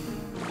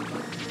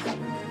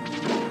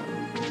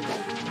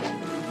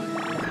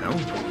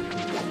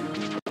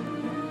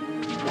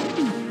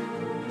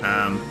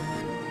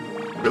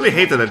 Really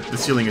hate that the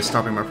ceiling is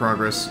stopping my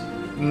progress.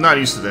 I'm not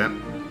used to that.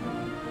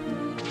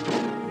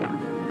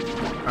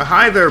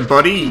 Hi there,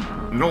 buddy.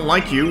 I don't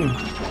like you.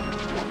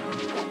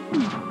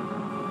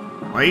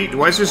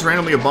 Why is there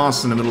randomly a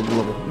boss in the middle of the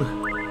level?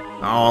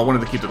 Oh, I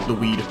wanted to keep the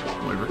weed.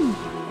 Whatever.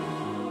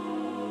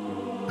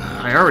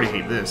 I already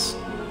hate this.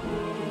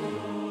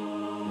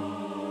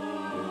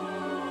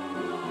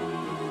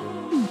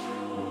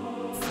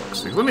 Fuck's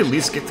sake. Let me at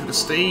least get through the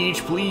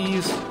stage,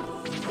 please.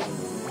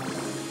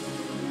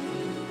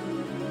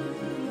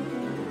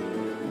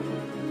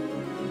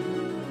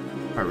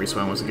 Alright,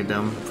 respawn wants to get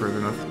down further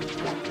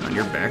enough. On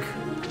your back.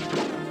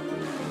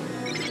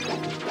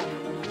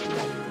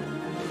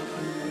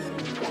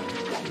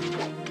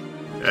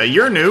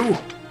 You're new!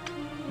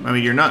 I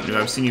mean, you're not new.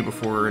 I've seen you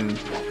before in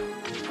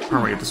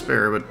Harmony of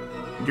Despair, but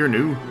you're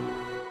new.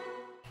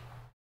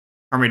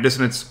 Harmony of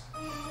Dissonance.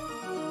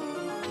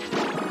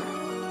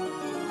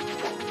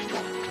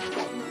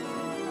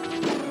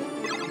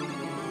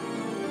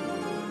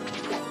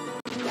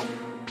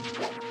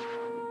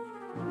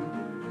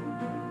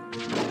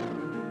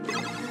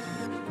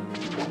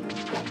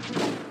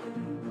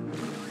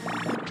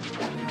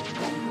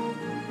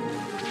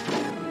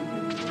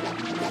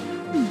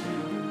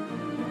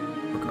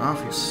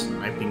 off, you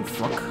sniping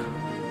fuck.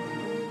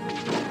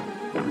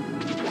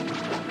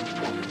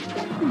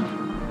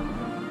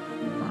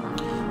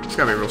 There's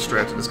gotta be a real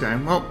strat to this guy.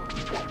 Well,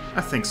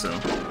 I think so.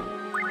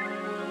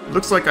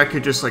 Looks like I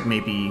could just, like,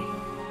 maybe...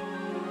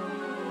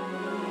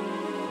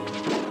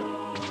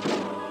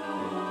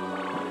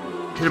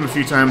 hit him a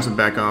few times and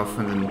back off,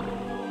 and then...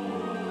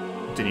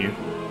 continue.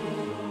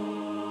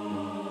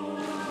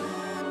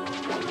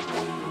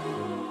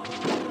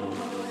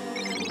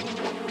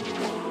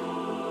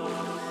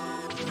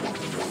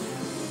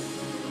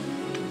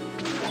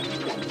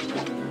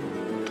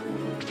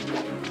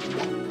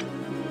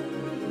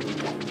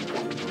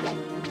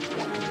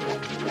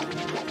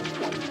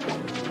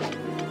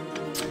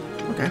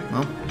 Okay,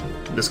 well,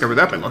 discovered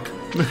that by luck.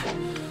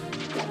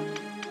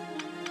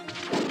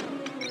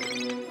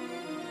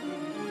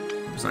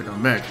 It's not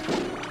coming back.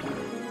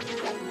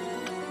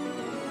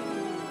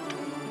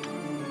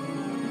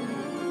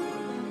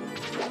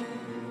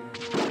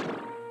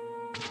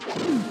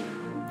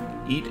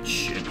 Eat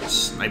shit,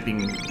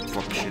 sniping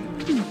fuck shit.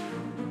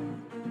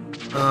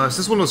 Is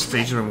this one of those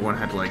stages where one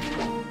had to, like,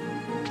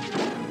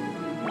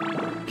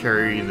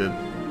 carry the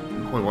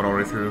holy water all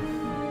the way through?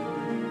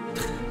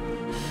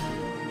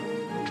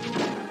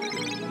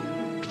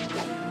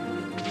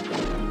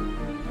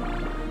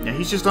 Yeah,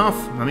 he's just off.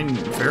 I mean,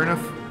 fair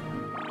enough.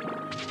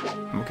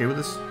 I'm okay with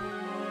this.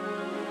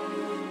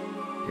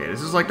 Okay,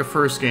 this is like the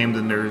first game,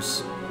 then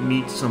there's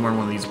meat somewhere in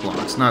one of these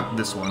blocks. Not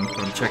this one,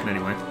 but I'm checking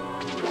anyway.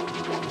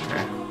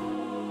 Okay.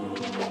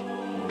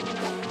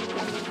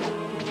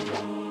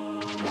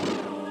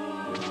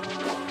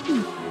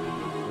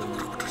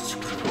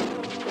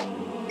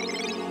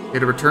 Okay,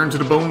 to return to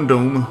the Bone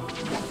Dome.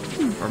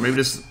 Or maybe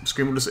this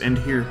screen will just end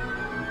here.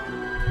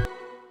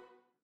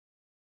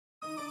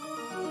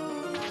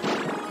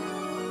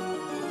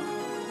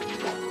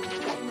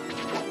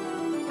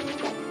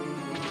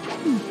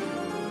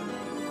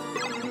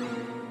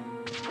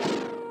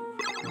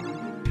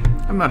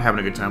 I'm not having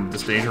a good time with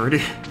this stage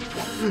already.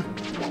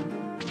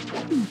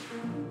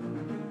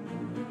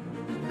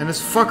 And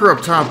this fucker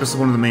up top is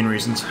one of the main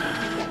reasons.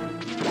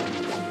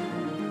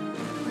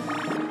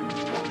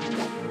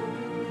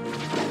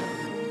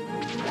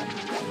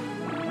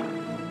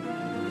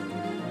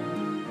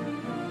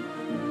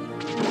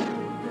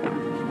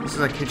 This is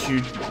like hit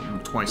you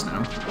twice now.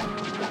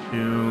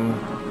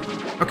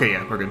 Okay,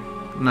 yeah, we're good.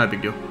 Not a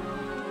big deal.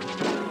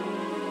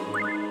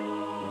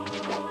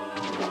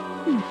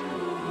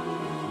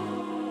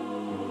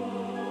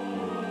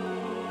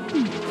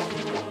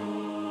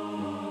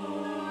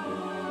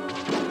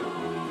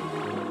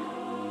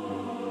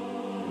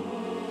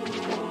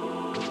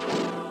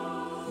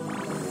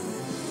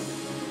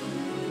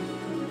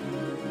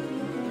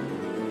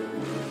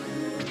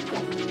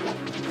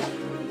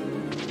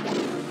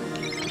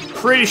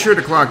 Pretty sure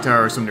the clock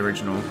tower is from the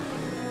original.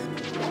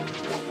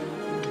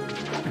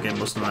 Again,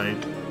 most of my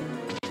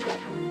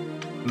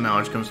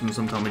knowledge comes from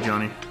some Tommy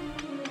Johnny.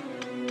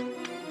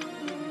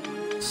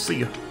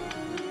 See ya.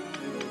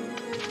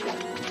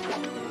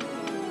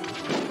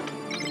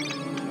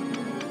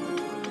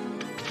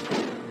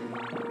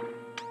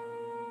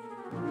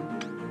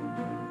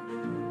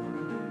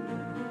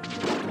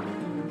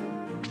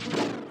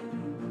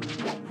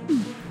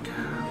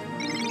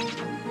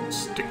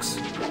 Sticks.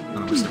 I don't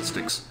know what's that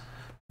sticks.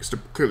 They're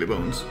clearly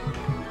bones.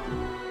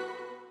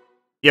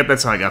 Yep,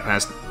 that's how I got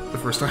past the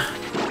first time.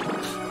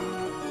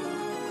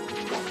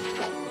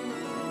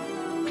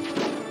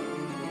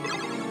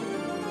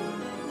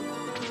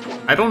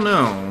 I don't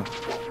know.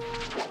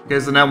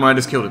 Because now when I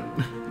just killed it.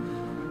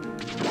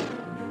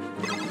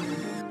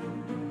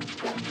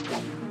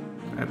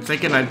 I'm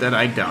thinking that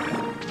I doubt it.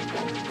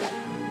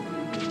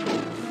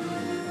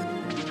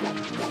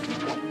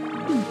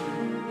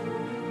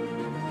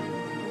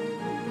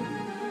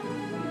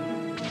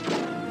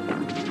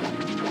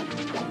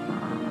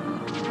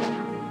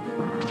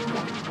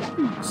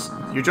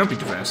 You're jumping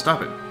too fast.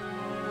 Stop it.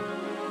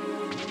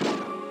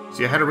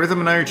 See, I had a rhythm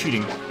and now you're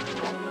cheating.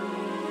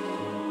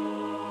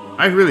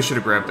 I really should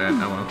have grabbed that.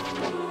 Oh well.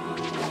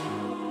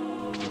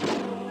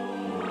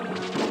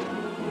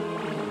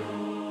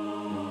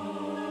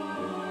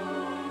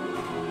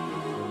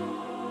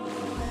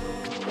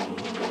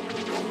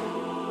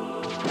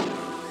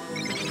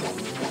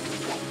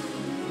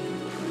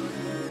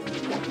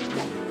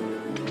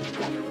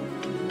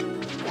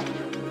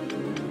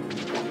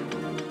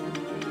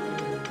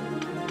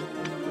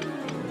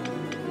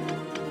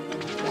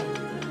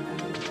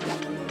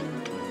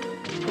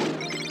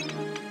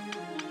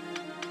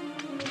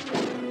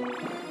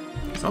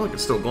 It's not like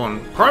it's still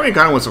going. Part of me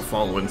kind of wants to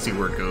follow it and see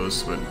where it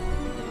goes, but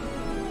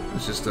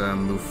let's just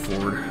move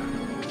forward.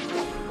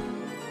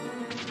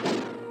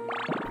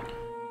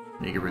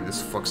 Need to get rid of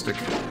this fuckstick.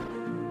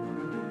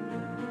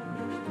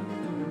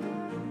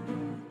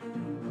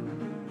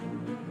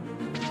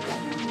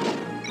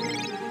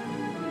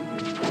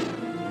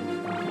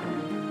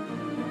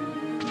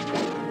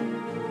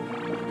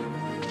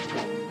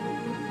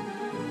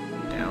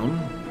 Down.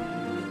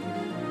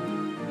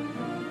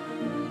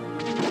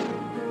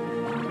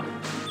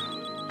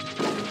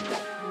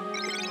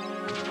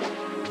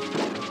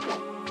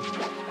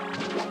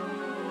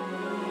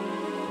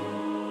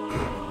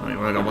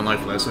 one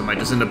life left, so I might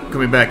just end up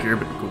coming back here,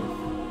 but cool.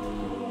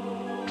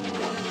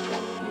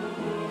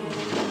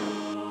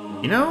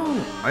 You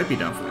know, I'd be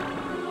down for that.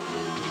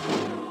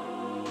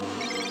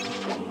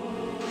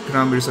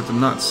 Konami just have to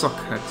not suck,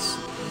 that's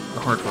the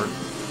hard part.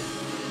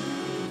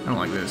 I don't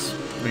like this.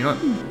 But you know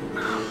what?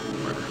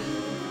 Whatever.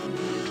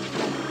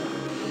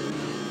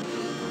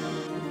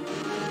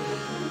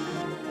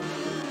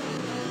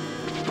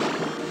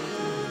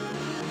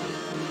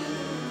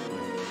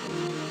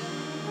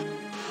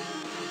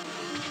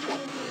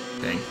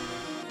 Dang.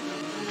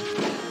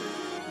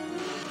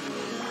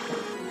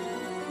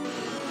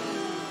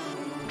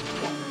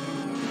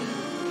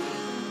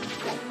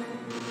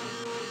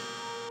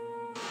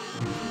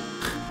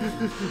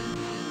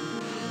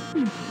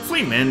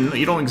 Fleeman,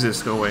 you don't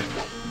exist. Go away.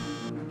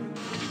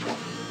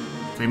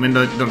 Fleeman,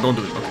 don't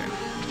do it. Okay.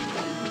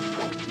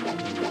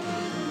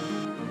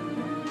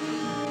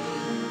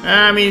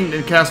 I mean,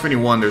 in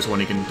Castlevania 1, there's one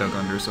you can dunk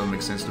under, so it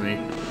makes sense to me.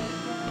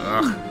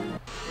 Ugh.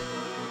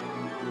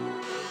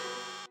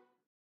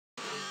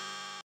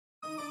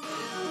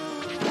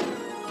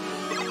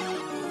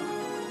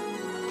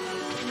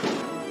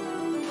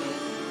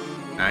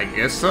 I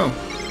guess so.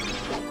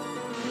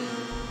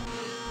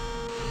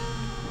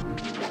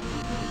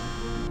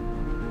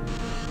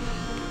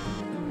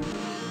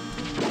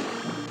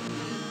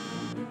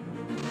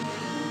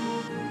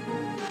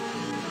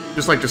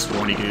 Just like this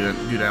one, you can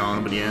do that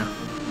on, but yeah.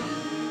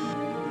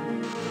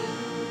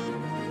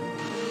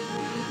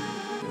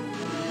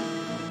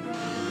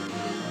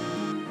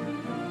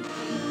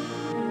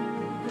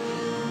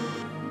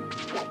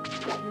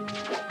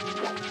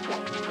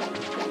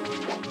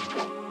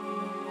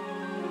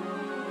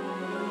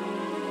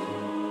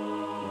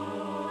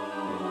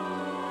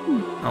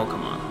 Oh,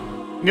 come on.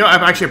 You know, I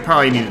actually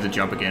probably needed to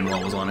jump again while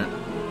I was on it.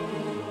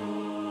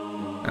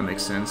 That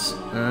makes sense.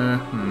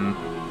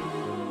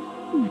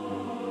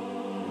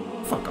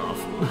 Fuck off.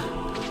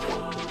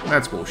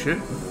 That's bullshit.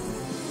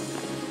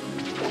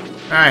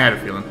 I had a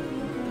feeling.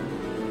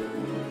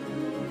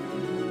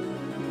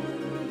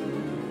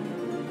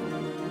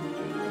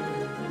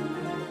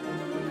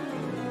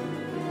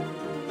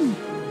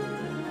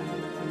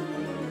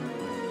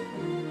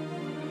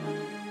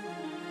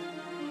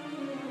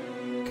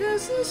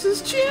 Cause this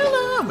is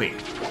chill. Wait.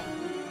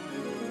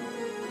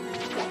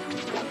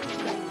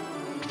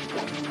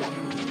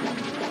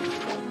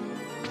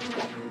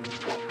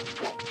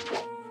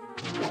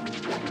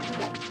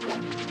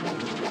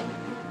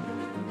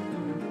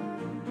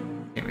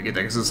 Can't get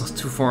that because it's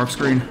too far off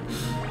screen.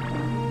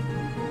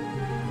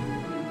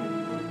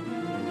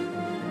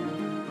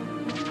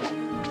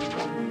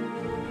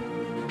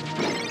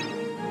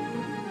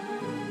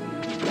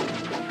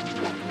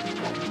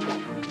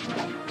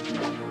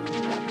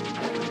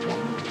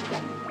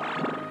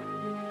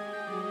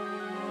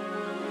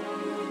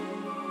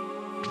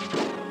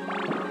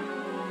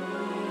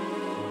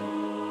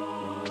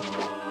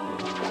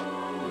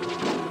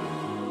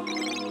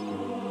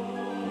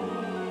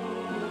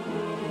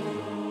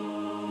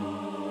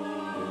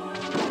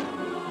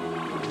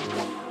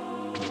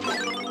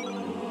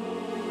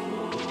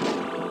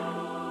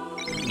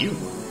 You.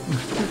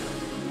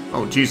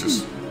 Oh,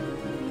 Jesus.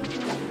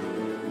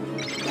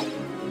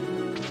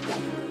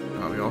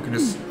 Oh, we all can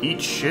just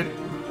eat shit.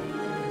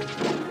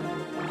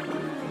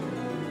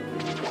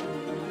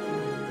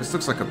 This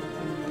looks like a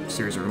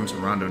series of rooms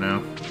in Rondo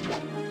now.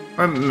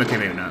 Okay,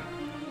 maybe not.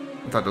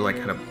 I thought they like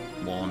had a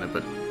wall in it,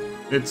 but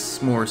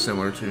it's more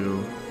similar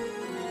to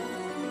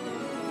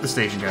the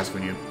stage in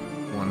Castlevania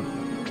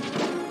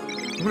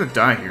 1. I'm gonna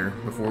die here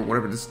before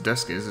whatever this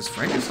desk is. Is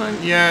Frankenstein?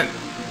 Yeah.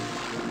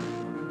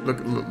 Look,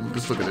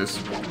 just look at this.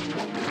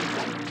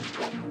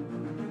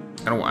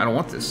 I don't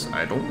want this.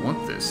 I don't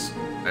want this.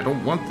 I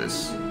don't want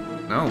this.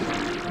 No.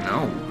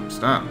 No.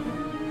 Stop.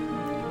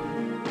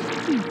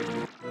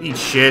 Eat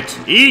shit.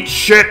 Eat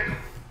shit!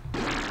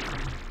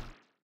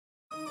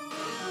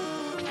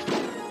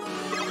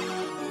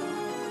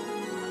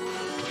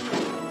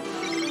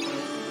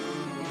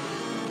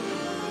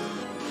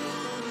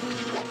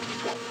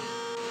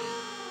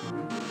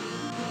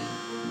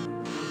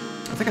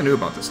 I think I knew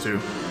about this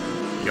too.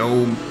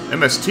 Yo,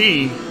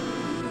 MST.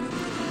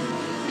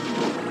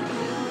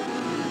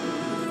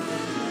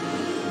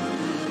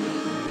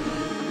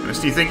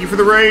 MST, thank you for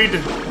the raid.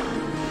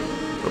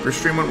 Hope your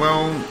stream went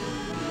well.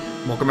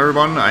 Welcome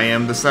everyone. I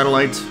am the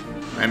Satellite.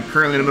 I'm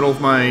currently in the middle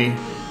of my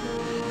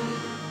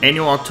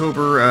annual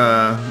October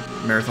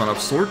marathon of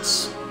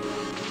sorts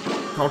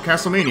called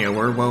Castlemania,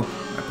 where, well,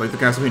 I played the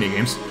Castlevania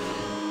games,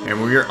 and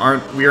we are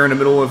in the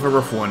middle of a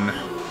rough one.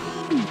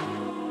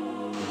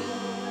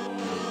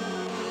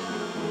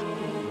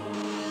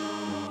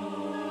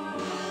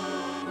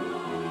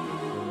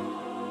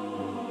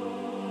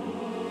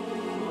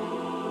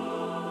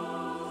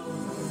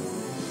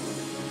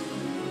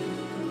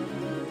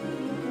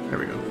 There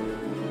we go.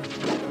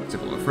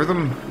 Zip a little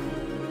rhythm.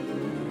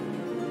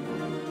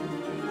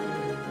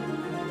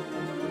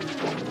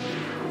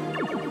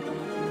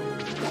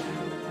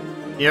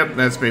 Yep,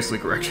 that's basically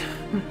correct.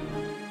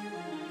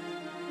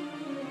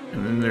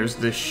 And then there's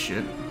this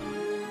shit.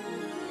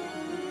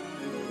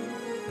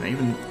 Can I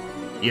even...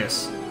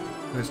 Yes.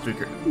 Let's do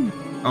it.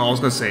 Oh, I was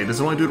gonna say, does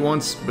it only do it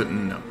once? But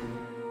no.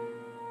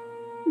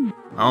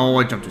 Oh,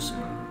 I jumped too soon.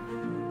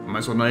 I might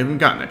as well not even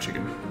gotten that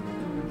chicken.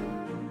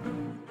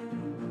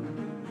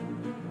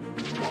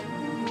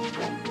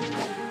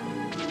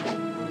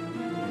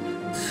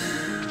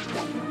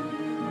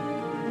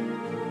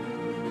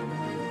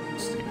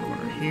 Stay in the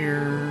corner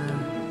here.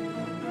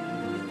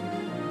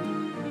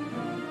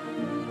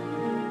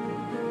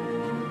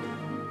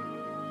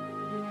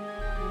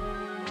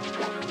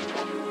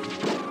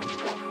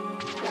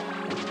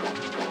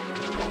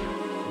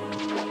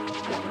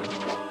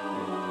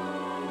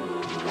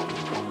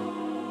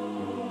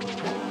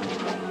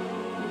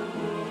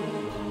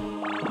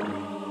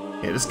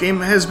 Yeah, this game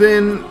has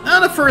been...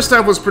 the first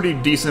half was pretty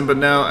decent, but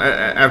now,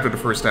 after the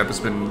first half, it's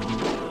been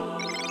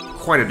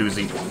quite a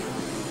doozy.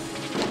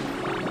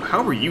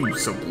 How are you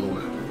so low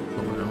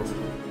in health?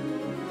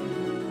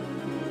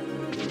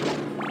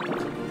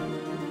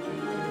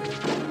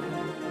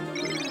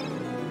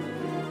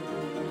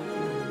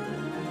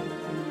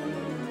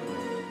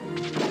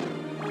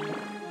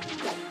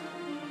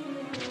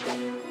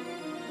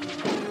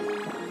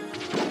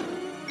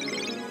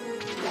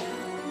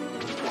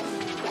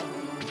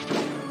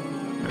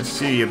 I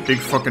see you big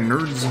fucking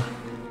nerds.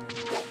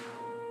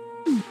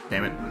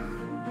 Damn it.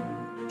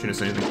 Shouldn't have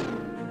said anything.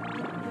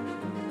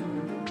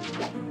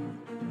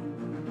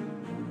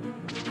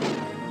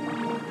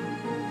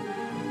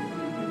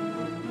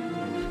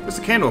 There's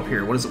a candle up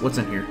here. What is it? What's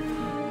in here?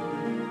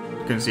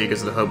 Couldn't see it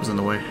because the hub was in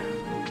the way.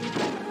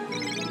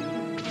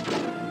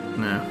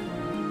 Nah.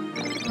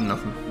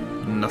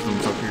 Nothing.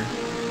 Nothing's up here.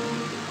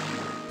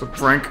 What's up,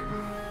 Frank?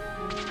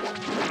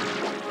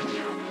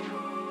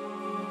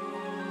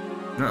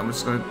 No, I'm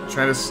just gonna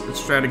try this.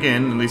 Let's try it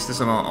again. At least this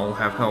time I'll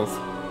have health.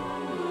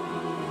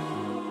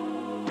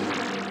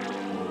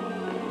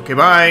 Okay,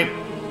 bye.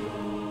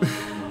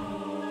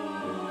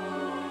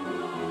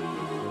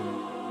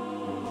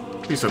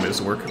 Please tell me this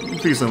will work.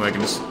 Please tell me I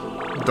can just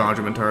dodge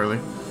him entirely.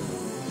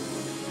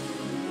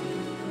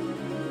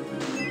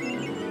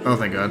 Oh,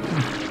 thank God.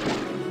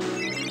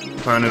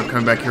 Probably ended up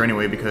coming back here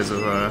anyway because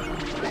of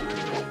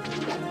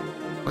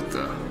what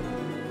the?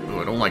 Oh,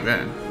 I don't like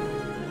that.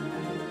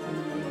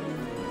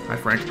 Hi,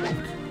 Frank.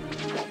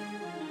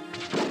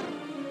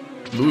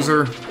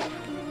 Loser.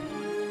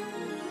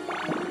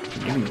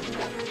 Can you even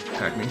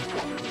attack me?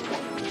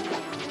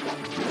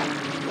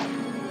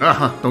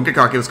 Don't get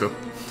cocky, let's go.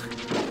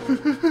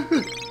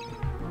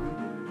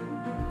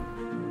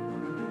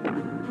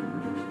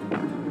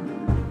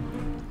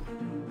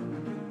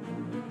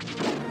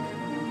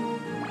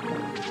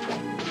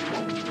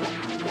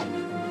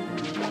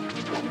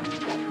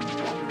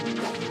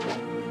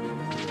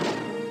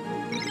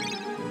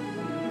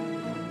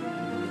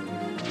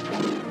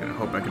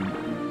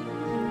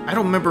 I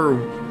don't remember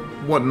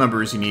what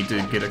numbers you need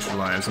to get extra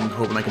lives. I'm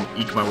hoping I can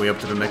eke my way up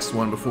to the next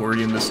one before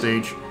we end this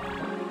stage.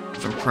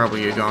 So I'm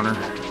probably a goner.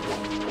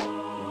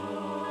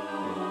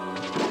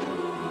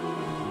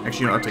 Actually,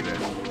 you know, I'll take that.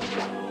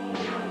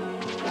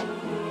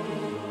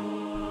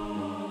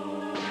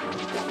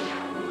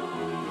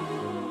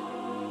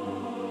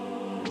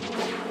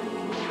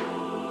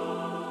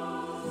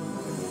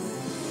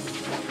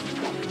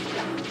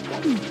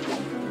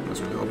 I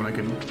was really hoping I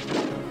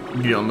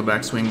could get on the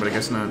backswing, but I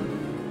guess not.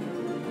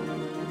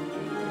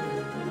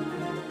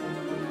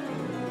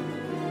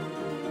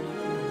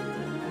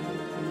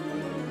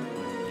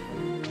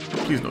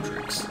 Please no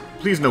tricks.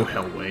 Please no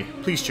hellway.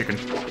 Please chicken.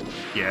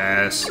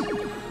 Yes.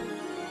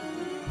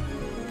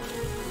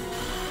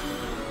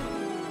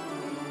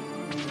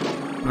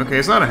 Okay,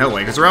 it's not a hellway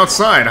because we're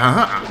outside.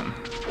 Haha.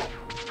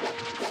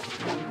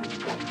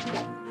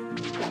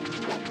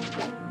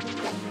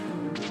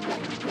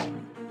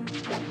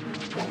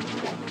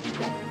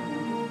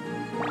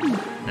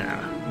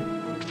 Nah.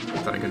 I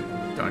thought I could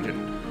dodge it.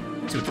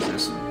 Let's see what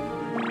this is.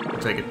 I'll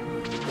take it.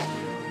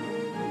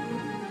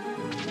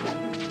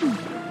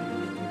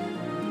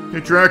 Hey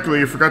Dracula,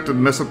 you forgot to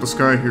mess up the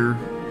sky here.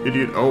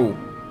 Idiot. Oh.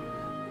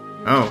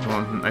 Oh,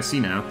 well, I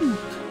see now.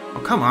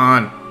 Oh, come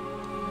on.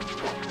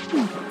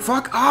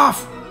 Fuck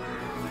off!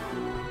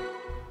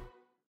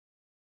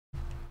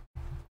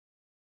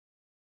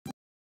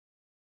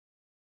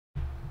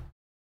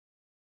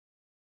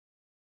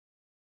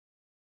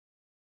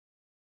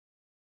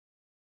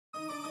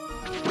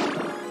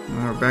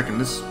 Now we're back in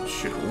this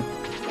shithole.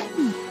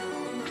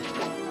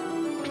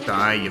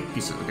 Die, you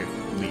piece of... Okay,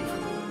 leave.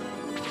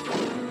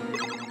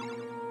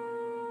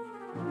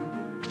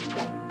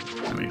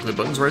 How many clip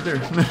buttons right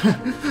there?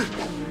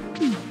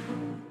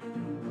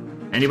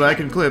 Anybody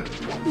can clip.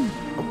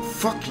 Oh,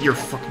 fuck your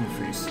fucking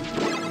face.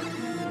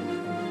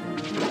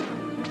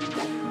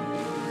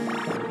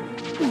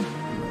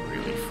 I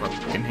really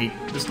fucking hate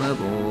this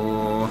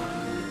level.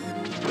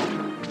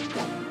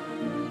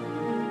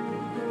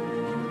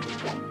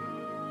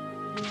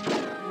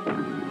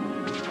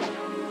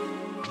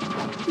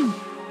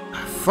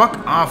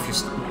 Fuck off, you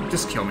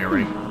just kill me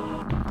already.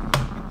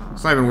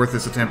 It's not even worth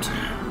this attempt.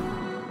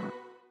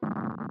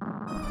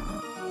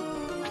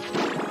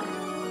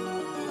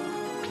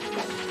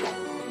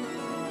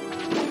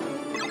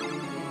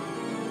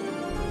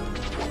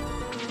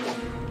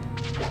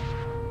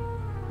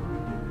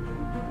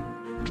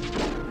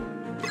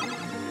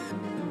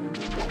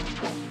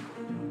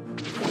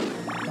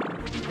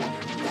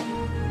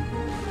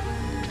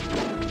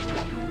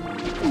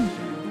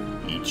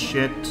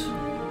 shit.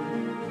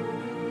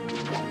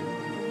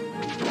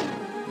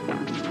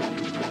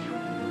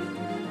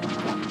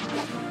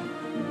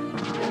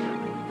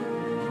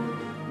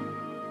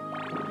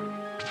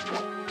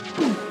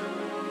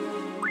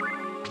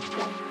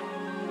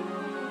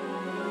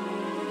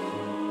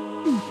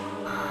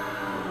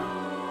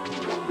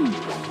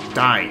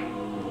 Die.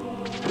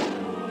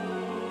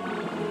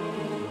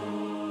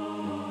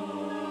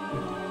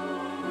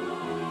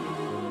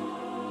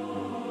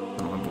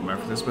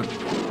 For this, but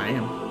I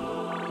am.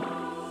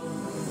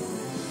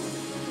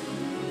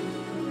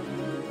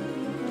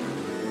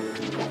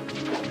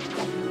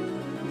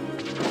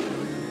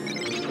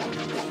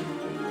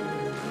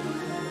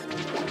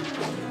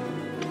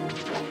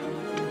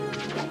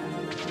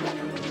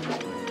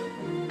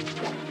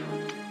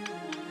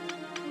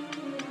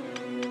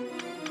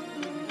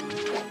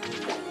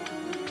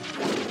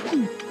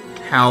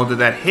 How did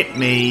that hit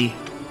me?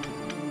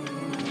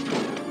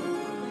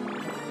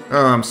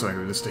 Oh, I'm so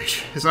angry with this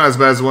stage. It's not as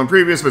bad as the one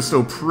previous, but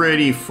still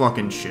pretty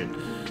fucking shit.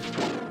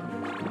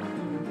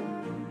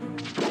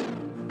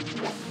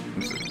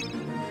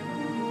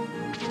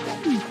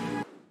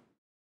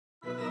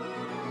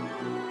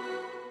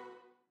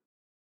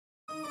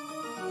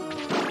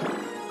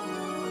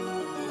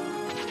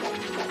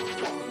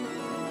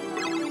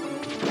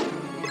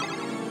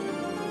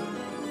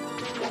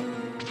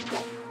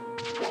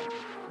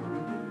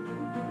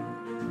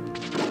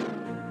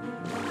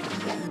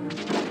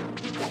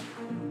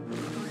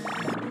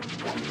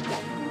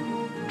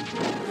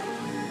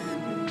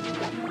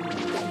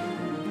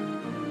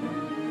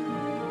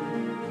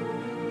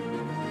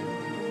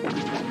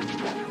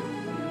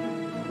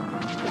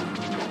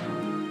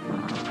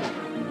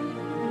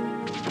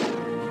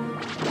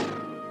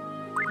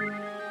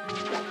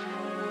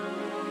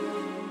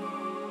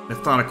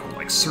 Methodical,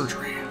 like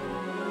surgery.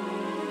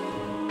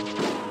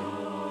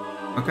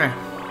 Okay.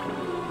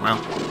 Well.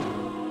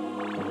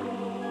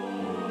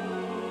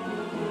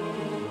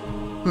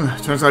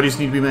 Turns out you just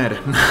need to be mad.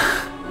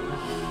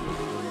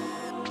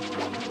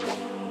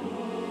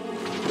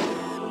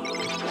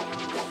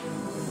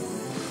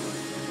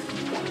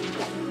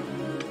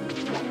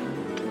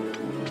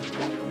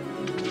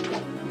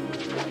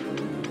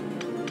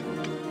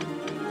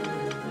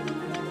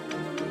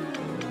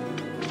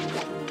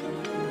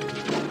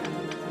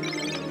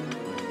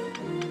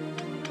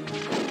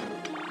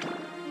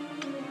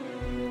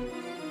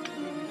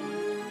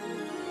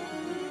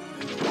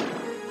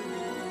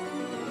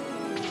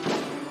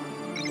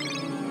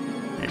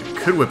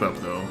 Could whip up,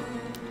 though.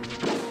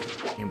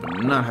 It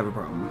would not have a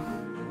problem.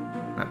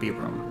 Not be a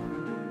problem.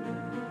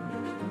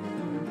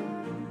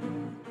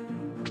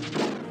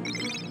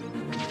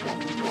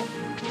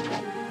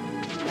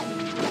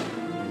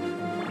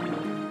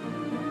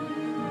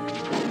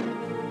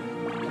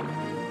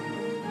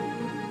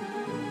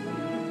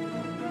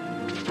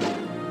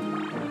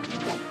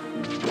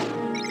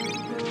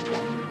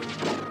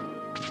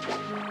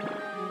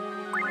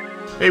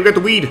 Hey, we got the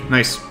weed!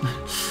 Nice.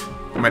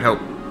 That might help.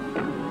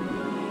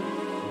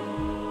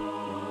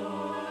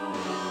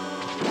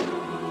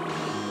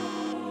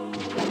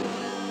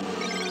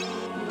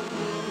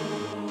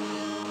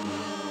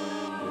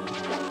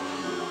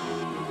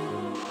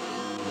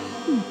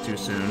 Too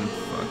soon.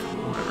 Fuck.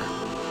 Whatever.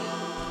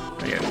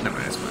 Oh, yeah, never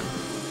mind, that's fine.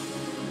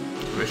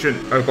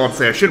 I was about to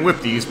say I shouldn't whip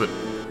these, but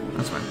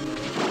that's fine.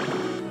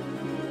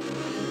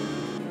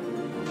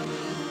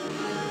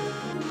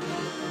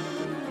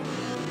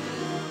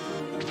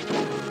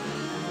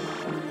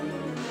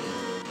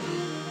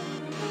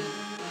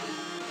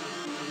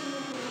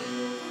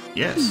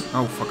 Yes.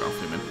 Oh, fuck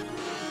off, Newman.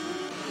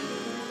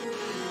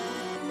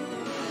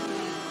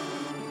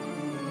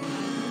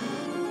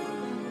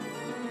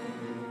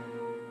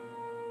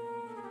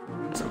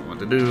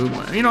 To do,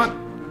 but you know what?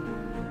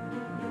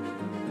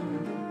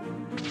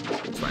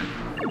 It's fine.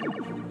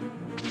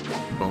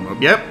 Bone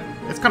rope. Yep,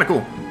 it's kind of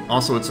cool.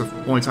 Also, it's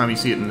the only time you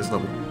see it in this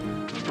level.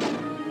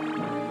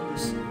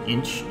 Just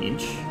inch,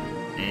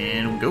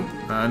 and go.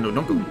 No,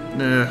 don't go.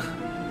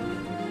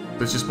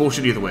 That's just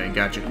bullshit either way.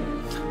 Gotcha.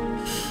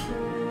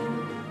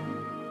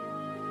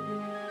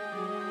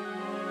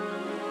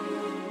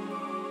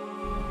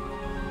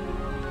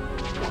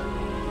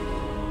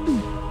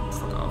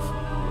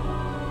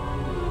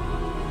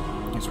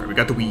 We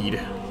got the weed.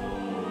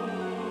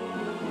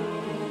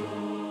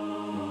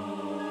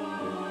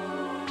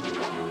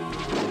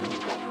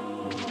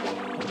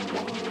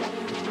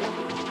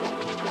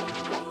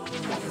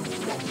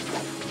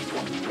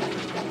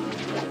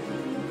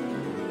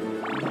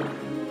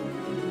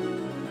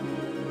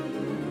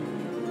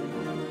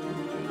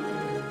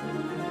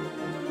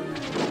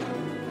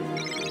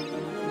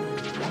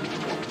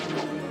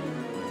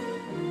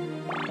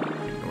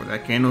 Ignore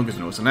that candle because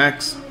no, it's an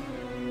X.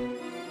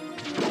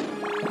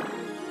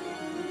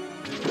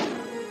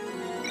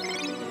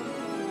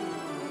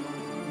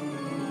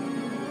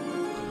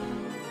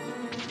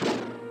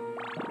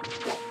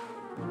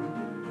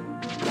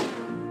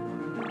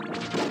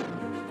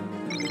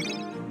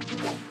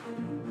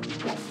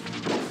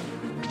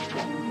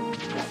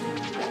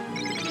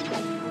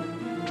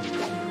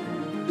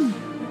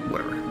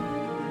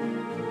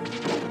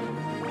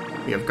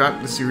 Yeah, I've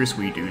got the serious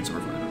Wii dudes, so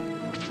we're fine.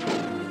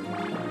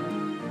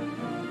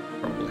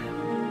 Probably.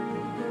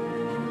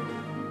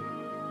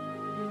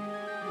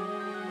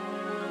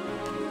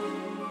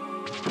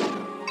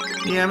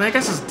 Yeah, I mean, I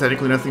guess it's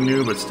technically nothing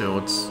new, but still,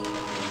 it's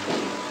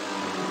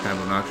kind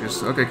of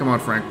obnoxious. Okay, come on,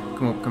 Frank.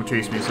 Come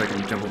chase me so I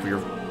can jump over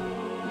your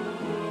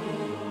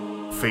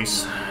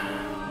face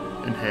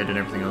and head and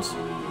everything else.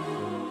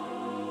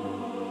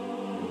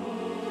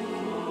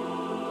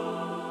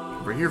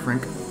 Over here,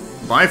 Frank.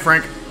 Bye,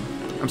 Frank.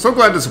 I'm so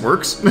glad this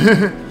works.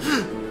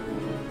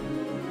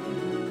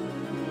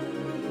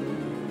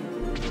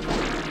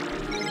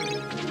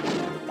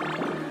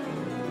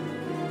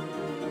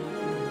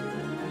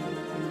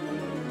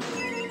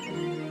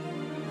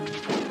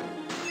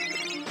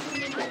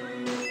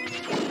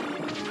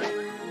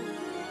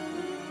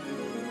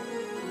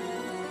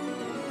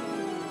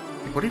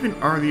 What even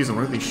are these and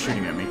what are they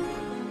shooting at me?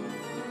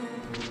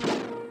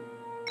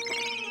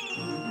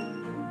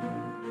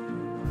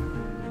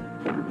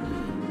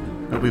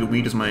 Hopefully the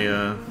weed is my,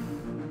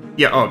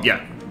 Yeah, oh,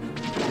 yeah.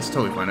 It's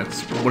totally fine.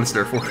 That's what it's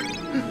there for.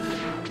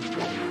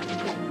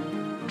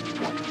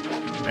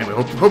 Anyway,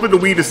 hoping the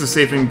weed is the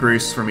saving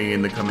grace for me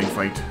in the coming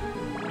fight.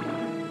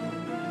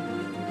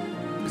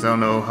 Because I don't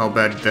know how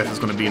bad death is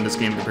going to be in this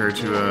game compared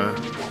to,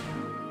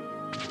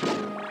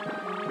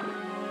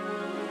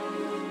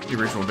 the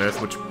original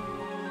death, which...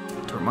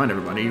 to remind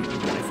everybody,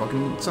 really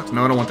fucking sucks.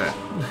 No, I don't want that.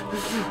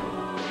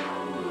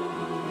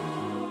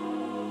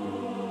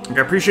 Like,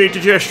 I appreciate the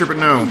gesture, but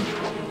no.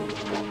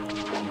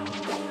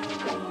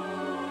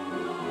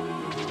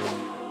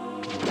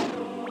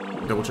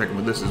 Double checking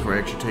with this is where I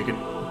actually take it.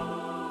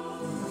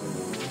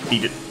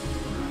 Eat it.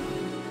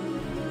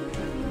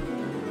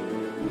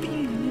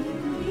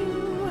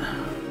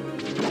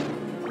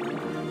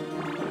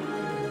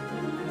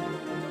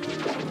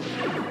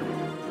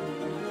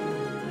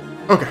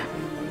 Okay.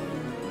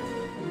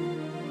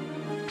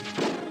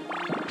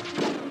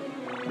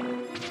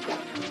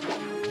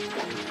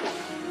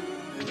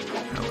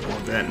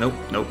 Nope,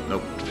 nope,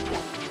 nope.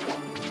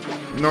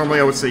 Normally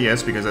I would say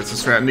yes, because that's a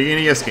strat in the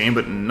NES game,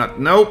 but not-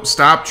 nope,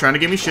 stop trying to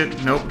give me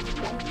shit, nope.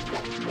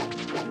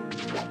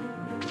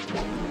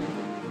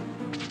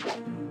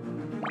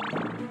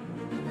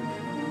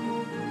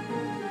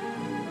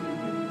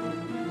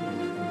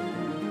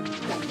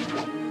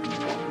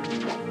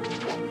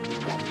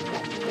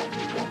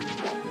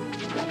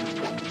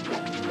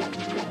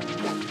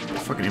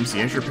 Fucking MC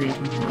Escher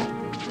painting?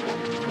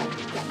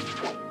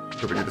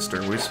 Over to the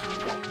stairways.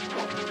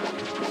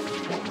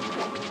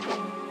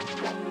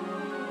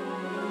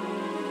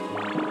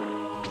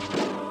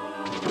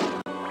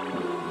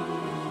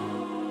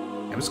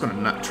 I'm just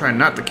gonna try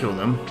not to kill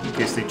them in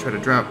case they try to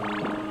drop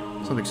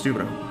something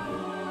stupid.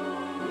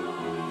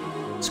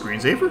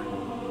 Screensaver?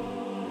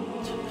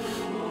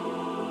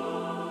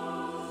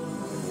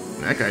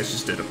 That guy's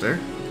just dead up there.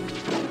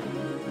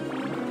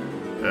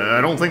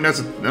 I don't think that's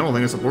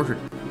a portrait.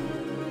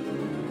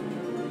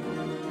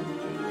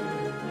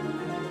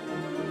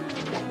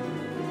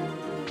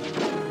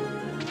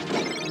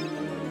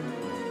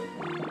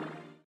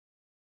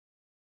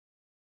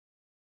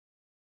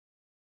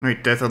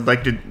 Alright, Death, I'd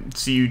like to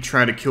see you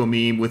try to kill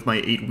me with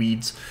my 8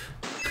 weeds.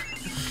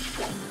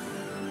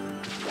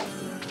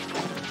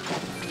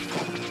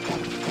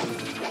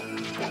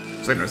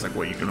 So I was like,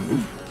 what, you gonna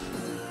move?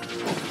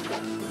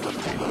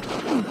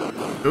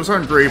 Okay. Those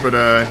aren't great, but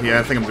yeah,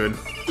 I think I'm good.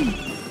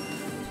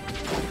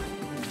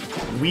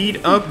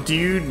 Weed up,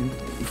 dude.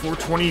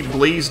 420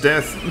 blaze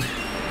death.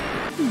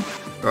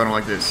 Oh, I don't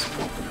like this.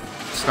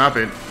 Stop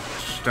it.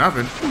 Stop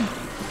it.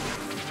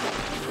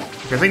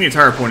 I think the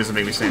entire point is to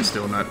make me stand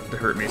still, not to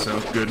hurt me, so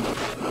good.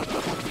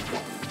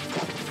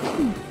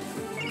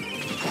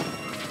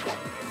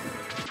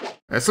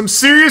 That's some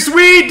serious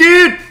weed,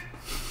 dude!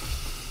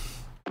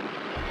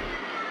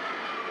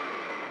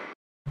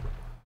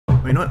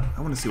 Wait, you know what? I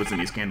want to see what's in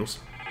these candles.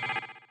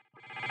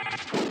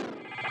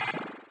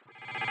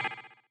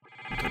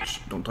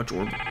 Don't touch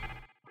orb.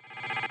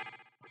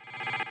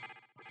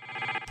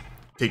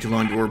 Take too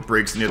long, your orb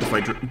breaks, and you have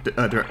to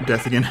fight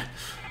death again.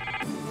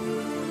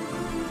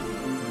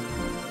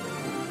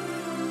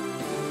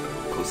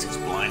 Close these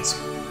blinds.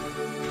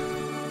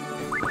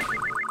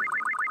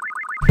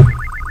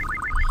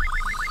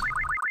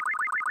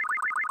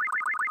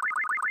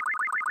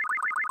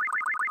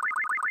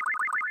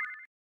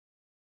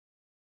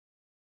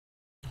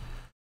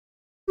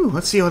 Ooh,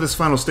 let's see how this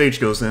final stage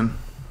goes then.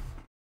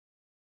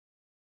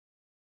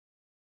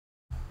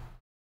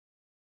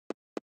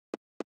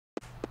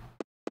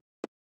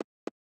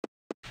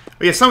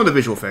 Oh yeah, some of the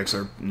visual effects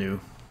are new.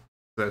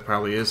 That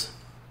probably is.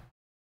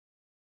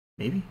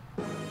 Maybe?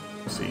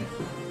 We'll see.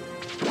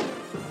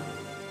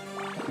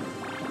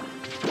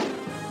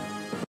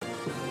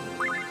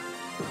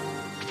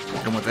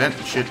 Done with that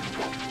shit.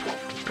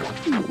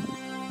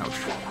 Ouch.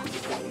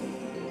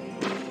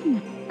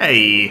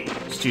 Hey!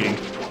 It's cheating.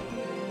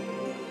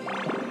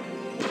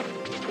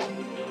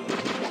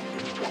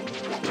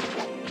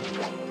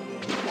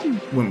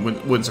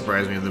 Wouldn't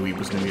surprise me if the Wii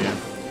was new, yeah.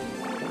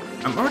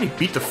 I'm already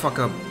beat the fuck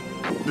up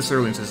this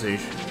early in the stage.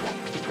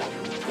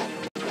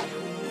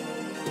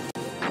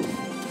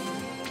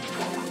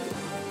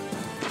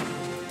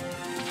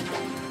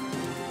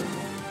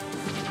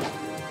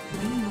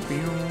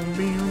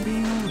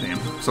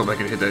 so I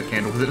could hit that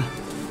candle with it.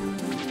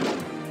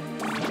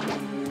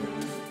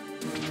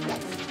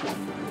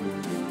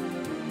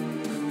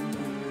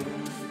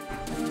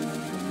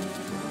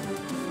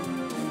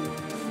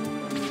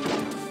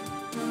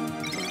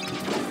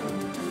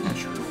 Yeah,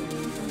 sure.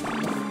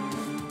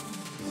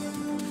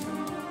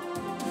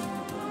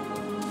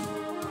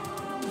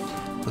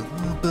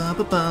 Ba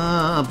ba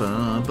ba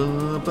ba ba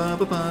ba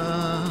ba ba.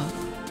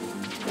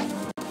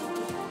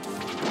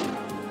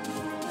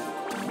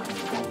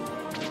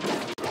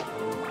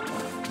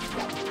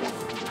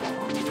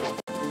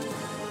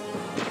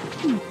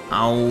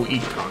 Ow,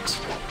 eat cocks.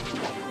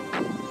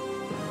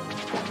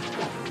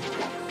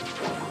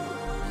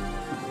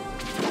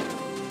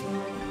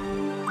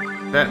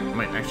 That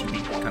might actually be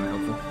kind of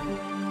helpful.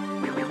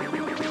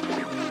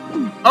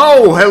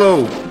 Oh,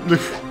 hello!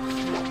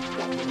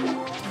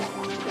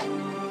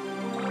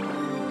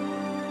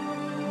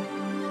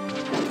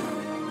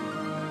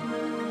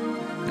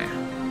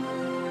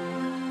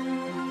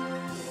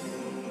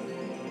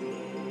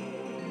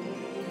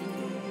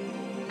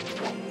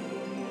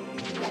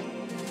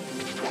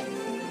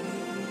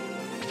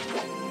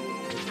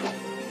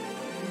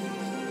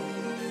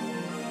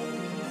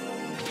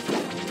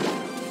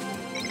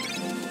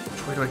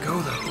 Where do I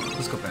go, though?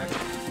 Let's go back.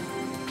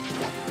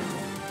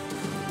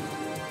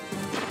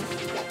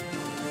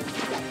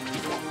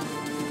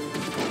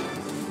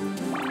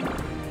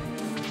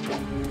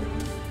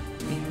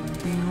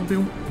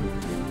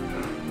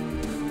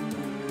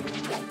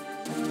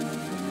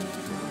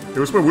 Hey,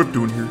 what's my whip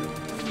doing here?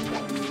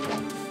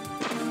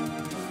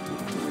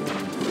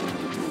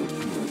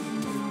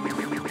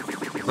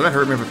 Will that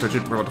hurt me if I touch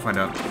it? We're about to find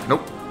out.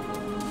 Nope.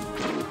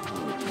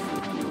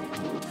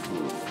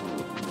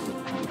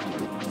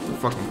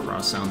 Fucking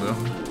cross sound though.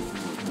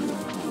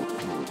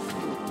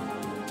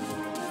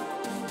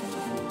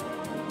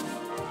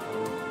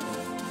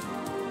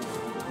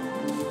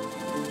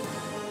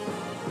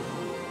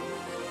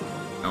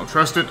 I don't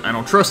trust it. I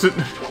don't trust it.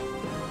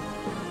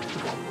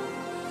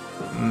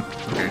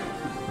 Okay.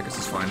 I guess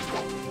it's fine.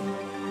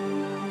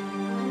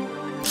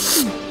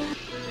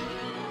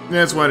 Yeah,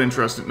 that's why I didn't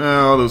trust it.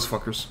 No, those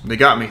fuckers. They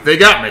got me. They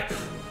got me!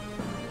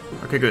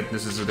 Okay, good.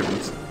 This is a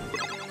difference.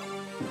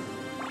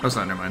 Oh, it's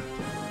not. Never mind.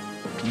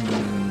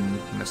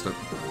 Messed up.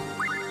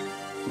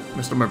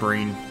 Messed up my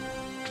brain.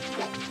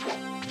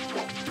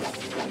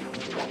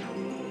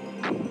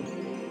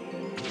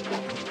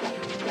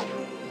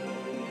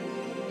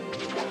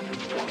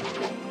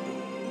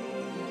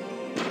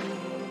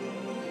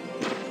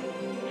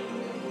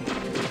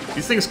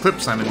 These things clip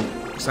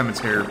Simon's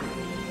hair.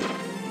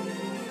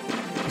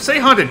 You say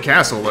Haunted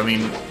Castle, I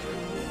mean,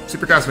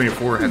 Super Castlevania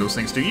 4 had those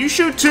things too. You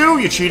shoot too?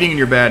 You're cheating and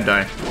you're bad,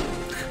 die.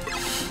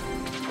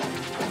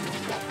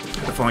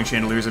 The falling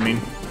chandeliers, I mean.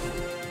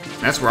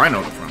 That's where I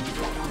know them from.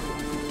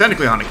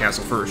 Technically Haunted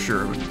Castle first,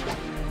 sure, but...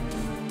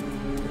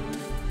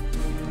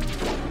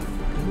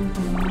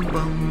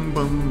 Bum,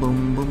 bum,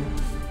 bum, bum.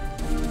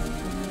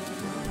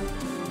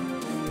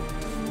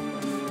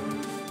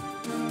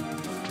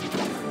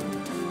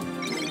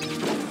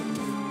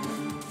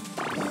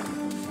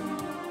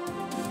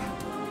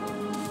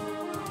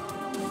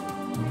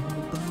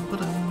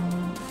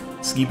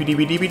 Skeepy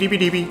deepy deepy deepy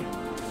deepy.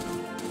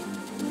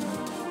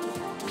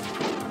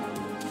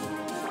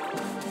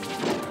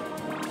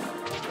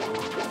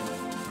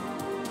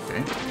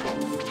 Okay.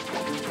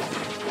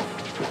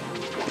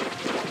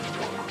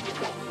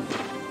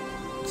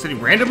 Did he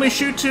randomly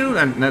shoot two?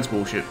 That's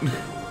bullshit.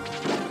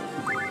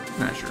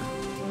 Not sure.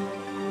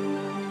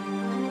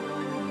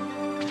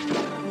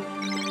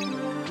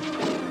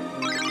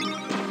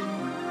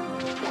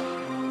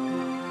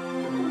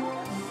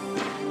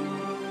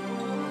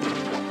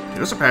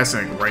 Those are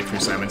passing right through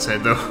Simon's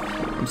head, though.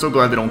 I'm so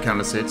glad they don't count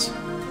as hits.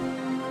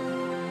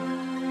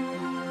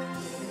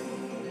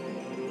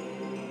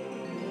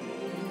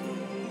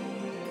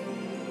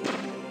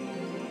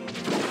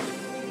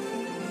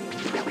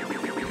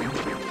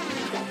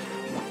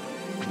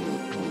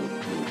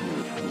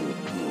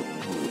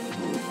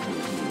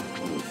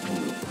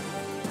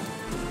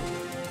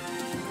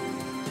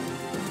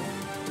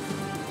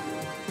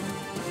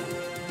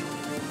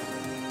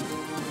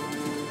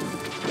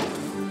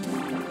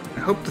 I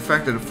hope the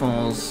fact that it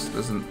falls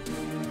doesn't...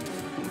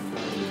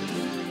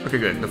 Okay,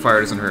 good. The fire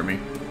doesn't hurt me.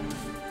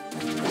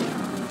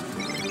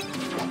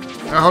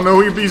 Oh no,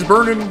 he's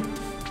burning!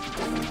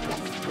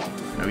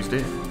 No, he's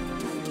dead.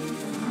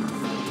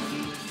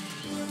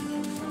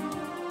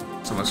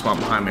 Someone spawned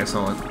behind me, I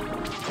saw it.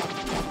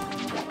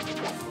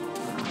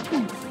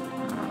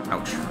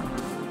 Ouch.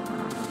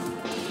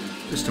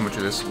 There's too much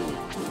of this.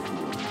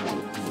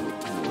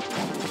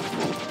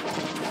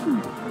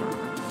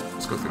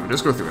 Go through.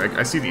 Just go through.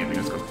 I see the ending.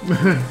 Let's go.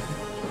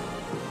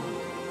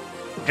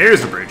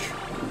 Here's the bridge. I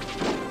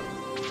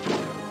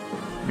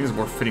think it's a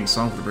more fitting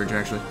song for the bridge,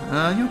 actually.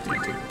 You don't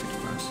think take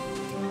nice.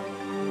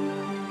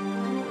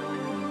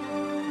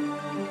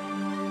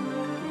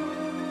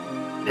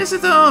 Is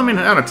it though? I mean,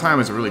 Out of Time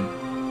is a really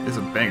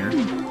a banger.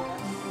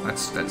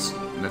 That's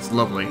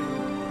lovely.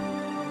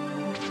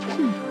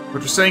 What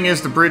you're saying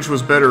is the bridge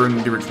was better in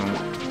the original.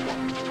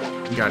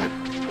 Got it.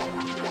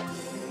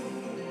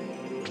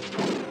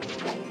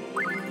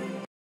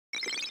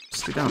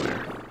 Stay down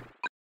there.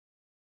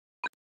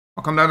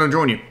 I'll come down and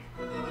join you.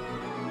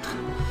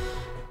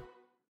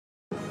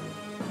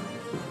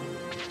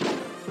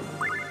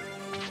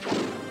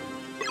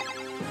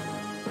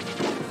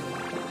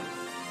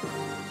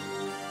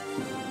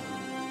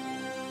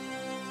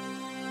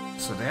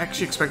 So they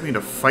actually expect me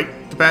to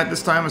fight the bat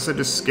this time instead of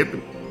just skip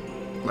it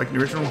like the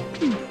original?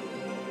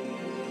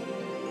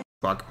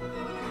 Fuck.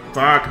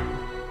 Fuck!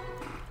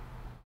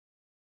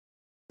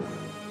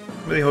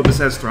 Really hope this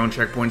has throne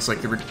checkpoints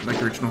like the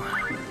original.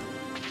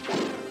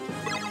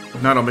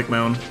 If not, I'll make my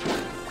own.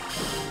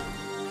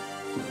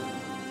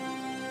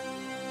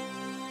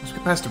 Let's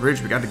get past the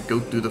bridge. We got to go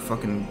through the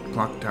fucking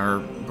clock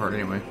tower part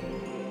anyway.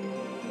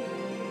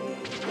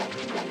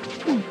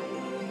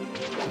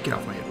 Get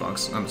off my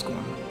hitbox. I'm just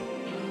going.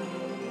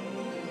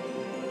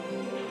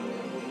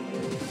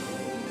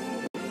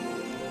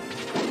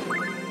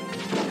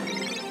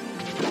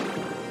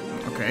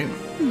 Okay.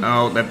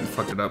 Oh, that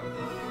fucked it up.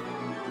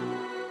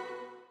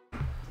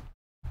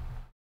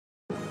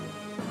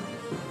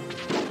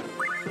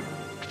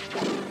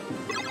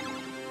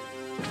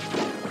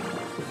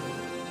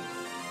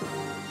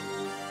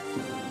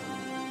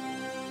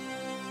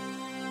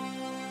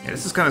 Yeah,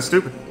 this is kind of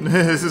stupid.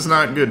 This is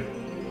not good.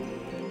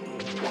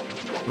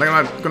 Like,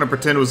 I'm not gonna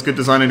pretend it was good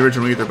design in the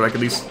original either, but I can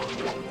at least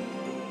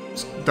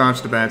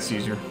dodge the bats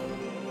easier.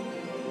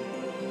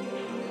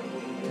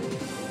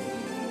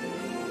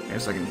 I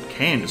guess I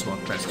can just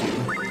walk past you.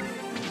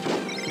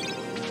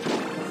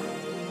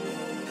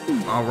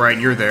 Alright,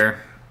 you're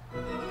there.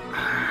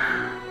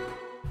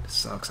 This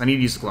sucks. I need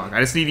to use the clock.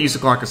 I just need to use the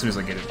clock as soon as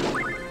I get it.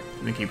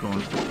 And then keep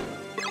going. I'm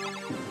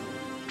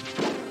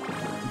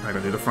probably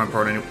gonna do the front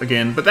part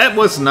again, but that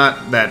was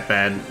not that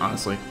bad,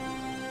 honestly.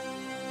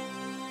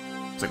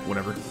 It's like,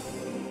 whatever.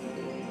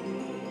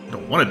 I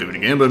don't want to do it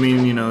again, but I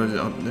mean, you know,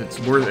 it's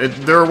worse.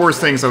 There are worse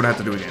things I would have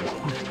to do again.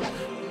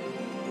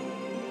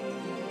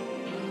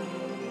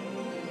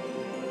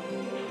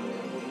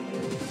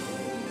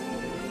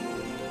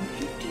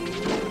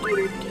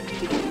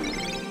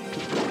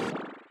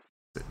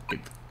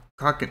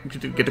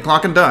 Get the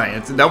clock and die.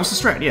 That was the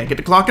strat. Yeah, get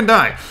the clock and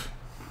die.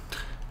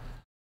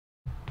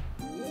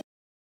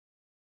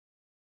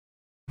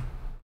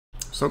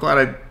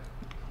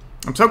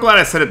 I'm so glad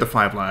I set it to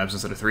 5 lives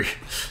instead of 3.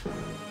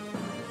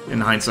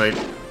 In hindsight.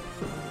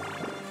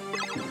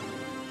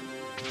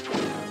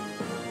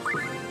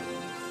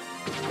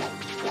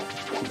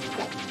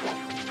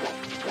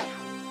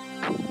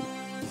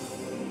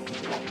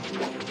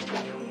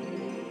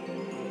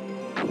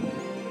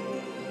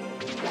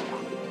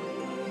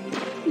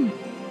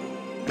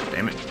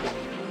 Damn it.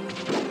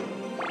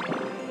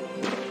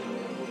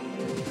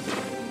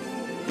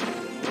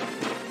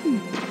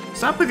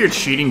 Stop with your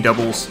cheating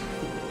doubles.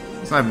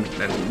 It's not,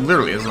 that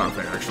literally is not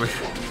fair, actually.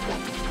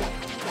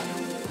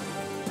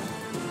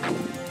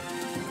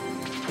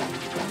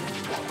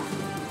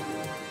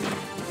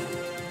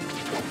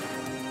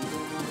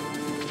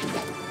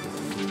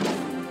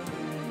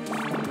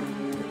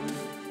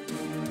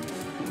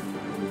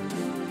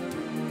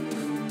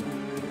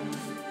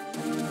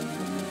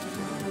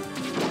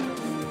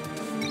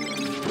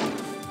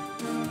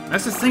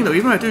 That's the thing, though.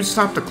 Even if I do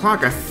stop the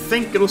clock, I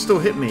think it'll still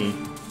hit me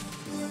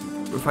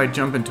if I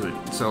jump into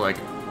it. So, like,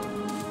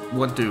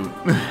 what do?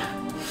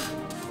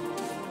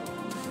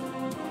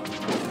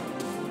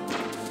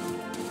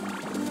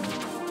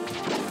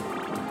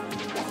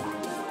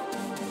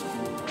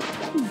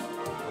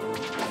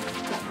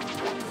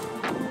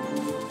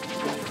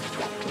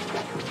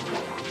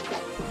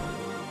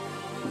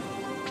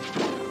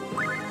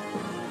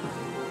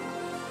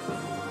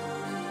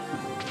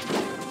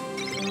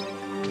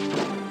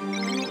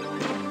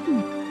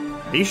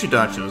 You should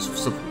dodge those,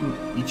 so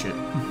eat shit.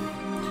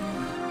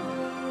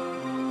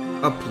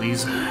 Up,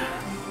 please.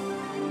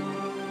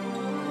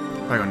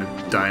 Probably going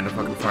to die in the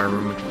fucking fire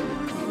room.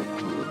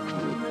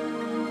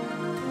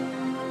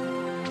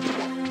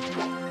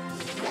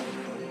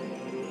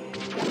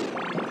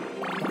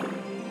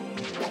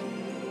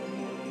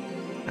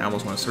 I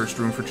almost want to search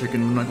the room for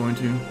chicken, I'm not going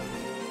to.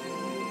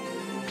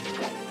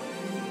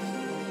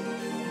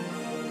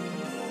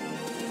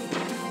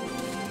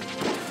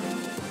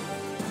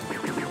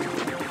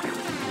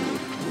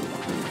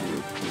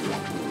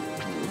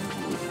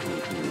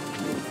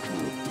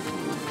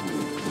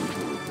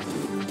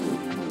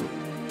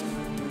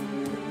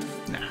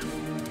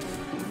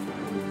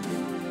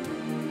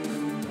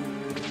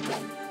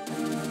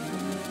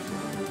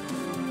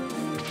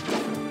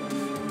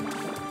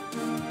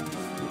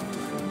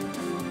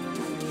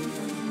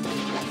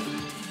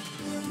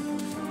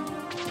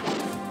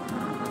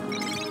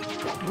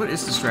 What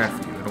is the strat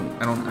for you?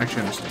 I don't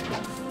actually understand.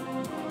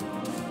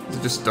 Is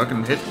it just duck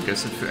and hit?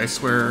 Because I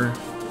swear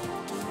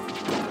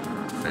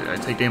I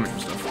take damage from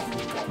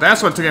stuff.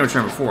 That's what I took damage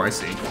from before, I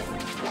see.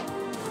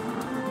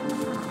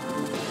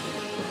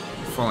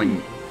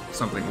 Falling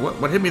something.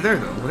 What hit me there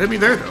though? What hit me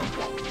there though?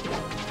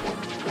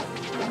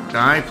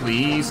 Die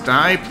please,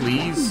 die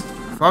please.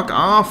 Fuck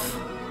off.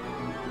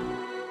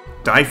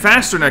 die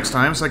faster next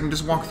time so I can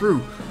just walk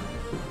through.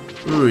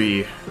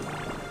 Ooh.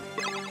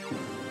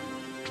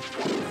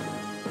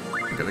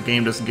 Okay, the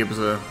game doesn't give us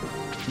a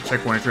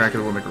checkpoint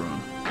tracker, we'll make our own.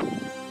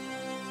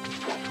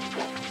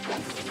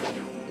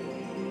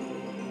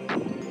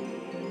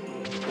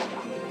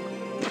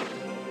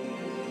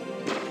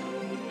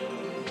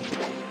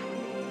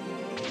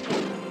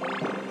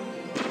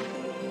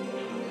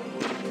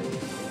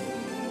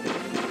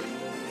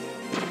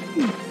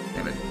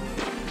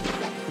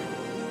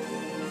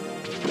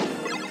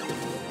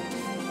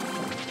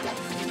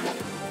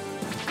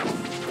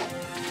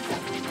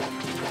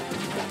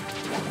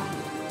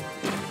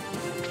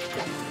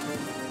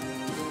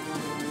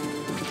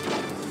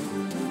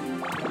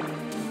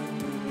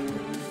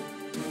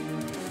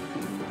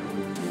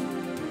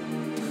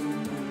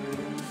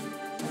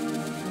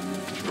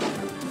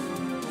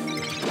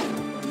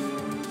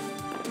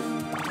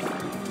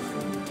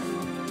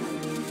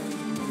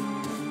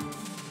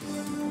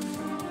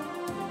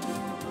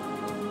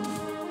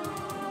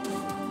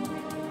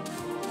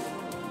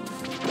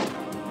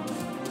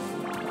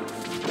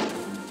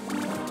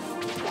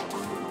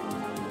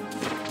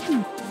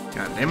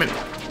 God damn it.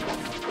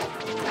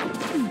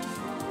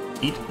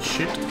 Eat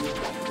shit.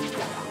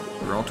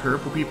 You're all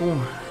terrible people.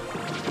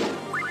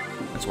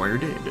 That's why you're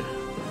dead.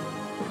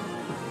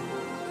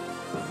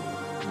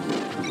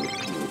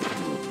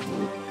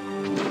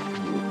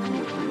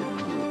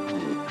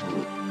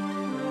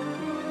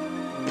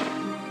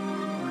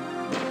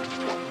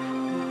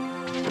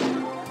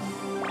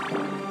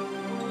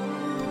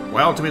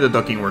 Well, to me the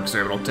ducking works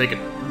there, but I'll take it.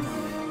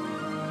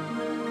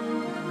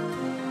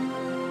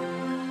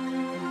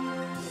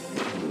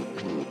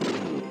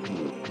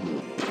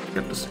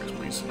 Get up the stairs,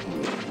 please.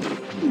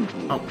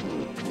 Oh.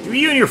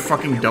 You and your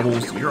fucking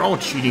doubles, you're all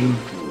cheating.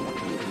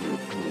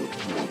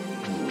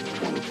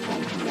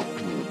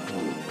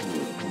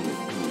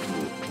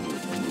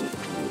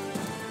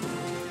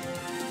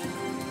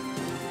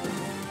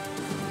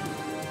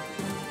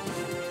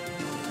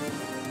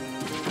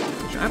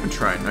 I haven't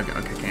tried. Okay,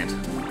 I can't.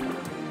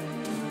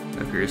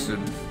 That appears to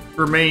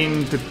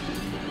remain to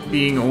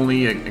being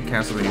only a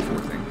Castlevania 4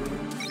 thing.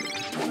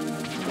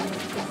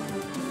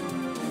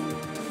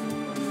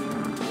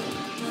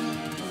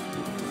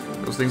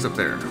 Those things up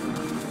there.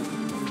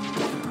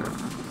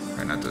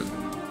 Try not to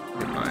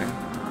hit by.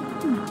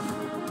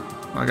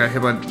 Well, I got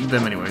hit by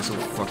them anyway, so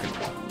fuck it.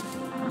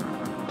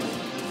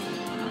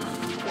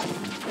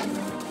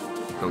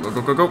 Go, go,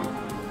 go, go, go!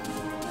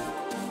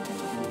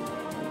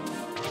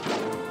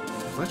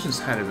 Legends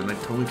had it and I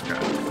totally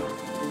forgot.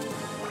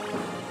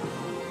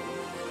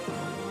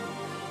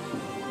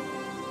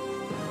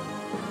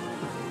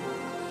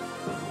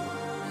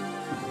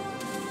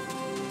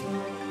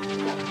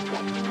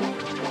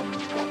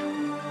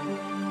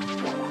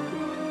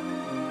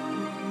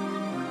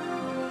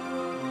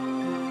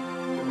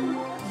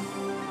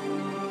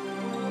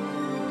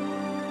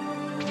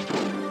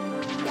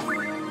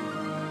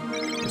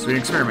 It's an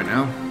experiment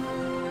now.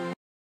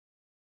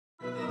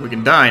 We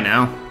can die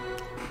now.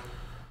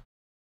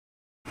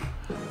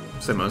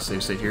 Set most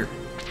save state here.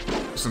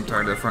 I'm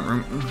tired of the front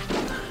room.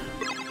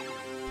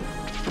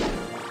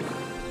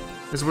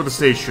 This is where the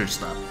stage should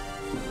stop.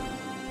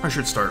 I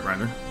should start,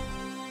 rather.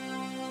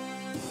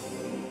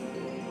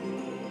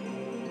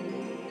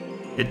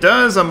 It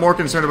does. I'm more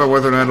concerned about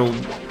whether or not it'll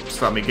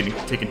stop me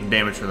taking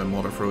damage for them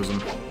while they're frozen.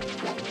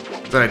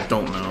 That I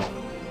don't know.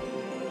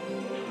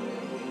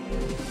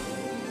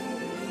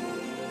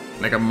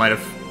 Like I might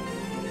have.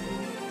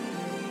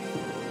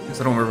 I guess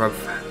I don't remember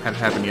if I've had it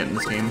happen yet in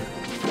this game.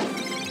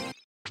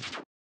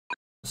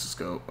 Let's just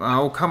go.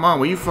 Oh, come on,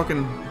 will you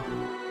fucking...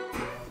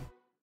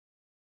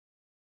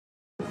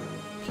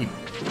 keep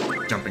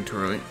jumping too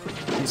early.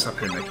 Please stop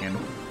hitting that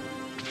candle.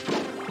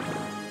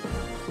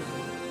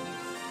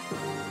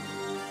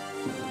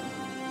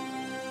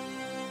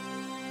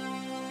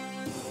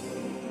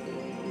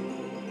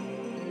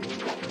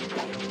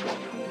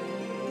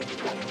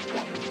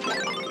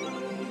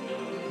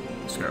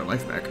 Just got our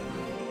life back.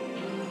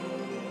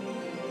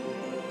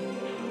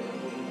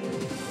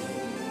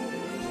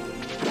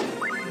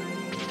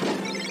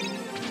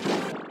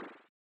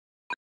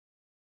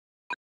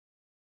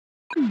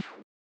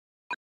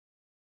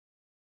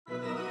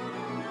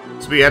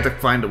 So we have to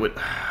find a way.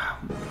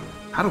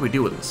 How do we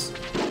deal with this?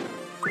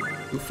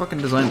 Who fucking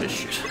designed this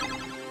shit?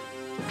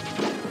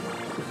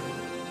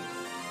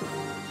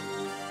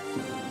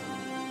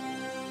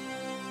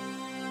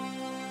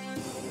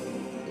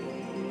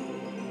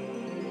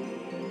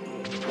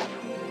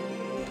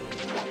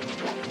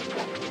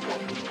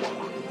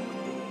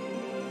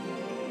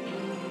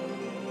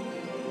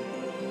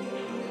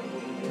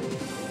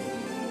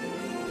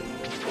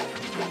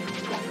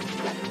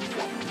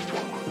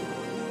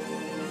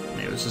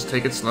 Let's just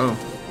take it slow.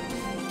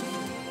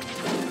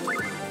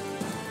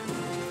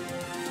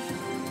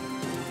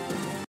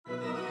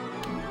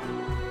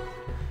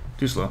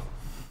 Too slow.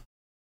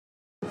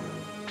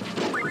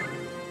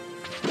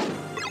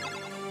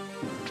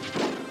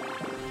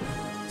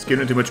 It's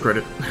giving it too much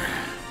credit.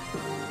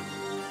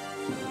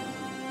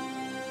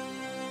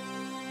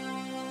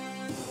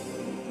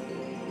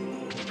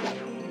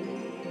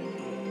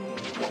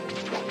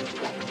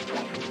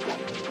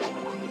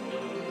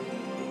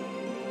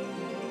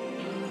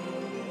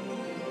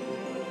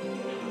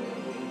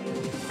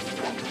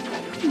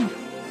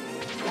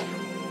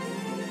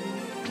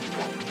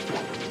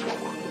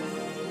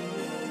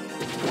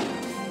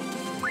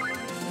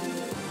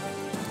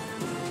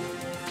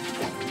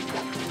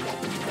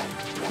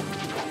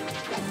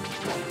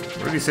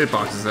 What are these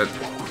hitboxes that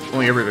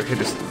only every hit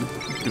is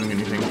doing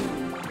anything?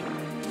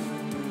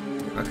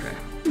 Okay.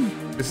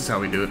 This is how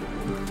we do it.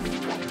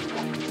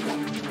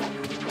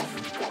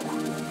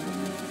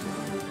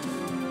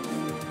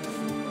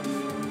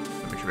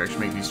 Make sure we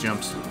actually make these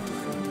jumps.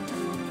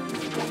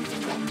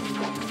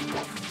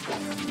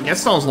 Yeah, it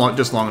stalls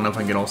just long enough I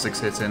can get all 6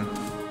 hits in.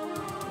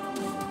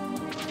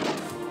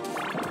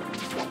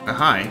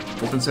 Hi,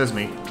 open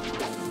sesame.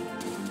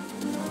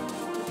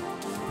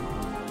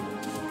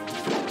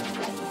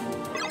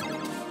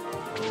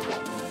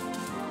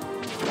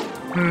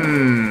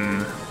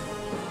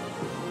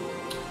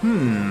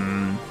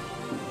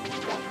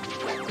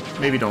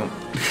 Maybe don't.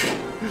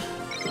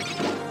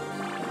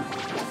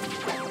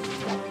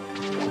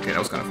 Okay, that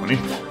was kind of funny.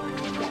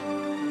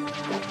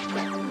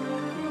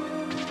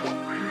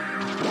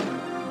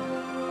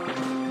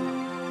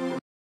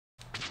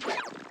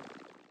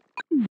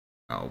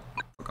 Oh,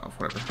 fuck off,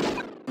 whatever.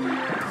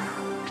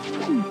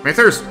 My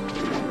thirst!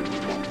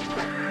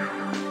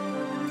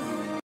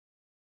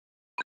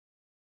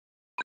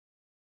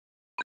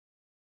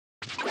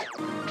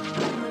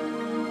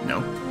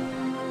 No.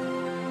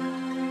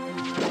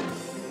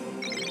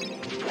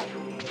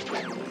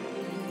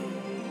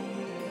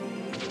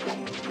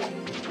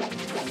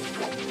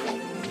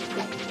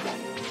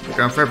 You're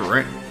gone forever,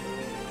 right?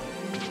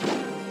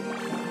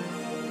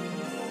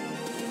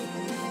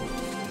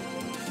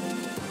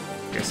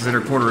 Guess his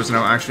inner quarter is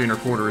now actually inner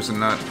quarters and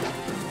not...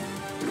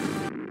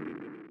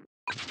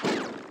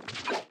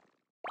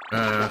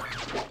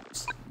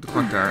 the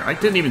clock tower. I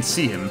didn't even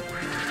see him.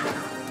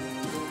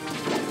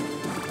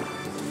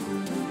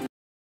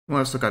 Well,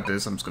 I've still got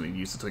this. I'm just going to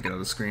use it to get out of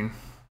the screen.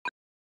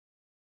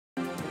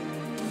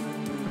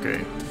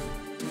 Okay.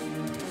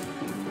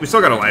 We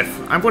still got a life.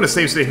 I'm going to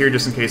save state here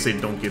just in case they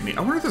don't give me...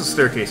 I wonder if there's a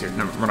staircase here.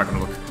 No, we're not going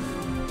to look.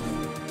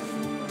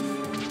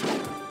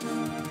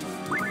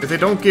 If they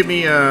don't give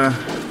me a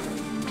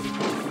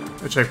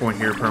checkpoint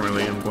here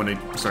permanently, I'm going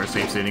to start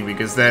save stating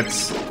because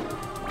that's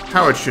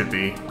how it should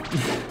be.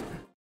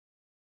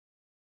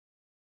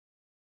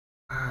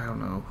 I don't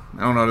know.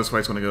 I don't know how this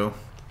fight's going to go.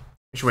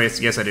 Actually,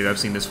 yes, I do. I've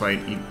seen this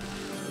fight. He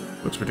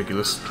looks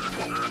ridiculous.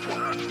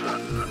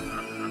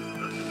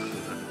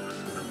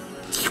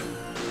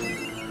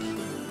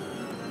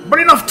 But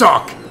enough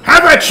talk! How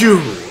about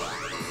you?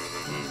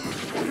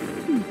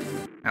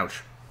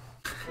 Ouch.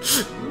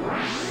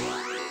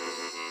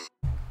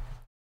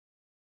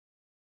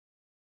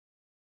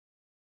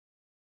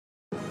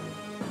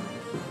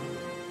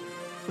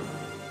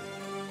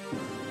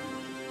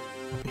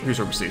 Here's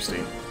our save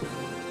state.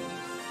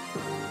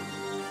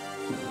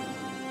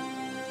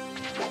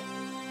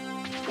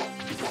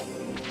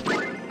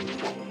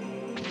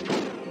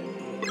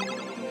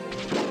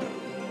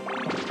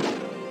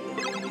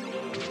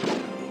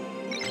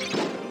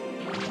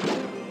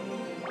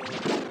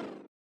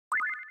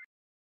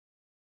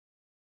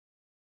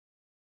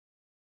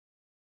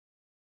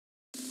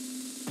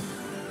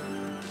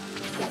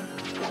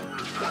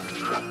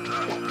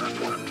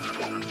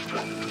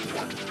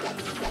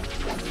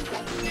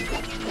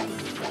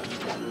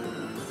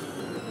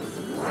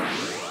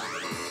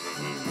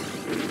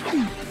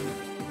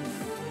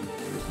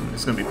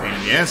 It's gonna be a pain in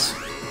the ass.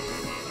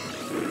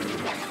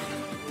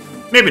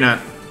 Maybe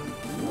not.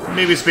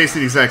 Maybe it's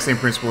basically the exact same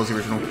principle as the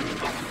original.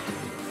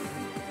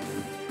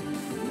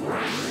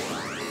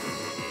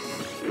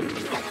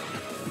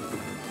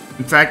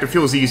 In fact, it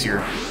feels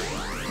easier.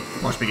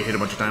 Watch me get hit a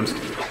bunch of times.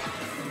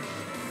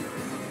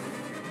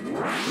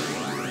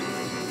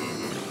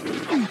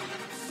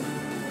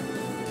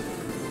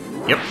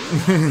 Yep.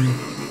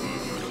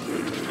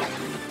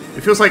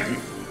 It feels like...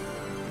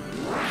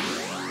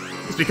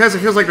 It's because it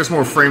feels like there's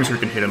more frames where you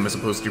can hit him as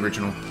opposed to the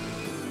original.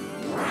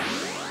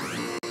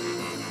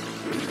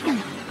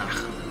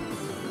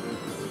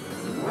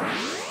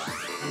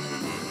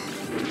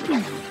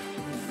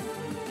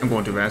 I'm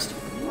going too fast.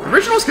 The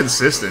original's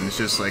consistent, it's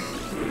just like...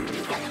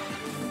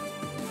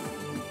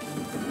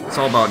 It's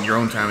all about your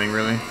own timing,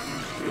 really.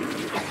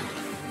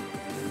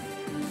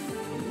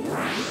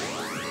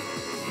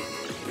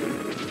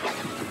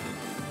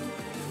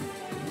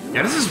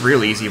 Yeah, this is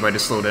real easy if I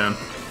just slow down.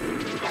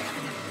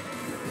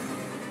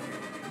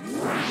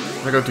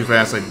 If I go too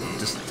fast, I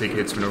just take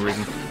hits for no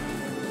reason.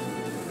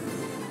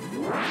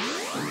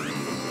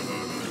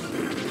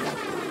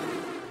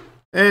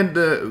 And,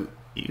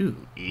 ew.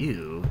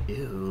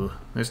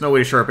 There's no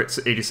way Sharp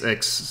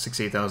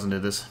X68000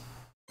 did this.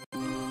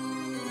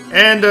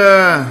 And,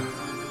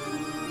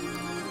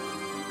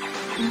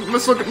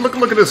 let's look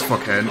at this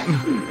fuckhead.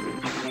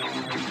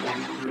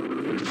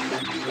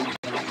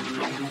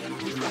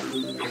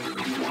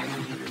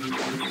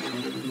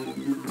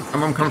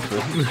 I'm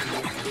uncomfortable.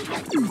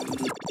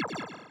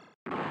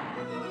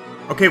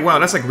 Okay, wow,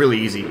 that's like really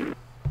easy.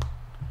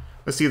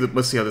 Let's see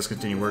how this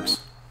continue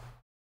works.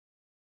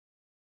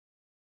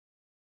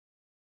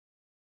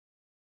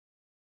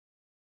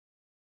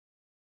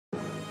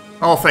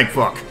 Oh, thank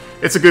fuck.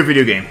 It's a good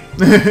video game.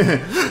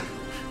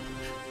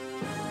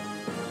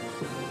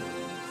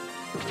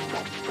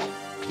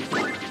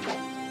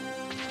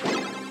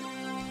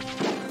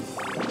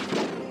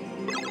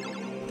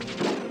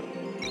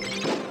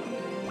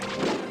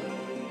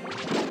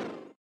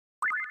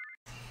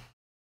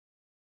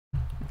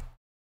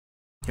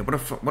 Yeah,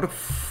 what a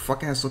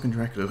fuck ass looking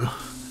Dracula though.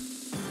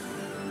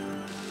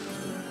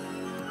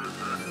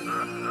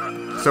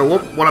 So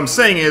what I'm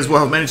saying is,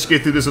 well, I've managed to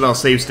get through this without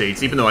save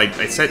states, even though I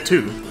set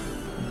 2,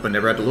 but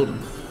never had to load them.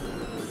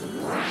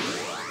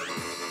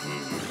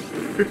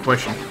 Good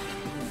question.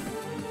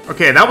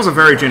 Okay, that was a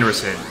very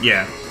generous hit.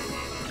 Yeah,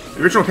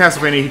 the original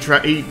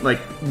Castlevania, he like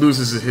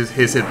loses his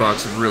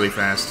hitbox really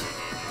fast.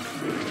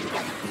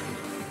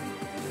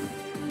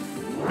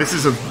 This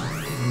is a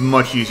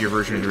much easier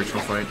version of the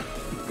original fight.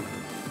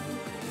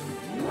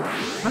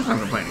 I'm not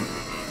complaining.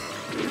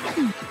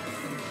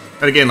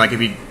 But again, like, if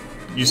you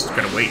just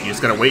gotta wait. You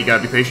just gotta wait. You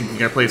gotta be patient. You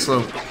gotta play it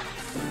slow.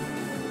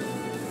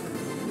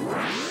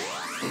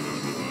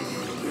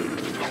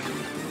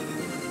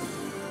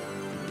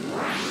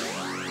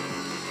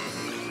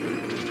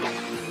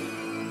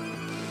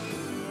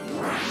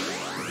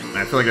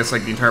 I feel like that's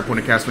like the entire point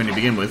of Castlevania to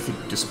begin with. You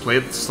just play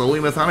it slowly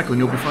and methodically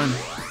and you'll be fine.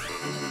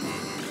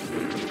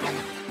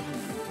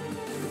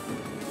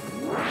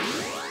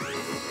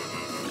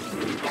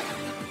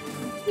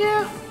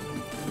 Yeah.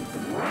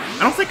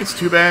 I don't think it's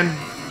too bad.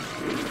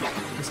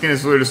 This game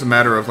is literally just a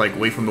matter of, like,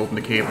 wait for him to open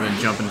the cave and then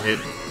jump and hit.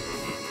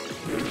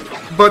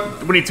 But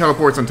when he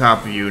teleports on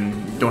top of you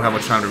and don't have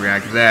much time to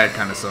react, that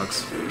kind of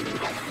sucks.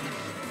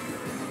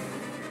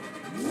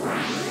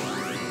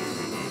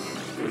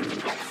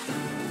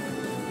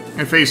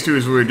 And phase 2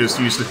 is really just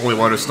use the holy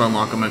water stun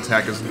lock him and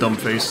attack his dumb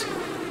face.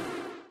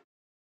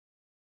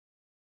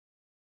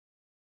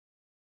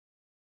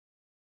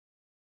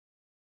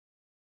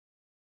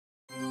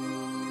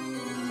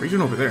 What are you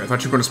doing over there? I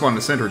thought you were going to spawn in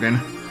the center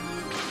again.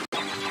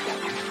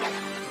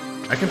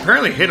 I can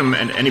apparently hit him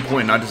at any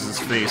point, not just his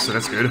face, so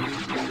that's good.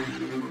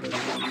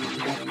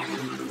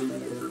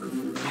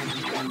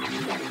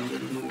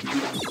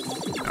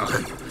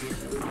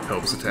 Oh,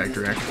 helps attack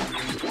direct.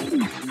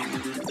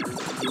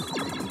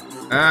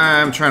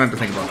 I'm trying not to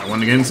think about that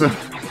one again, so...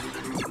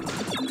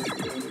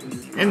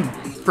 In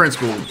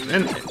principle,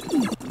 and...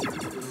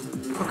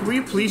 Oh, can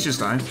we please just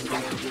die?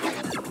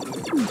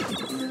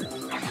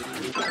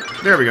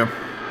 There we go.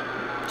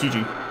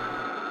 GG.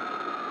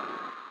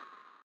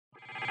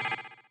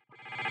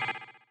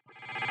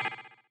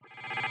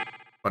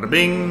 Bada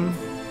bing!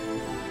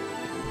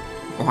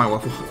 Oh hi,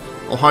 Waffle.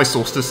 Oh hi,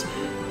 Solstice.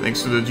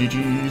 Thanks for the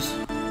GGs.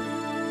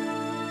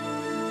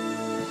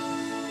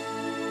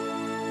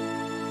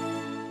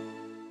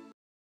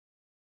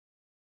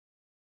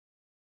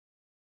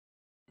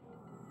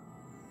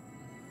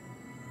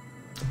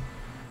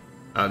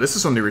 This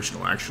is on the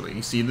original, actually.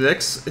 You see, the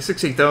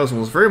X68000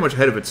 was very much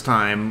ahead of its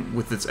time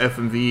with its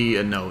FMV,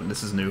 and no,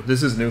 this is new.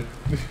 This is new.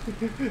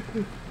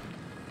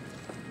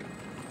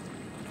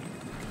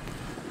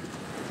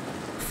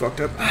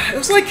 Fucked up. It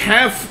was like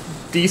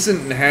half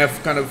decent and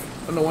half kind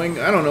of annoying.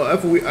 I don't know. I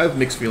have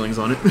mixed feelings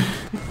on it.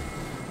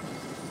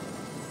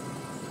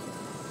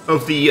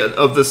 Of the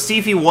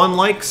CV1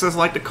 likes, as I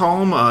like to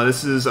call them,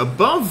 this is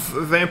above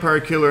Vampire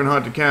Killer and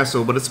Haunted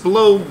Castle, but it's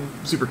below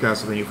Super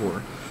Castlevania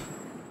 4.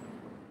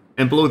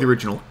 And below the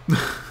original.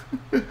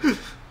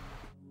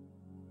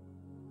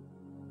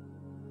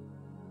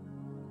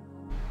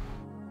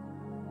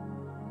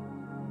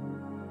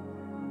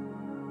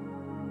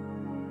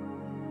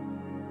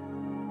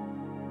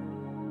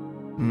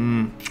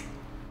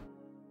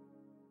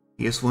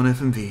 PS1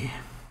 FMV.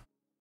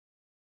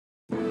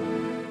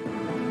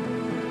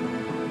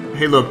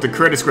 Hey look, the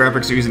credits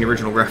graphics are using the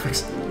original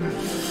graphics.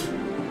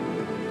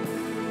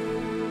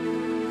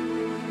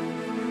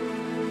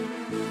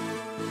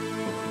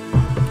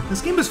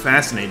 This game is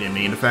fascinating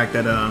me in the fact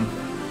that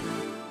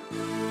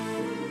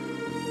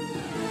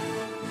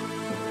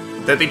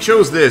that they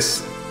chose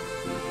this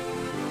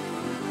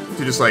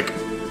to just like,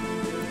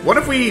 what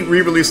if we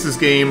re-release this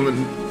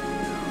game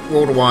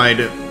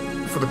worldwide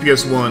for the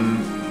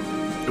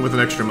PS1 with an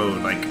extra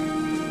mode? Like,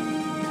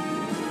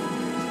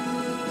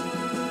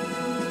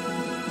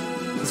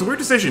 it's a weird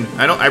decision.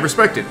 I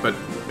respect it, but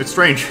it's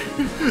strange.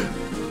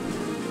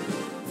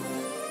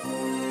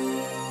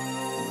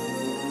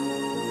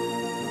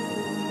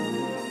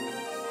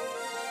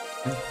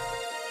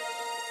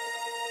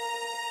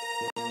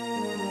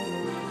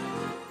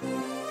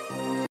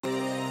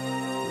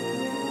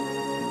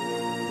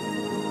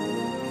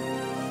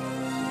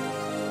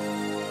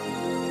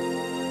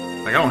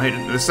 Like, I don't hate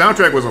it. The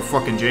soundtrack was a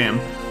fucking jam.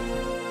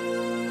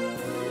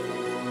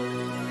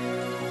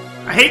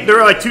 There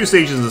are like 2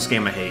 stages in this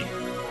game I hate.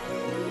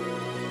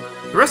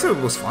 The rest of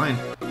it was fine.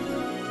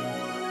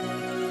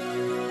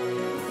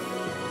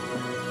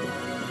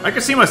 I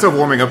could see myself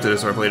warming up to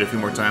this if I played it a few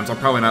more times. I'm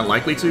probably not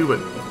likely to, but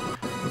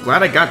I'm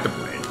glad I got to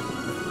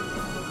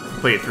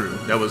play it through.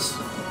 That was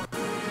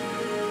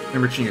an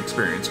enriching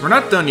experience. We're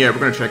not done yet. We're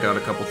going to check out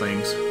a couple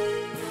things.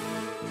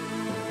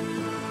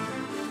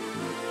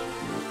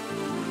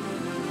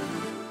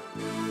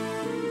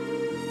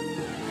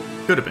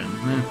 Could have been.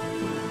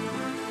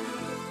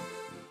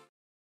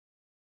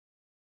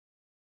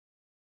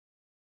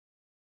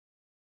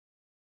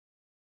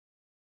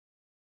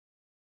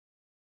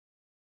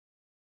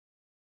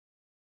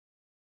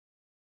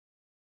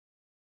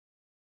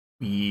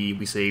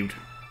 We saved.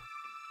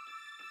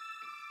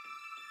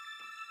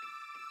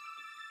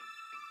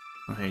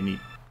 Oh, hey, neat.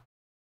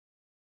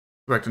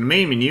 Go back to the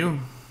main menu.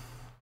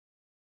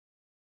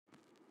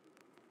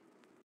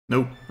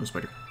 Nope, no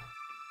spider.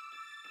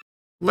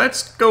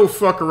 Let's go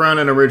fuck around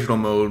in original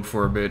mode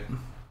for a bit.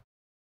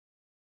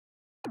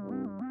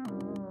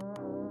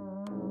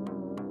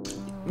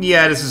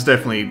 Yeah, this is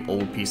definitely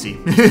old PC.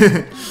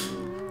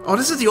 Oh,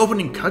 this is the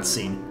opening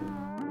cutscene.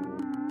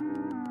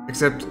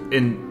 Except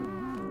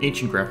in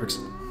ancient graphics.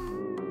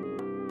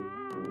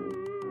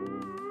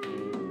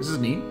 This is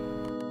neat.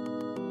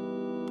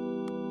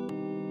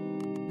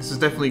 This is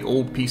definitely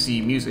old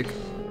PC music.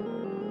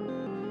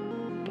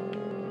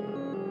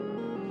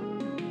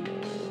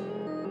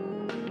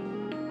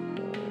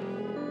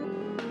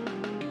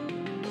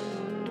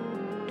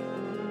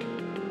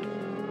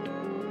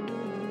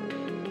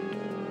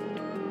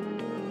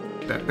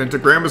 That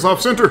pentagram is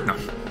off center. No.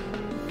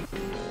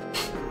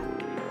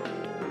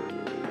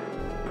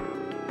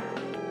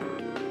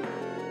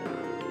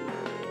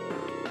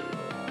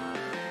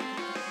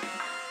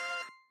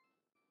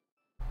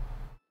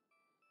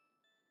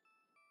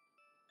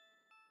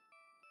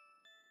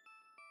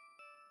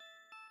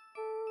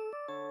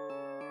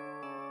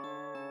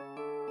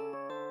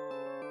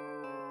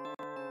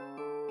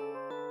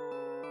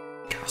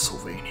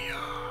 Castlevania.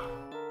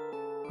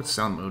 What's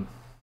sound mode?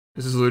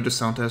 Is this literally just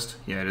sound test?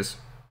 Yeah, it is.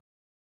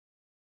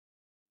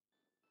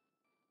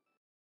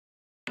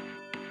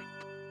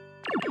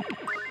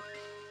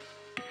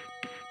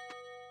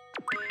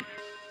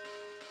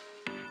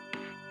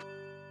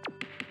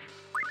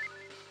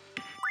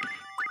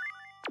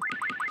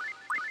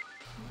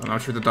 I'm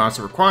not sure the dots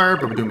are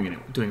required, but we're doing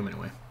them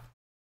anyway.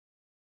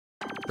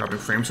 Dropping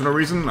frames for no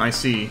reason? I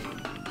see.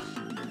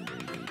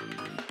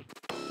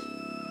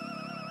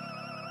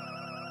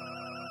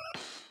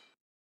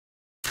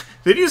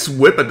 Did he just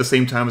whip at the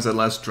same time as that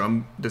last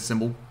drum, the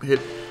cymbal hit?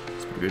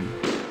 It's pretty good.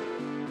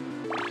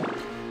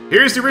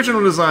 Here's the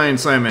original design,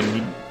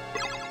 Simon.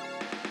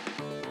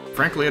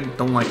 Frankly, I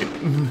don't like it.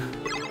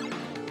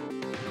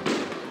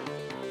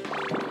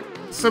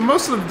 So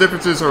most of the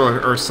differences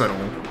are subtle.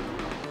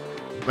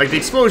 Like, the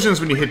explosions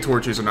when you hit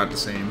torches are not the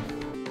same.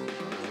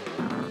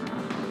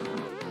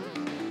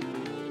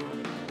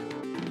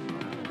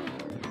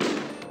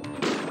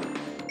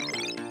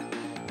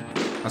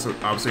 Also,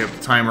 obviously, we have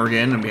the timer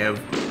again, and we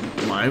have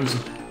lives.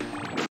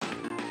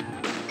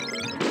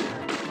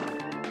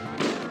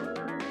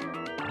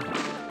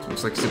 So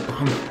looks like Zip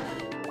Bomb.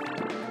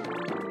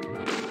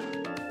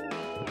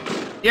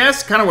 Yeah,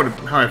 that's kind of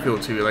how I feel,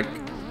 too. Like,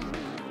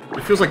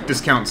 it feels like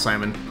Discount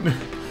Simon.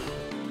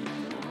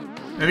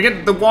 And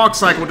again, the walk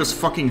cycle just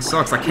fucking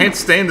sucks. I can't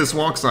stand this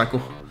walk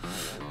cycle.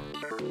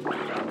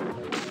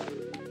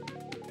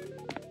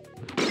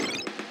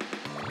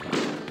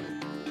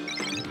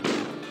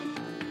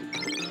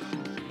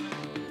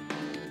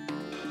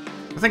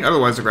 I think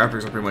otherwise the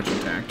graphics are pretty much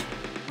intact.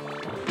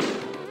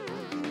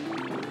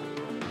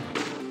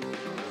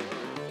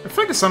 I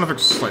feel like the sound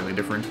effects are slightly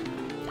different.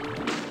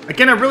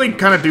 Again, I really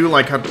kind of do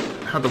like how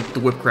the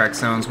whip crack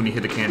sounds when you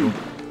hit a candle.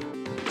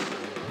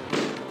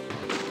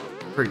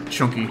 Very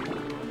chunky.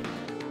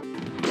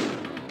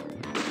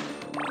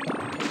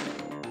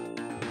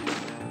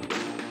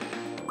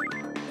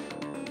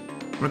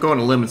 I'm gonna go on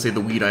a limb and say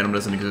the weed item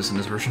doesn't exist in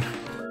this version.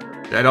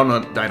 I don't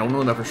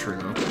know that for sure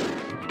though.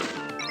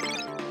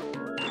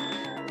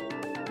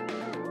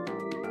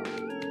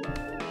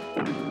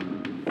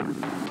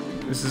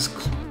 This is...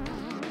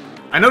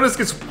 I know this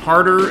gets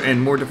harder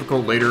and more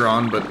difficult later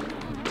on, but...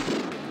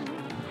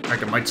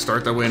 Like, it might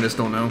start that way and just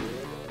don't know.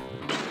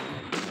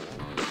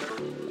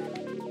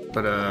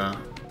 But,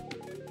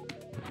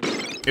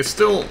 it's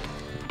still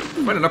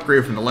quite an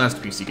upgrade from the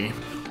last PC game.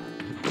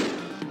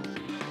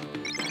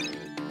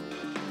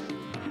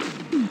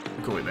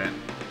 Go with that.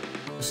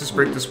 Let's just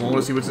break this wall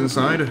to see what's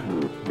inside.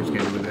 Just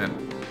can't do with that.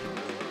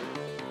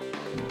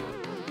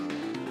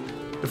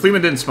 The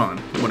Fleeman didn't spawn.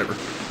 Whatever.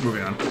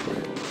 Moving on.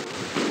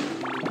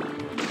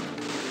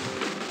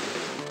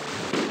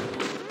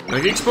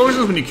 Like, the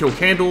explosions when you kill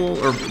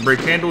or break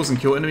candles and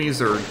kill enemies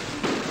are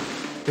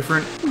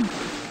different.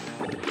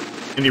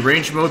 In the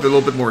range mode, they're a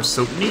little bit more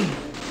soapy.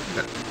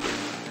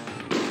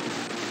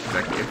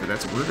 If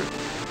that's a word.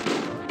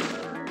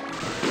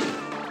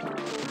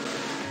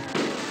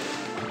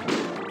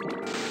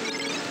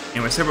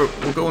 Anyway, so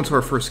we'll go into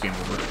our first game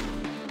over.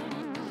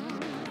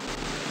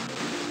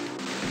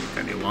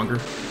 Got any longer?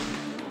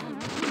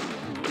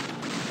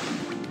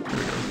 There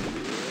we go.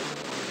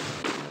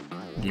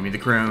 Give me the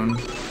crown.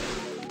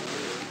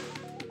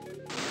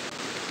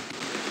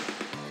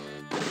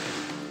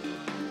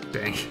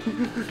 Dang.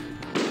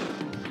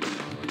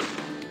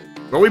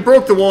 Well, we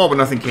broke the wall, but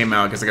nothing came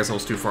out, because I guess I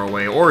was too far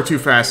away, or too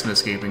fast in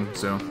escaping,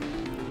 so...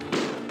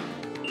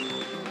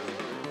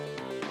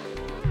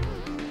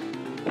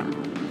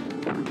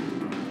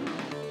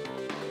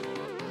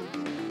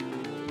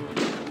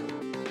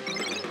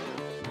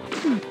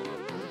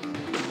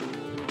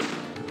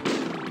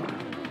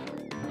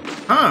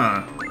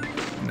 Huh.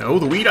 No,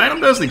 the weed item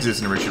does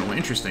exist in original.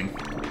 Interesting.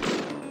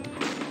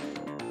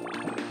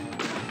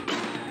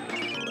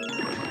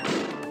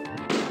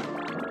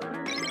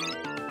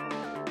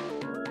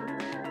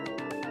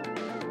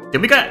 Yeah,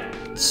 we got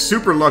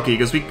super lucky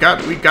because we got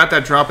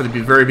that drop at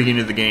the very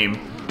beginning of the game.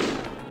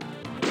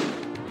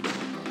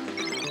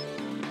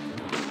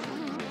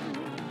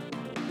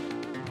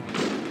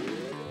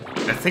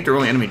 I think they're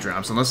only enemy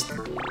drops, unless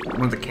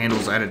one of the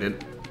candles added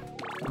it.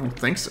 I don't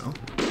think so.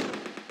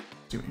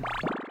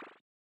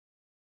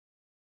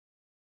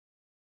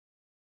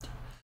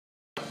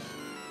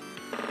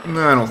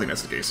 No, I don't think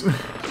that's the case.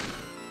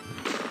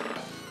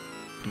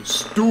 You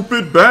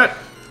stupid bat!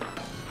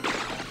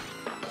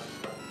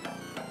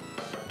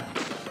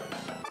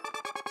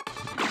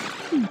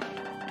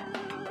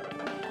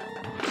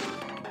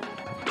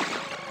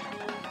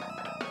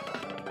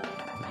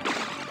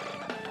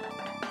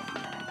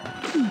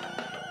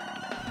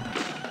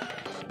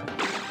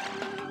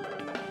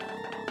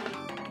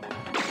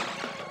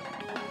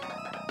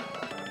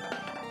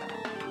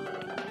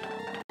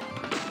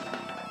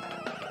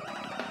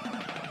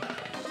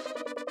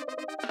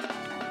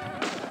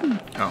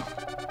 Oh.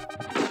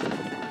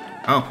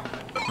 Oh,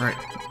 right.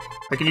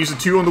 I can use the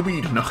 2 on the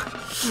weed. No.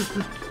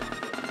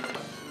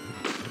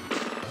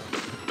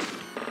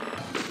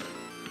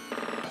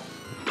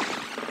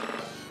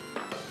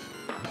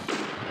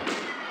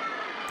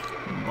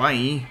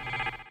 Bye.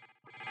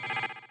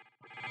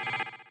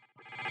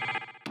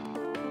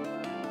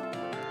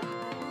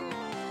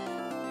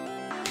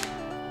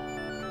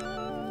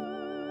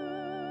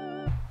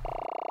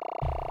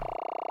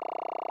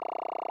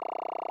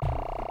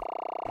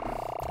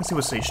 Let's see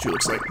what stage 2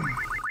 looks like.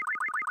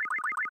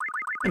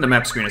 And the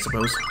map screen, I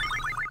suppose.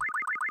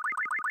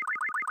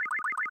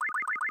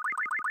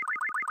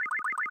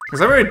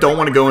 Because I really don't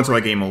want to go until I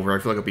game over. I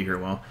feel like I'll be here a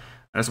while.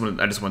 I just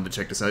wanted to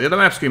check this out. Yeah, the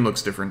map screen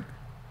looks different.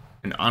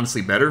 And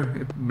honestly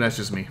better. That's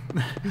just me.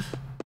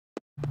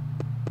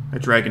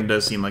 That dragon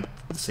does seem like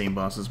the same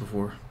boss as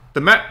before.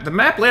 The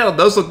map layout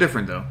does look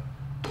different though.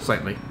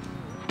 Slightly.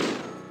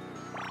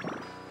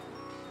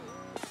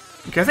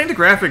 Okay, I think the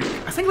graphic,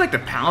 I think like the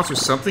palettes or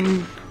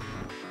something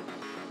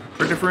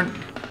are different.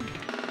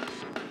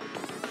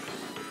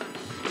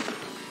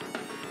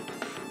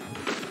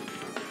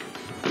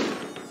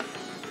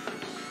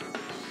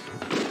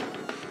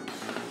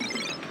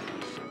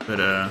 But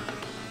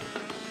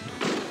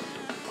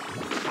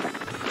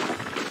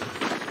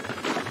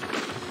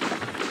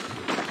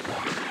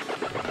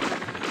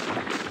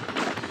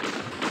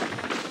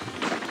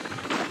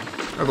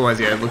otherwise,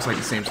 yeah, it looks like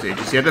the same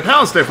stages. Yeah, the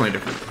palette's definitely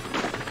different.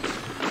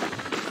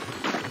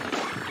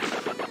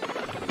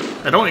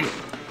 I don't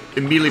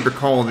immediately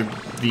recall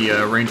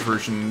the range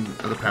version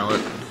of the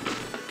palette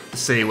to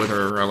say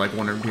whether I like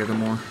one or the other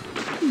more.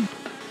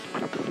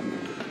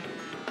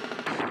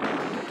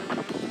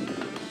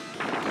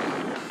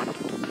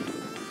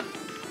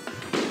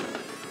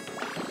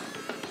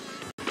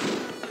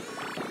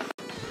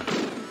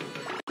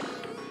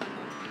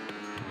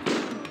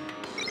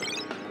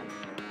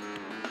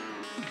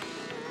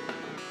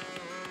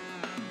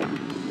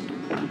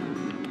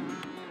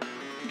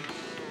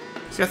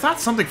 See, I thought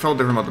something felt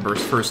different about the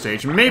first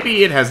stage.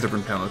 Maybe it has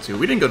different palette too.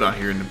 We didn't go down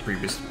here in the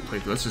previous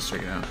playthrough. Let's just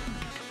check it out.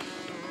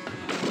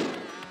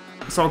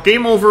 So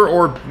game over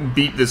or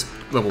beat this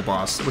level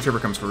boss, whichever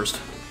comes first.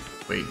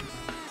 Wait.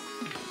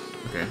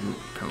 Okay, I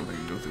kind of think I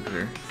can go through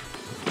there.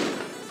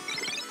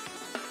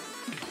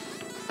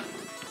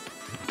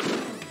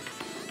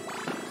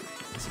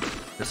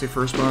 Did I say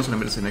first boss and I'm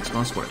going to say next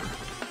boss? Whatever.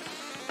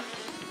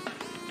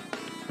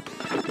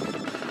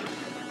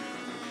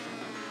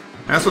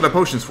 That's what that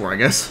potion's for, I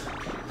guess.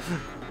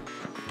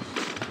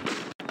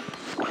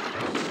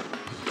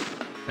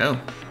 Oh.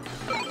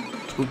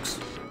 Spooks.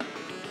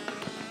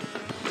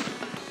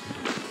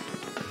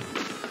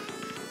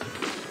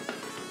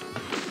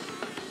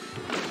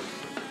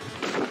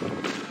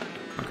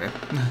 Okay.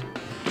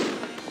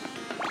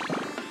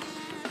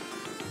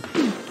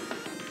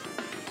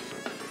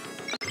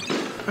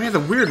 I had the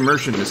weird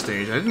immersion in this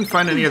stage. I didn't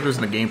find any others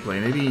in the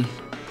gameplay. Maybe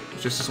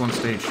it's just this one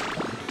stage.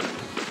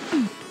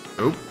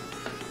 Oh.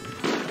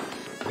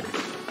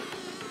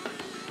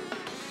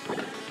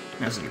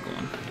 That's a good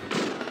one.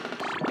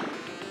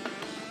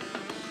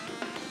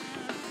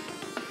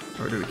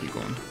 Or do we keep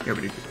going? Yeah,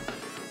 we do.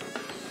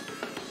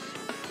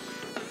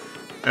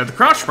 The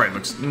crouch sprite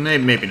looks...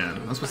 Maybe not.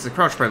 I was supposed to say the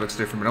crouch sprite looks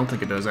different, but I don't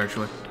think it does,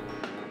 actually.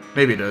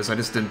 Maybe it does. I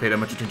just didn't pay that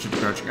much attention to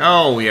crouching.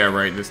 Oh, yeah,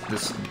 right. This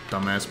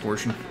dumbass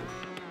portion.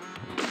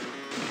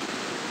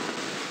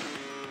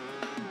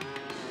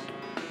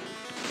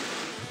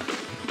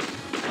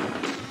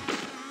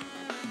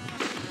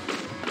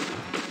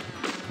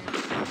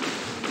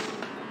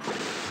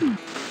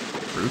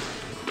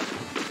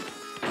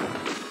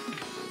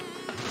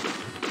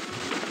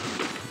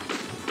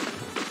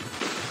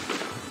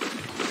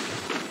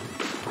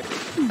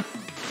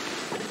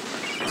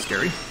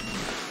 Scary.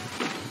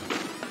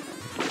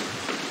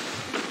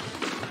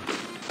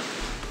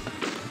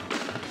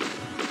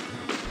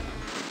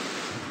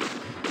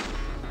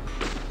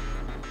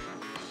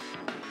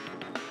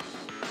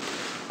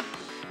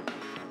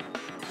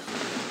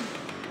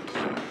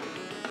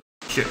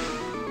 Shit.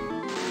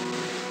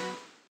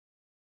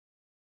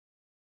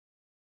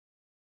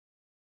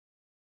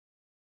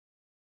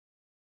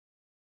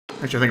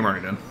 Actually, I think I'm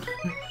already done.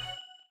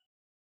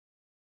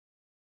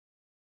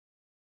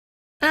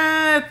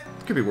 It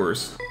could be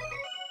worse.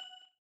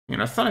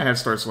 I thought I had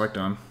start select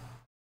on.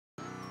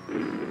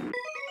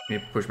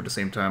 Maybe push them at the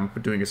same time,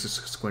 but doing it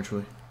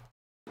sequentially.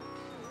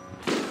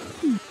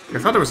 I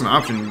thought there was an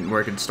option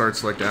where I could start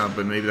select out,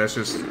 but maybe that's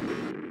just...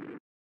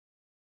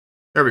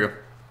 There we go.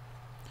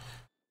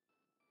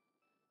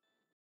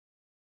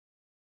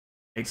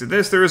 Exit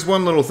this. There is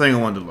one little thing I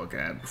wanted to look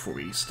at before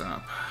we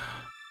stop.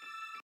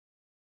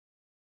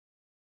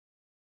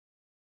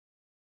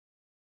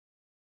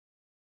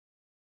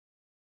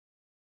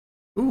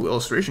 Ooh,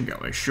 illustration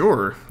gallery.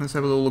 Sure. Let's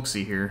have a little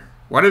look-see here.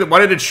 Why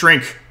did it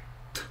shrink?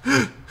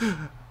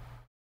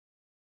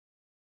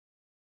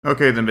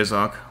 Okay, then,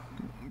 Bizok.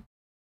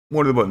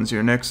 What are the buttons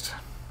here next?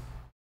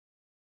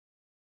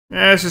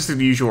 It's just the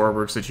usual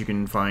artworks that you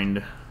can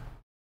find.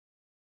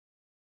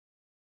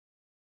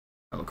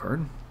 Hello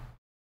card.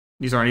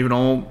 These aren't even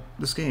all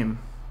this game.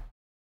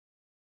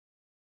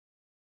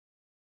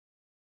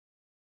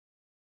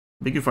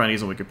 I think you can find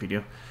these on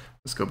Wikipedia.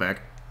 Let's go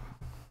back.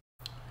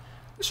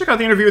 Let's check out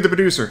the interview with the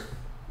producer.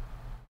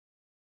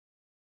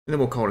 And then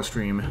we'll call it a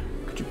stream.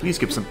 Could you please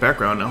give some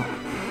background now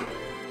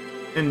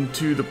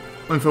into the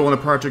info on the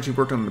projects you've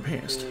worked on in the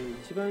past?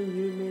 一番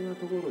有名な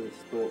ところで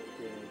すと、キャ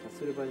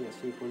スルバニア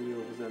シンフォニー・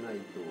オブ・ザ・ナイ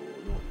ト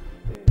の、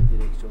デ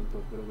ィレクション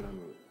とプログラ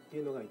ムって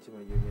いうのが一番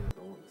有名だ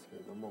と思うんです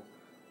けれども、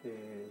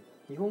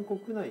日本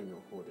国内の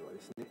方ではで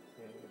すね、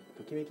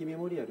ときめきメ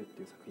モリアルっ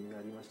ていう作品が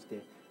ありまし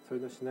て、それ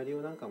のシナリ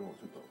オなんかも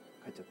ちょっと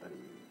書いちゃったり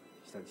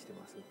したりして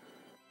ます。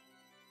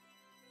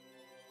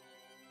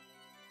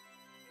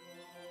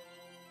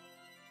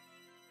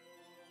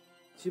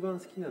一番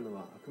好きなの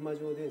は悪魔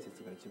城伝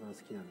説が一番好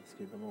きなんです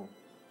けれども、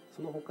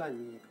その他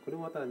にこれ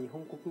もまた日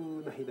本国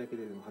内だけ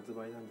での発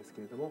売なんです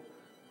けれども、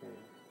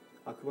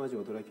悪魔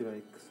城ドラキュラ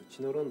X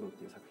血のロンドっ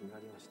ていう作品があ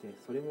りまして、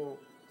それも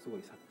すご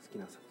い好き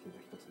な作品の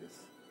一つで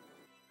す。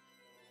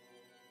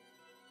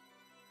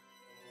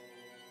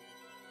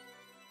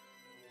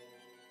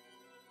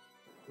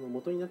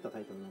元になったタ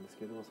イトルなんです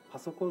けれども、パ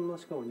ソコンの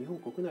しかも日本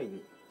国内で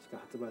し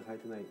か発売され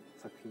てない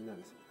作品なん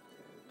です。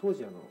当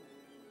時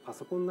パ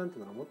ソコンなんて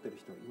いうのは持ってる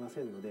人いませ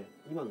んので、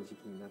今の時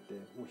期になって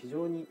もう非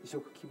常に移植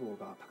希望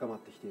が高まっ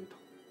てきていると。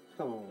し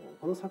かも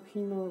この作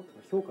品の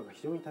評価が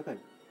非常に高い。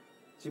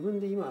自分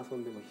で今遊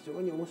んでも非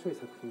常に面白い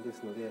作品で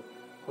すので、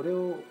これ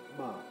をフ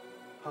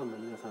ァンの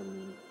皆さん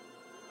に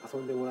遊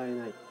んでもらえ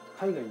ない、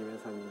海外の皆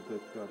さんにとっ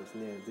てはです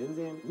ね、全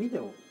然見て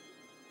も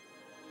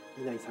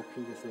いない作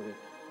品ですので、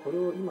これ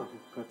を今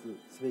復活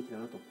すべきだ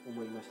なと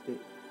思いまして、今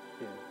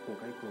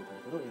回このタイ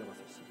トルを選ば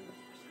させていただ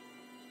きました。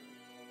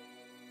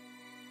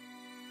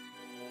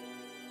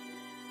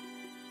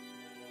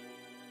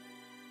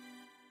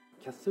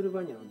キャッスル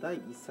バニアの第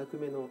1作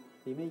目の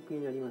リメイク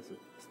になります。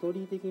ストー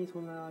リー的にそ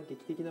んな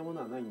劇的なも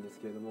のはないんです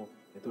けれども、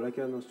ドラキ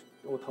ュラを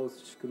倒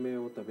す宿命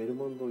を負ったベル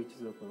モンド一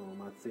族の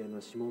末裔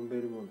のシモン・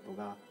ベルモント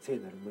が聖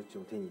なる鞭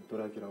を手にド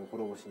ラキュラを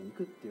滅ぼしに行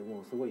くっていう、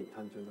もうすごい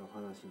単純なお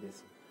話で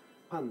す。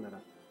ファンなら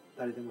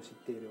誰でも知っ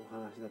ているお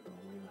話だと思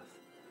います。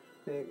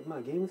で、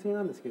ゲーム性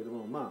なんですけれど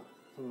も、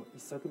その1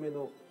作目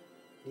の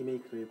リメイ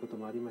クということ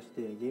もありまし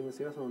て、ゲーム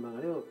性はその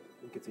流れを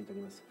受け継いでお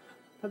ります。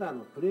ただ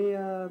プレイ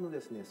ヤーので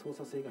すね、操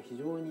作性が非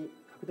常に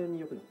格段に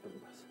良くなっており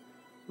ます。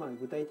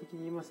具体的に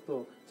言います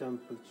と、ジャン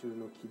プ中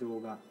の軌道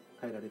が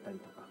変えられたり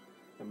とか、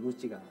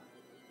鞭が、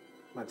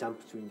ジャン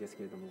プ中にです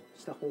けれども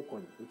下方向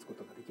に打つこ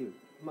とができる、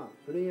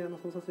プレイヤーの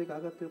操作性が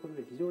上がっていること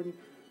で、非常に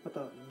ま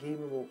たゲー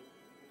ムも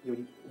よ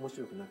り面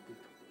白くなってい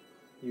る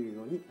という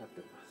ようになっ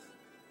ております。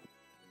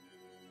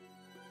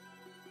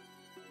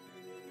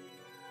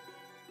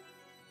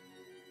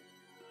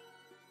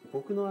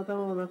僕の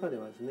頭の中で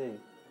はですね、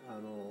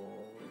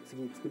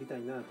次作りた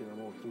いなという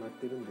のはもう決まっ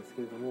てるんです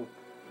けれども、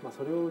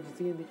それを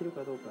実現できる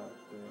かどうか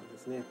というのはで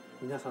すね、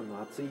皆さん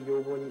の熱い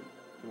要望に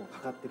も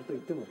かかっていると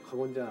言っても過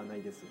言じゃな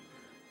いです。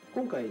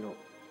今回の、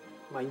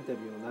インタ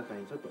ビューの中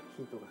にちょっと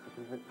ヒントが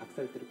隠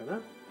されてるか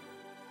な。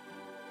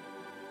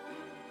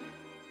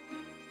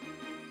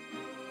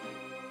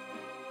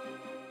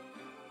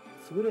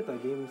優れたゲ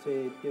ーム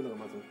性っていうのが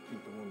まず大きい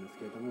と思うんです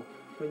けれども、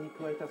それに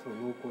加えたその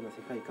濃厚な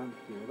世界観っ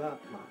ていうのが、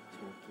一番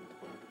大きいと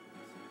ころだと思います。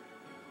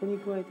ここに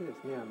加えてで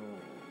すね、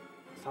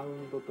サウ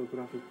ンドとグ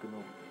ラフィック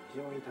の非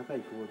常に高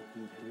いクオリ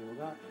ティっていう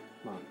のが、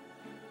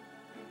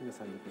皆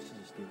さんに支持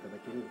していただ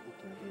ける大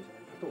きな原因じゃ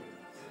ないかと思い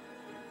ます。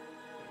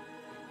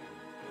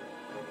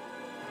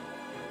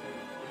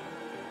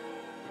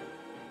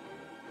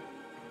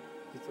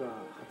実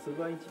は発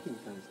売時期に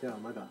関しては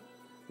まだ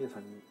皆さ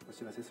んにお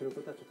知らせする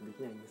ことはちょっとで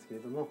きないんですけれ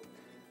ども、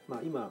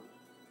今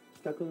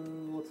企画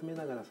を詰め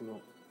ながらそ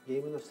のゲ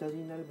ームの下地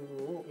になる部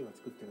分を今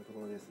作っているとこ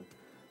ろです。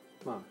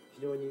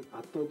非常にあ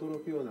っと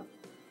驚くような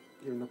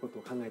いろんなこと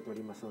を考えてお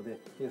りますので、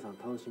皆さん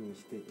楽しみに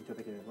していた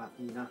だければ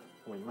いいなと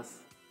思いま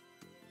す。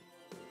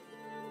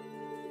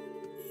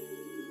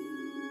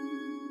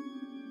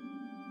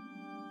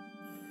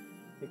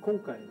今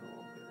回の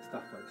スタ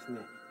ッフはですね、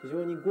非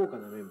常に豪華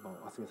なメンバ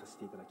ーを集めさせ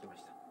ていただきま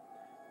した。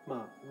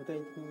具体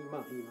的に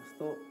言います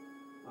と、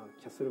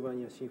キャスルバ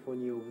ニアシンフォ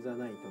ニー・オブ・ザ・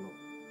ナイトの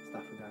ススタ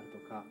ッフであると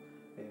か、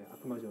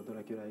悪魔城ド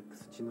ラキュラ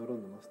X 血のロ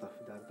ンドのスタッ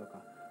フであると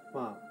か、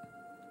まあ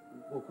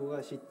僕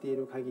が知ってい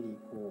る限り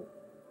こ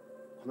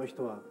の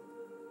人は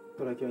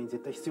ドラキュラに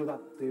絶対必要だ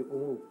という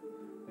思う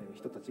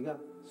人たちが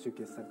集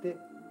結されて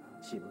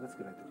チームが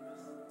作られておりま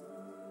す。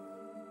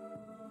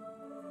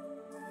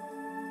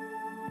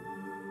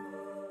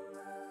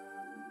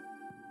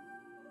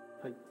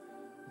はい、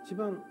一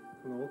番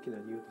この大きな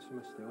理由とし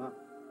ましては、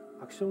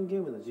アクションゲ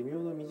ームの寿命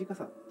の短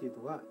さっていう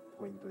のが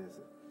ポイントです。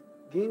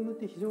ゲームっ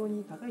て非常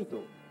に高い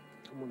と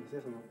思うんです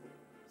ね。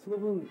その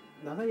分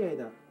長い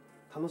間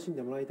楽しん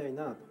でもらいたい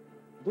なと、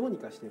どうに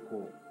かして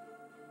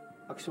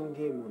アクション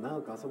ゲームを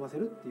長く遊ばせ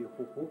るっていう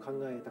方法を考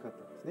えたかった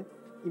んですね。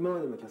今ま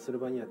でのキャッスル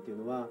バニアっていう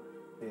のは、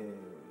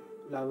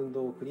ラウン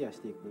ドをクリア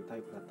していくタ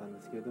イプだったん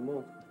ですけれど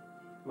も、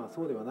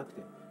そうではなく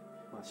て、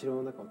城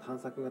の中を探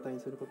索型に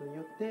することに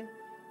よって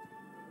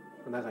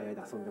長い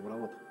間遊んでもらお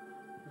う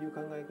という考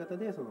え方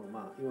で、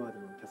今まで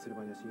のキャッスル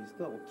バニアシリーズ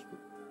とは大きく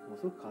もの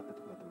すごく変わったと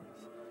ころだと思いま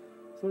す。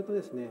それと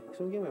ですね、アク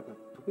ションゲームはやっ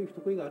ぱ得意不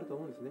得意があると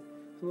思うんですね。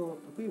その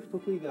得意不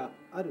得意が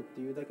あるっ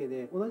ていうだけ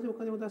で、同じお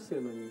金を出して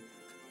るのに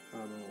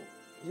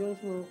非常に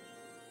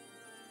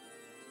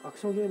アク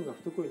ションゲームが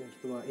不得意な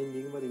人はエンデ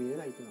ィングまで見れ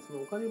ないというのは、そ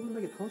のお金分だ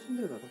け楽しん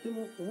でるのはとて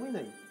も思えな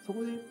い。そ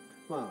こで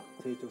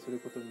成長する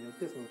ことによっ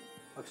て、その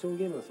アクション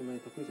ゲームがそんなに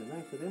得意じゃな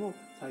い人でも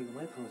最後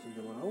まで楽しん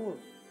でもらおう、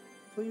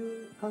そうい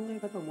う考え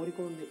方を盛り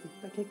込んでいっ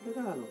た結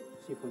果が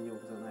シンフォニー・オ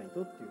ブ・ザ・ナイ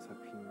トっていう作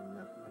品になり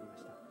ま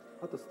した。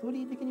あとストー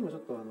リー的にもちょ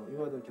っと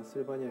今までのキャッス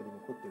ルバニアに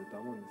残ってると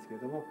は思うんですけ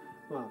れども、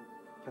キ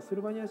ャッス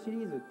ルバニアシ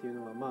リーズっていう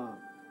のは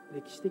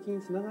歴史的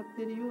につながっ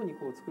ているように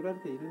作られ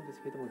ているんで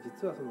すけども、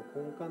実はその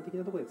根幹的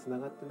なところでつな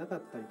がってなか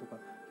ったりとか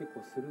結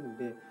構するん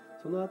で、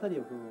そのあたり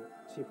を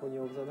シンフォニ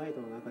ー・オブ・ザ・ナイ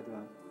トの中では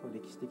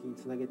歴史的に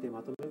つなげて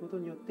まとめること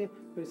によって、やっ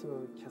ぱりそ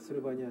のキャッス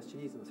ルバニアシ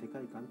リーズの世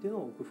界観っていうの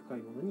を奥深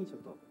いものにちょっ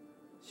と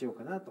しよう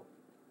かなと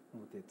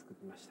思って作っ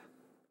てみました。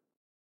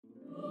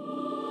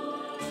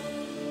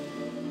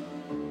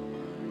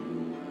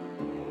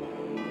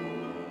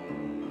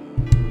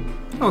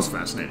That was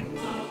fascinating.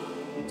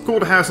 It's cool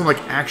to have some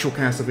actual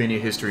Castlevania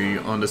history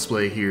on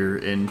display here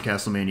in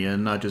Castlemania,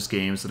 and not just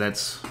games. So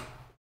that's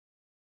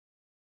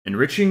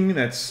enriching.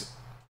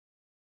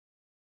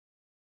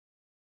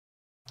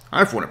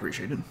 I for one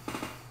appreciate it.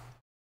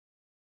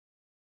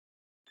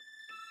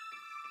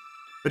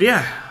 But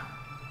yeah,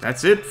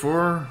 that's it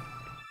for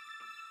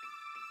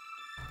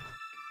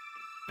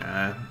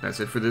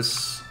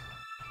this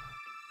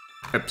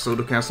episode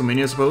of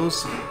Castlemania, I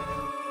suppose.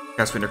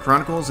 Castlevania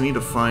Chronicles. I need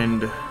to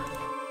find a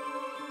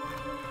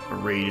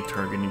raid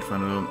target. I need to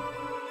find it.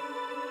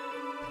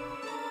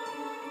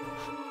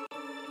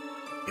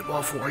 Hey,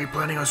 Waffle, are you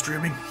planning on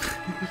streaming?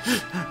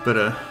 But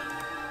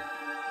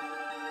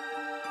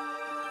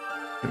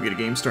we get a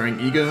game starring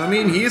Iga. I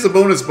mean, he is a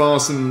bonus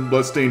boss in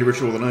Bloodstained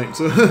Ritual of the Night,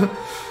 so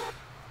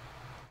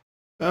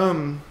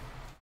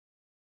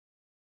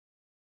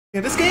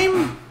yeah, this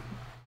game,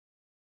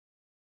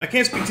 I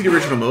can't speak to the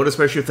original mode,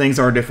 especially if things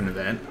are different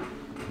to that.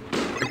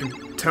 I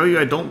can tell you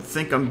I don't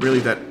think I'm really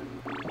that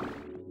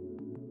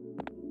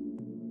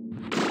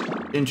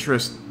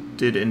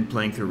interested in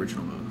playing through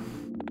original mode.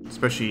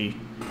 Especially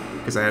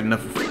because I had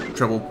enough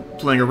trouble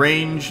playing a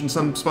range in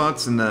some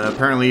spots, and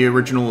apparently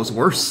original is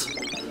worse.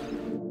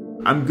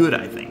 I'm good,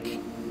 I think.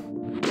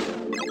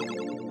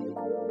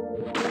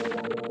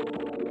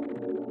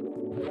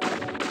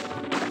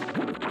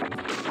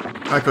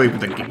 I could even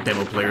the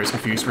demo player is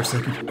confused for a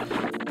second.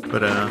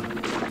 But,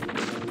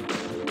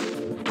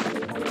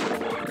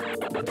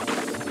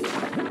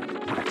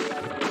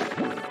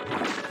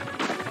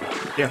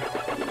 yeah.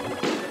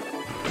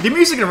 The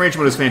music and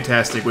arrangement is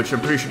fantastic, which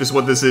I'm pretty sure is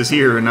what this is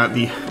here, and not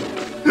the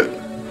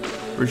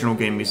original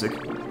game music.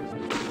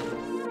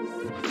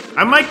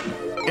 I might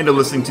end up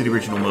listening to the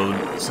original mode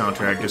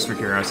soundtrack just for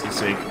curiosity's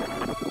sake.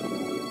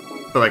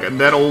 But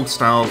that old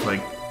style of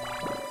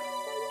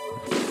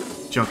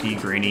junky,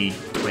 grainy,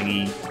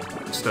 twangy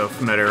stuff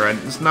from that era,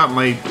 it's not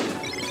my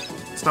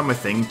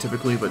thing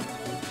typically, but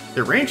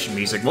the range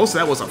music, most of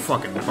that was a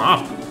fucking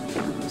bop.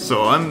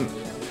 So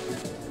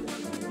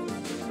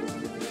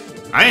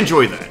I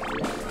enjoyed that.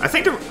 I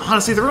think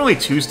honestly there were only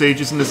 2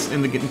 stages in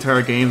the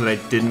entire game that I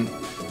didn't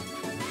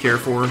care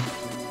for.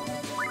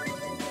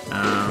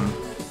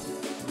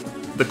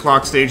 The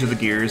clock stage of the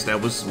gears, that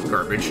was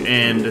garbage,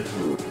 and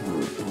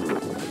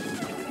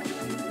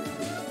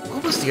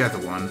what was the other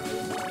one?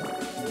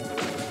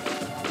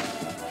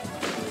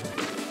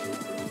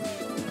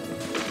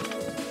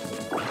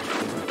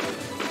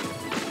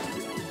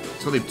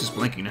 It's really just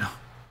blinking now.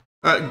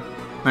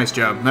 Nice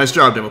job,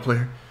 demo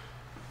player.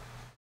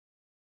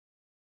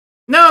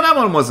 No, that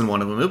one wasn't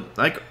one of them.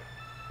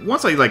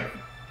 Once I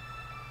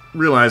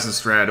realized the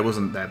strat, it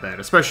wasn't that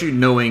bad. Especially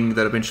knowing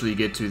that eventually you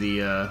get to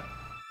the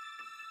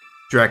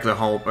Dracula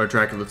Hall or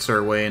Dracula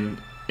Stairway, and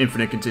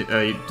Infinite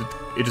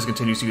it just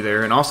continues you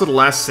there. And also the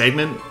last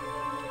segment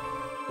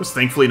was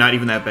thankfully not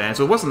even that bad,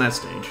 so it wasn't that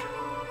stage.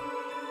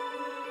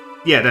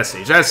 Yeah, that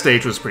stage. That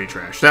stage was pretty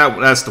trash.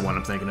 That's the one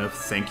I'm thinking of.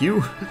 Thank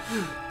you.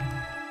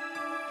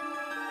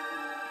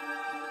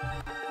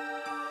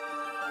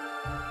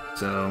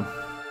 So...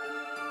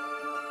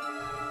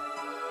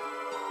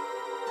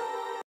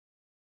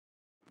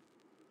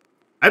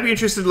 I'd be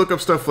interested to look up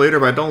stuff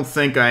later, but I don't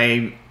think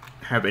I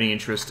have any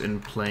interest in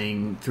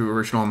playing through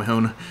original on my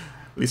own. At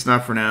least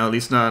not for now. At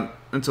least not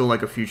until,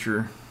 like, a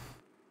future...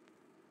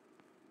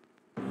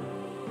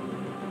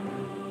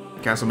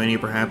 Castlemania,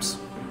 perhaps.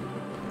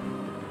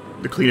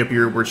 The cleanup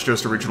year where it's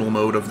just original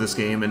mode of this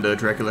game and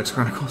Dracula X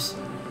Chronicles.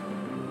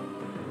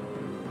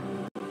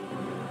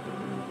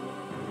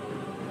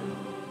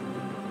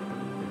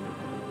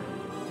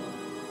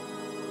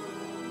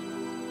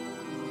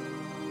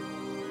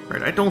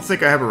 Right, I don't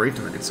think I have a raid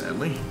target,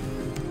 sadly.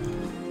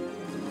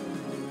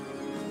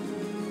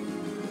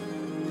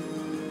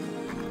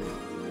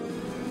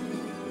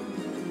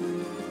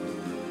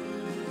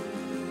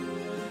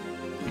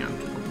 Yeah, I'm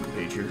gonna open the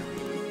page here.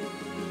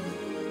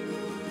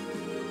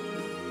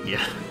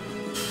 Yeah.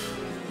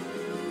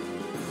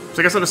 So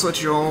I guess I'll just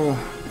let you all...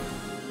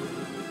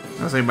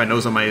 Unless anybody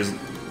knows somebody is...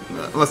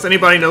 Unless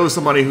anybody knows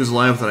somebody who's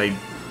live that I...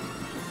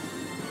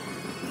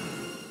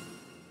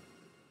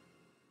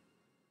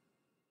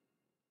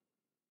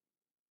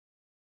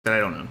 That I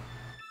don't know.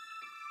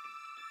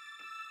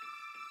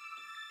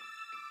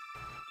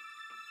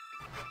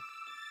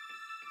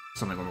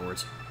 Something on the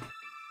words.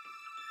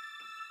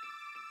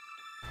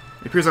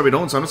 It appears that we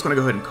don't, so I'm just going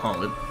to go ahead and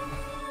call it.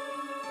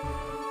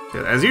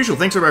 As usual,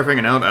 thanks everybody for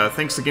hanging out.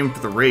 Thanks again for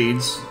the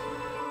raids.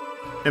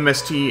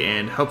 MST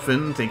and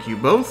Hupfin, thank you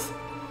both.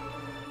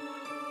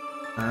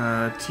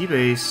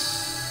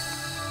 T-Base...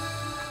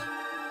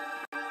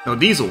 No,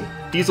 Diesel.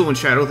 Diesel and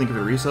Shadow, thank you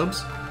for the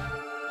resubs.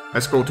 I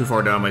scrolled too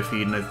far down my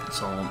feed and I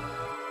saw them.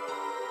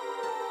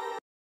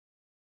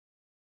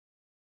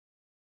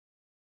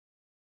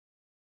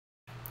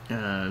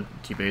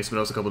 T-Base, but that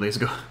was a couple days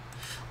ago.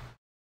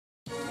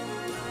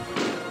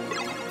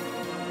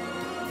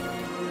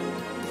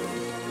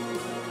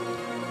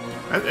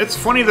 It's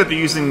funny that they're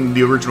using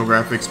the original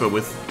graphics, but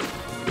with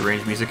the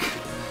range music.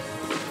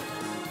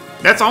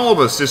 That's all of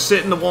us, just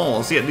sit in the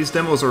walls. Yeah, these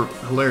demos are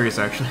hilarious,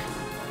 actually.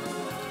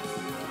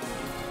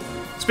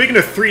 Speaking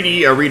of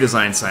 3D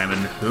redesign, Simon,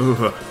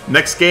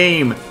 next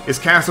game is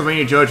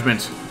Castlevania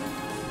Judgment.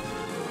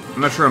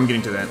 I'm not sure I'm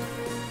getting to that.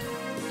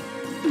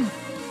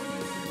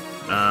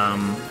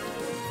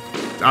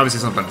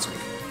 Obviously sometime this week.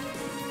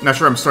 Not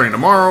sure I'm starting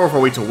tomorrow, or if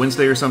I'll wait till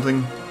Wednesday or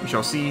something. We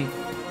shall see.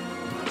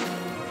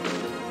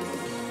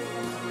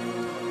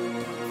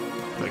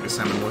 I like this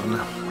Simon more than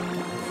that.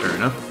 Fair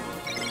enough.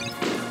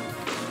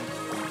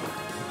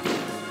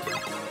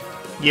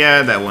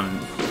 Yeah, that one.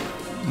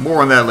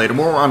 More on that later.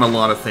 More on a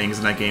lot of things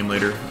in that game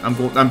later. I'm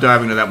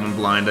diving into that one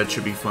blind. That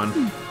should be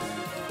fun.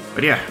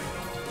 But yeah.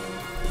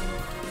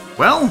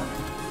 Well.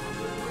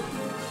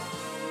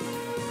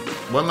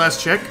 One last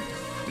check.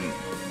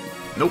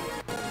 Nope.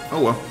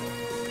 Oh well.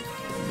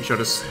 We shall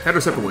just head our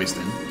separate ways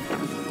then.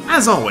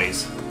 As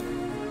always,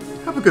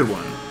 have a good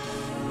one.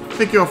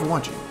 Thank you all for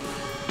watching.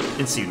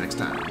 And see you next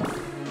time.